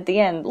comment at the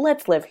end,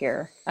 let's live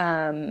here,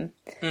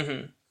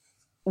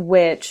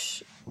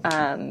 which...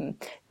 I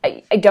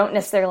don't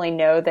necessarily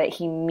know that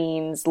he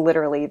means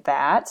literally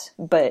that,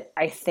 but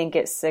I think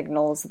it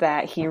signals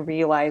that he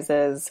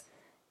realizes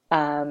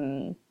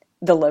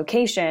the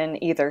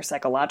location, either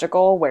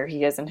psychological, where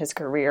he is in his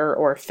career,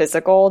 or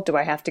physical, do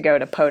I have to go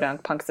to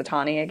Podunk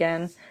Punxsutawney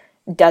again?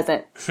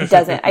 Doesn't.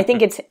 I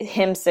think it's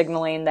him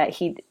signaling that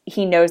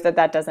he knows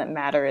that doesn't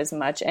matter as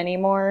much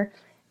anymore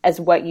as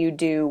what you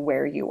do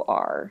where you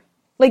are.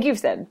 Like you've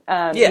said,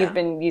 you've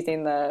been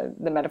using the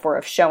metaphor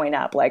of showing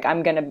up. Like,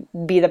 I'm going to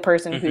be the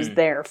person who's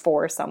there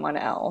for someone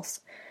else.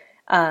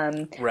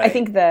 I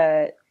think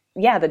the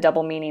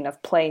double meaning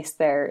of place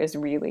there is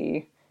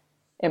really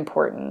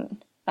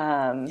important.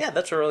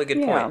 That's a really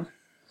good point.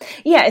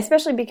 Yeah,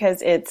 especially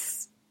because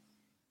it's,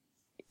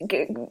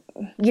 you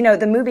know,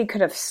 the movie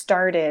could have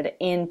started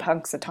in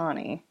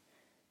Punxsutawney.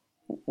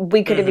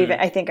 We could have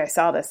even, I think I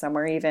saw this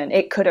somewhere even,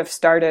 it could have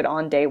started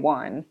on day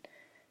one.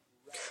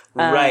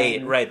 Right.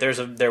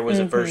 There was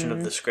a version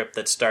of the script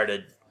that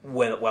started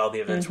while the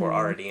events were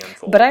already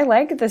unfolding. But I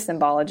like the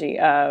symbology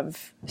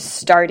of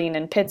starting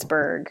in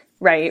Pittsburgh,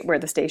 right, where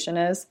the station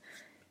is.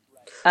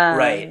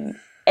 Right.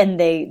 And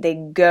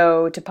they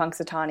go to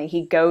Punxsutawney.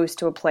 He goes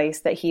to a place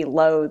that he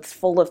loathes,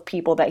 full of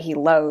people that he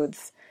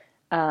loathes,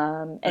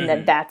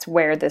 and that's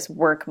where this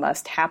work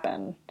must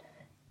happen.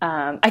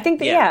 I think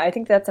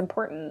that's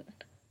important.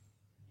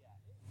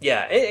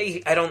 Yeah,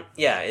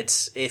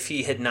 it's if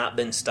he had not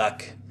been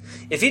stuck,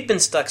 if he'd been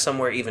stuck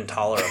somewhere even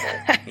tolerable,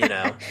 you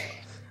know,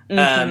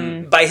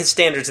 by his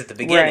standards at the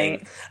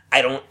beginning,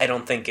 right. I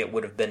don't think it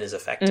would have been as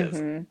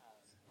effective.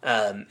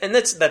 And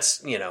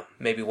that's, you know,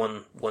 maybe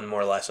one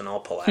more lesson I'll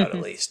pull out at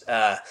least.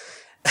 I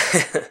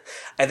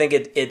think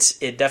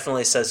it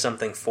definitely says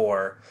something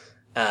for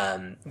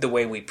the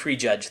way we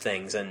prejudge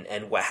things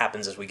and what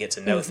happens as we get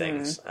to know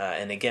things.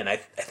 And again, I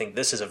think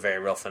this is a very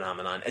real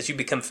phenomenon. As you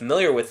become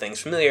familiar with things,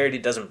 familiarity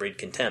doesn't breed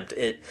contempt.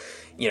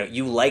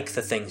 You like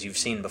the things you've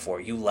seen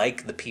before. You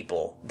like the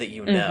people that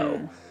you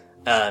know.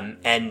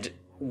 And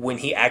when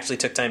he actually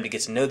took time to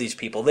get to know these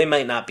people, they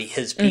might not be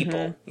his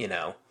people, you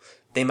know.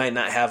 They might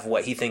not have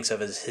what he thinks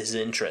of as his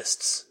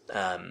interests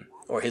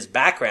or his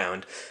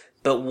background.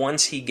 But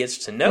once he gets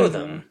to know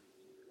them,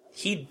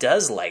 he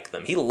does like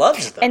them. He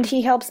loves them. And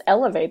he helps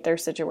elevate their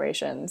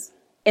situations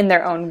in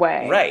their own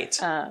way. Right.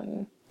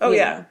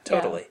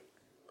 Totally.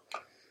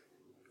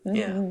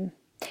 Yeah.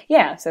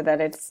 Yeah, so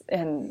that it's,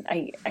 and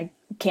I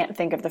can't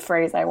think of the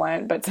phrase I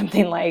want, but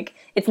something like,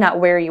 it's not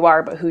where you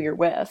are, but who you're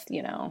with,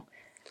 you know.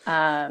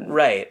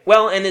 Right.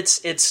 Well, and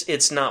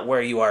it's not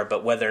where you are,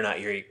 but whether or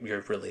not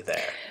you're really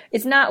there.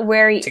 It's not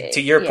where you...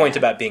 To your point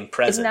about being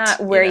present. It's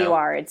not where you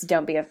are, it's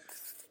don't be a...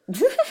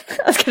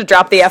 I was going to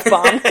drop the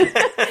F-bomb.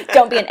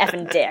 Don't be an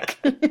effing dick.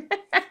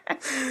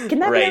 Can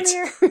that be on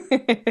here?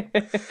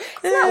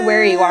 It's not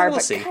where you are,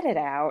 but cut it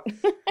out.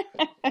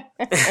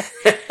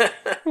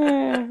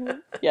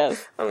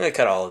 Yes. I'm going to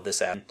cut all of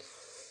this out.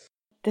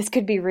 This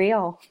could be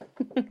real.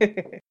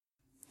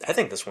 I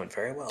think this went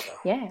very well,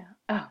 though. Yeah.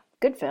 Oh,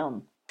 good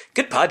film.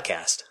 Good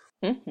podcast.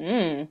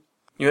 Mm-hmm.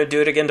 You want to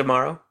do it again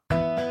tomorrow?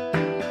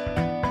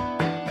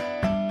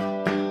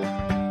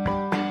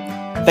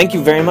 Thank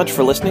you very much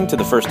for listening to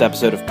the first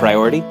episode of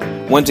Priority.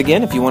 Once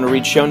again, if you want to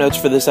read show notes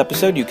for this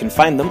episode, you can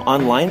find them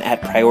online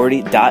at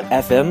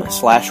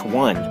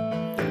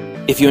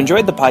priority.fm/1. If you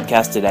enjoyed the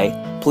podcast today,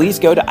 please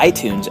go to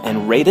iTunes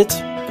and rate it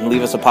and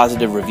leave us a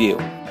positive review.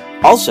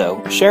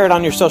 Also, share it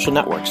on your social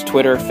networks,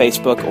 Twitter,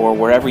 Facebook, or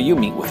wherever you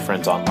meet with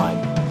friends online.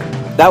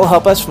 That will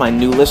help us find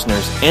new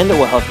listeners, and it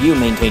will help you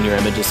maintain your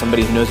image as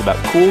somebody who knows about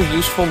cool,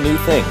 useful new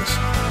things.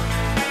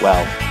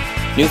 Well,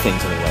 new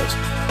things anyways.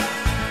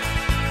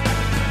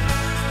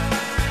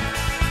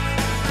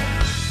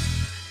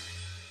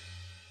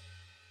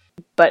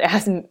 But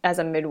as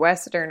a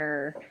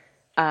Midwesterner,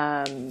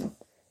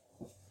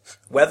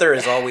 weather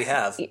is all we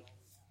have.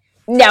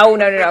 No,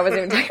 I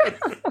wasn't even talking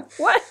about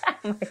what?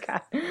 Oh my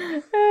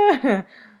god.